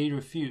back, they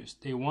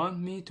refused. They want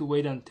me to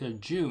wait until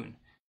June.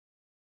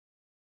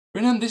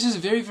 Renan, this is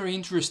very, very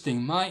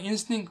interesting. My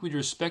instinct with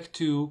respect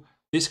to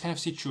this kind of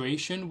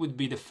situation would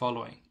be the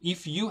following.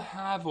 If you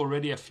have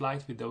already a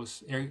flight with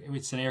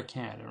it's an Air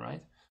Canada,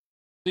 right?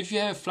 So if you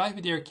have a flight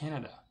with Air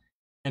Canada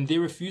and they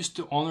refuse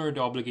to honor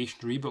the obligation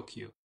to rebook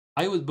you,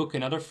 I would book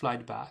another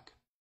flight back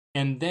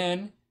and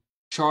then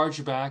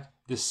charge back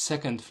the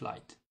second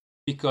flight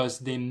because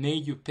they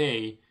made you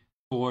pay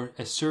for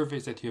a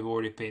service that you have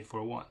already paid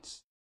for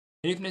once.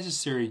 And if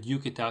necessary,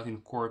 duke it out in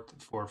court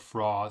for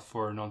fraud,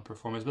 for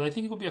non-performance. But I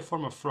think it would be a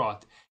form of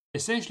fraud.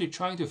 Essentially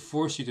trying to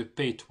force you to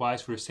pay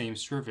twice for the same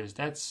service.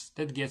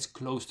 That gets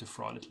close to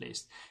fraud at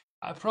least.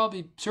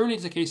 Certainly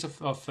it's a case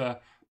of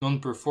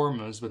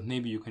non-performance, but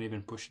maybe you can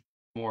even push it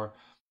more.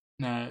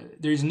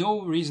 There is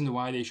no reason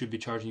why they should be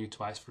charging you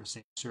twice for the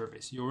same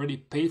service. You already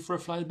paid for a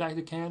flight back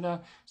to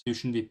Canada, so you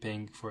shouldn't be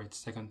paying for it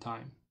second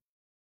time.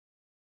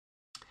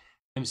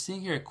 I'm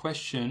seeing here a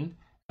question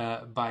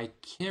by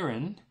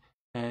Karen.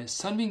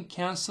 Sunbeam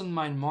canceled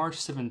mine March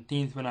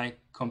 17th when I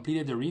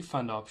completed the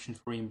refund option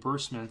for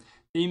reimbursement.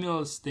 The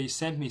emails they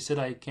sent me said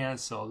I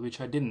canceled,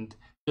 which I didn't.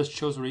 Just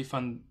chose a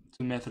refund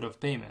to method of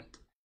payment.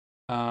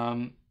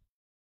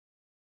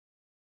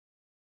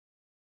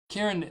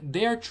 Karen,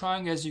 they are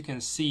trying, as you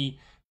can see,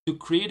 to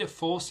create a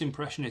false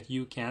impression that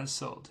you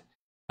canceled.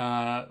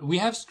 We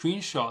have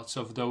screenshots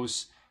of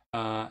those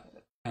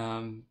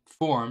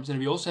forms, and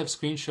we also have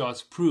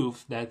screenshots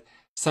proof that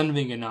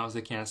Sunwing announced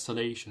the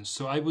cancellation.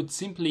 So I would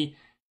simply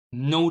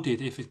note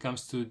it if it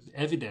comes to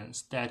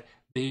evidence that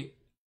they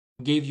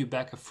gave you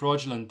back a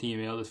fraudulent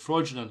email that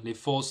fraudulently,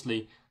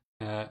 falsely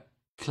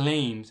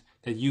claimed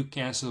that you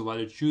canceled, while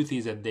the truth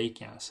is that they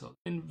canceled.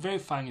 And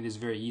verifying it is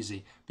very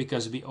easy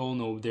because we all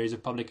know there is a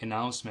public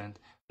announcement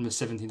on the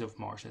 17th of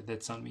March that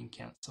that's not being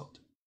canceled.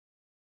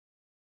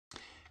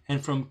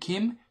 And from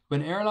Kim,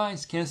 when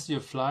airlines cancel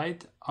your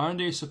flight, aren't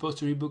they supposed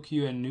to rebook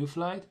you a new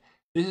flight?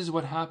 This is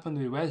what happened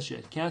with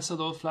WestJet.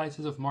 Canceled all flights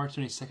as of March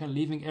 22nd,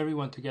 leaving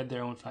everyone to get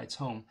their own flights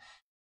home.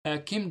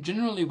 Kim,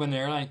 generally when an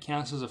airline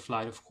cancels a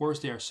flight, of course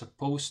they are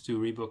supposed to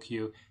rebook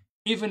you,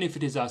 even if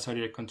it is outside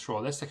their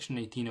control. That's Section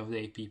 18 of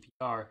the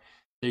APPR.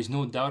 There's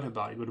no doubt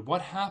about it. But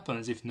what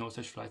happens if no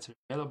such flights are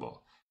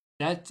available?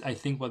 That's, I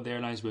think, what the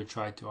airlines will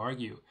try to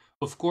argue.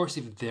 Of course,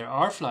 if there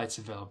are flights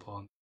available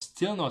and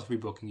still not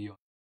rebooking you,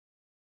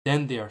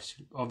 then they are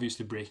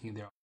obviously breaking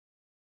their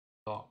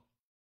law.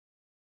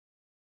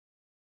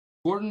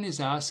 Gordon is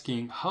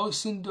asking, how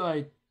soon do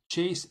I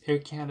chase Air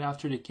Canada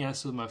after they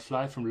canceled my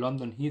flight from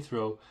London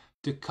Heathrow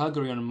to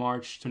Calgary on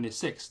March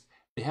 26th?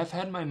 They have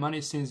had my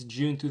money since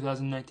June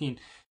 2019.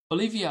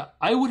 Olivia,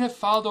 I would have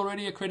filed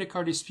already a credit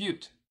card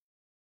dispute.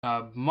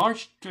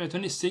 March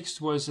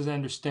 26th was, as I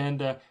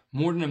understand,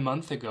 more than a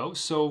month ago.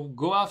 So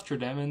go after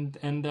them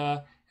and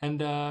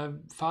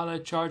file a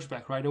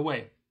chargeback right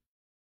away.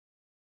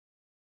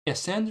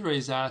 Cassandra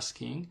is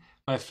asking,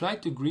 my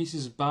flight to Greece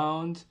is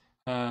bound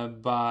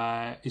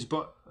Cassandra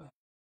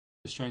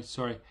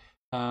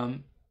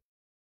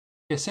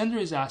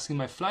is asking,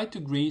 my flight to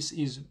Greece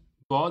is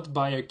bought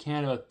by Air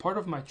Canada. Part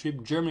of my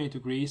trip, Germany to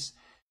Greece,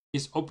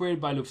 is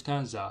operated by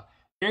Lufthansa.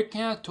 Air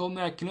Canada told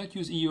me I cannot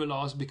use EU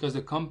laws because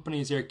the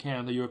company is Air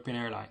Canada, the European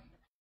airline.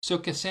 So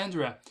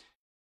Cassandra,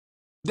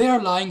 they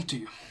are lying to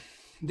you.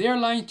 They are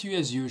lying to you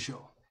as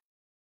usual.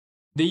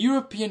 The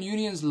European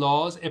Union's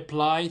laws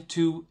apply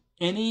to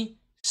any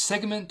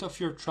segment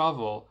of your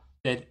travel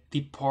that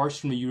departs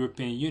from the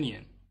European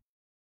Union.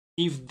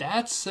 If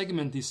that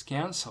segment is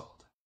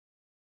cancelled,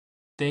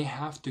 they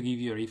have to give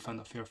you a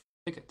refund of your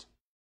ticket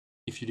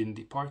if you didn't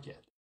depart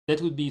yet. That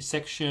would be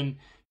Section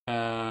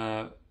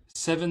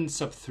 7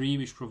 sub 3,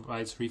 which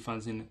provides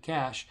refunds in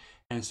cash,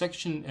 and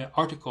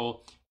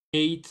Article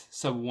 8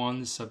 sub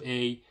 1 sub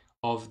A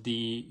of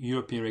the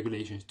European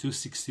Regulations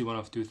 261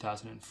 of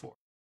 2004.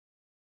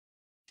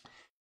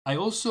 I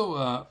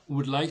also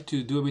would like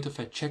to do a bit of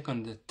a check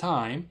on the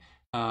time.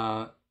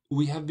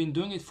 We have been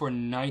doing it for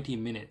 90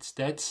 minutes.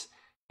 That's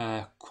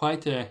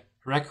quite a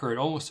record,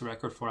 almost a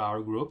record for our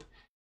group.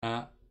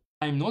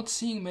 I'm not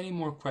seeing many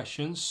more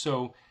questions,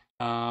 so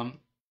I'm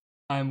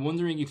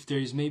wondering if there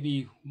is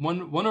maybe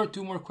one or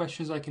two more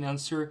questions I can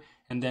answer,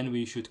 and then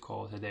we should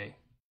call it a day,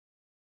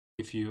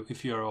 if you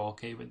are all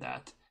okay with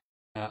that.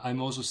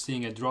 I'm also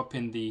seeing a drop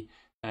in the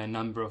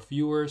number of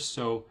viewers,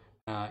 so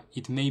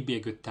it may be a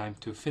good time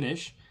to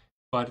finish,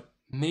 but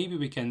maybe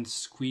we can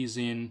squeeze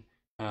in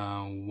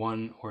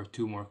one or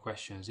two more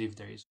questions if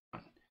there is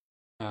one.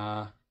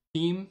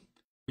 Team,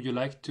 would you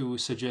like to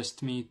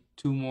suggest me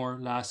two more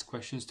last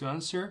questions to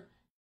answer?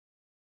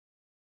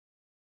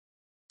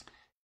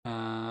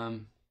 I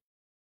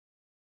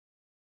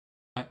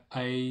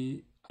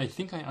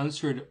think I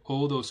answered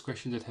all those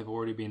questions that have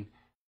already been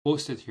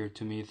posted here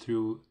to me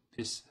through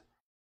this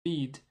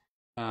feed.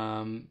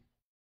 I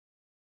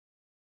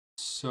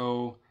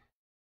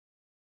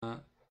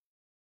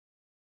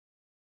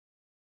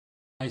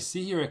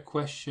see here a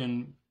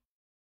question.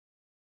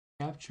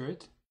 Capture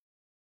it.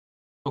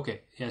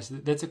 Okay, yes,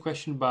 that's a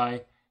question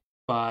by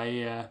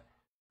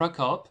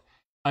Prakalp.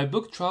 I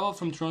booked travel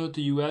from Toronto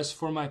to US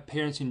for my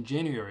parents in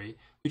January,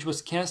 which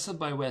was cancelled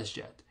by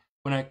WestJet.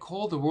 When I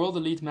called the World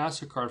Elite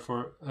MasterCard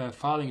for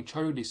filing a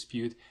charge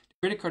dispute, the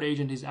credit card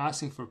agent is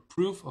asking for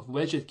proof of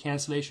WestJet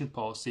cancellation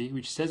policy,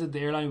 which says that the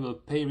airline will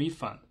pay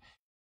refund.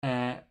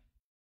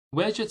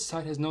 WestJet's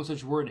site has no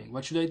such wording.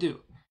 What should I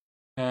do?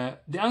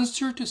 The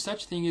answer to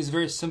such thing is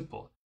very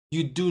simple.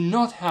 You do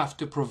not have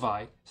to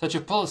provide such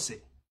a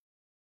policy.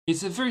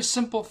 It's a very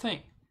simple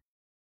thing.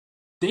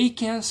 They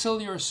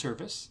cancel your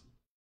service.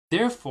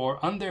 Therefore,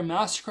 under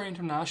MasterCard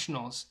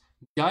International's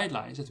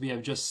guidelines that we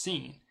have just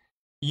seen,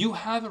 you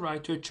have a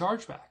right to a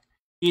chargeback.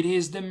 It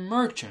is the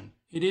merchant,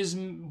 it is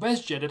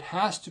WestJet that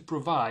has to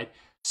provide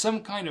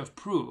some kind of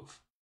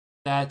proof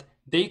that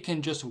they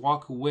can just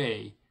walk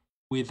away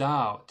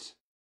without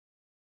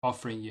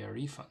offering you a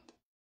refund.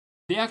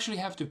 They actually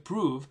have to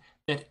prove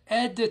that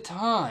at the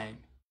time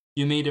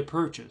you made a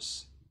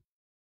purchase,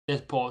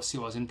 that policy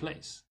was in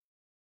place.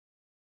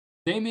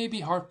 They may be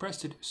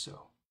hard-pressed to do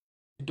so.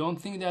 I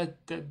don't think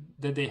that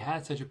they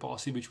had such a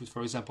policy which would,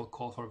 for example,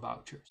 call for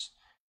vouchers.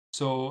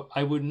 So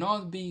I would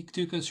not be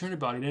too concerned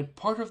about it. And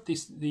part of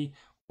this, the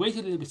way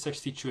to deal with such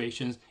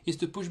situations is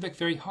to push back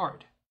very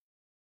hard.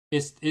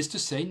 Is to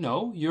say,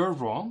 no, you're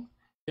wrong.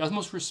 The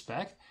utmost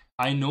respect.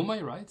 I know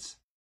my rights.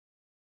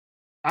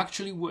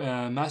 Actually,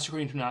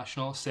 MasterCard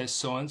International says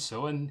so and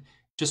so, and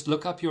just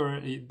look up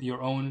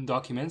your own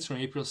documents from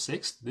April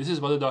 6th. This is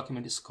what the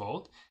document is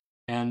called,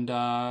 and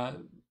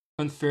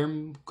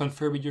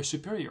confer with your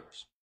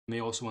superiors. You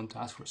may also want to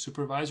ask for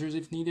supervisors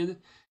if needed.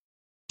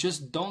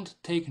 Just don't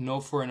take no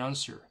for an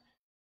answer.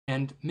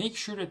 And make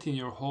sure that in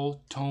your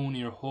whole tone,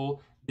 your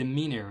whole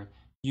demeanor,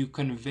 you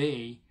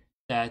convey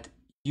that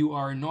you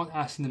are not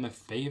asking them a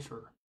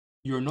favor.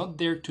 You're not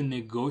there to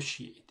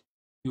negotiate.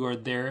 You are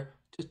there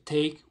to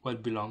take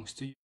what belongs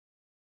to you.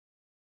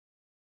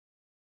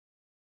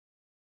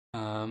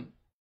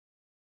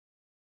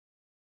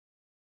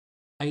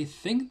 I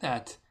think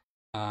that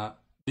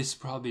this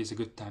probably is a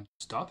good time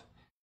to stop.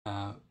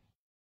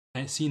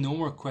 I see no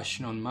more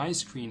question on my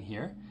screen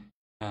here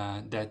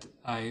that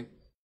I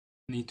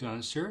need to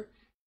answer,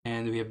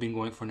 and we have been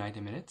going for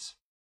 90 minutes.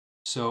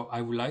 So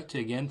I would like to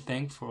again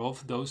thank for all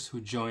of those who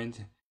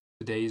joined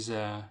today's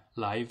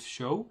live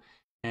show,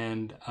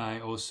 and I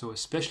also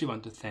especially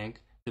want to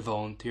thank the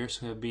volunteers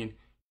who have been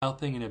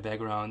helping in the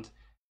background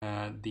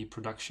the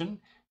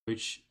production,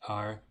 which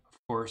are of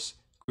course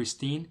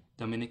Christine,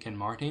 Dominic, and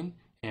Martin,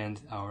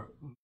 and our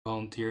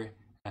volunteer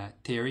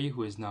Terry,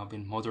 who has now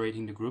been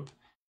moderating the group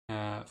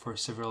for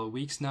several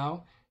weeks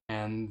now,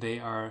 and they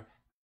are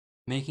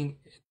making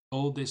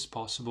all this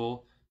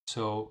possible.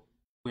 So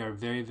we are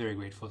very, very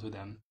grateful to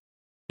them.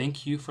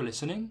 Thank you for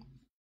listening,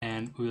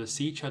 and we will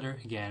see each other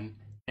again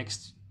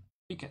next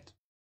weekend.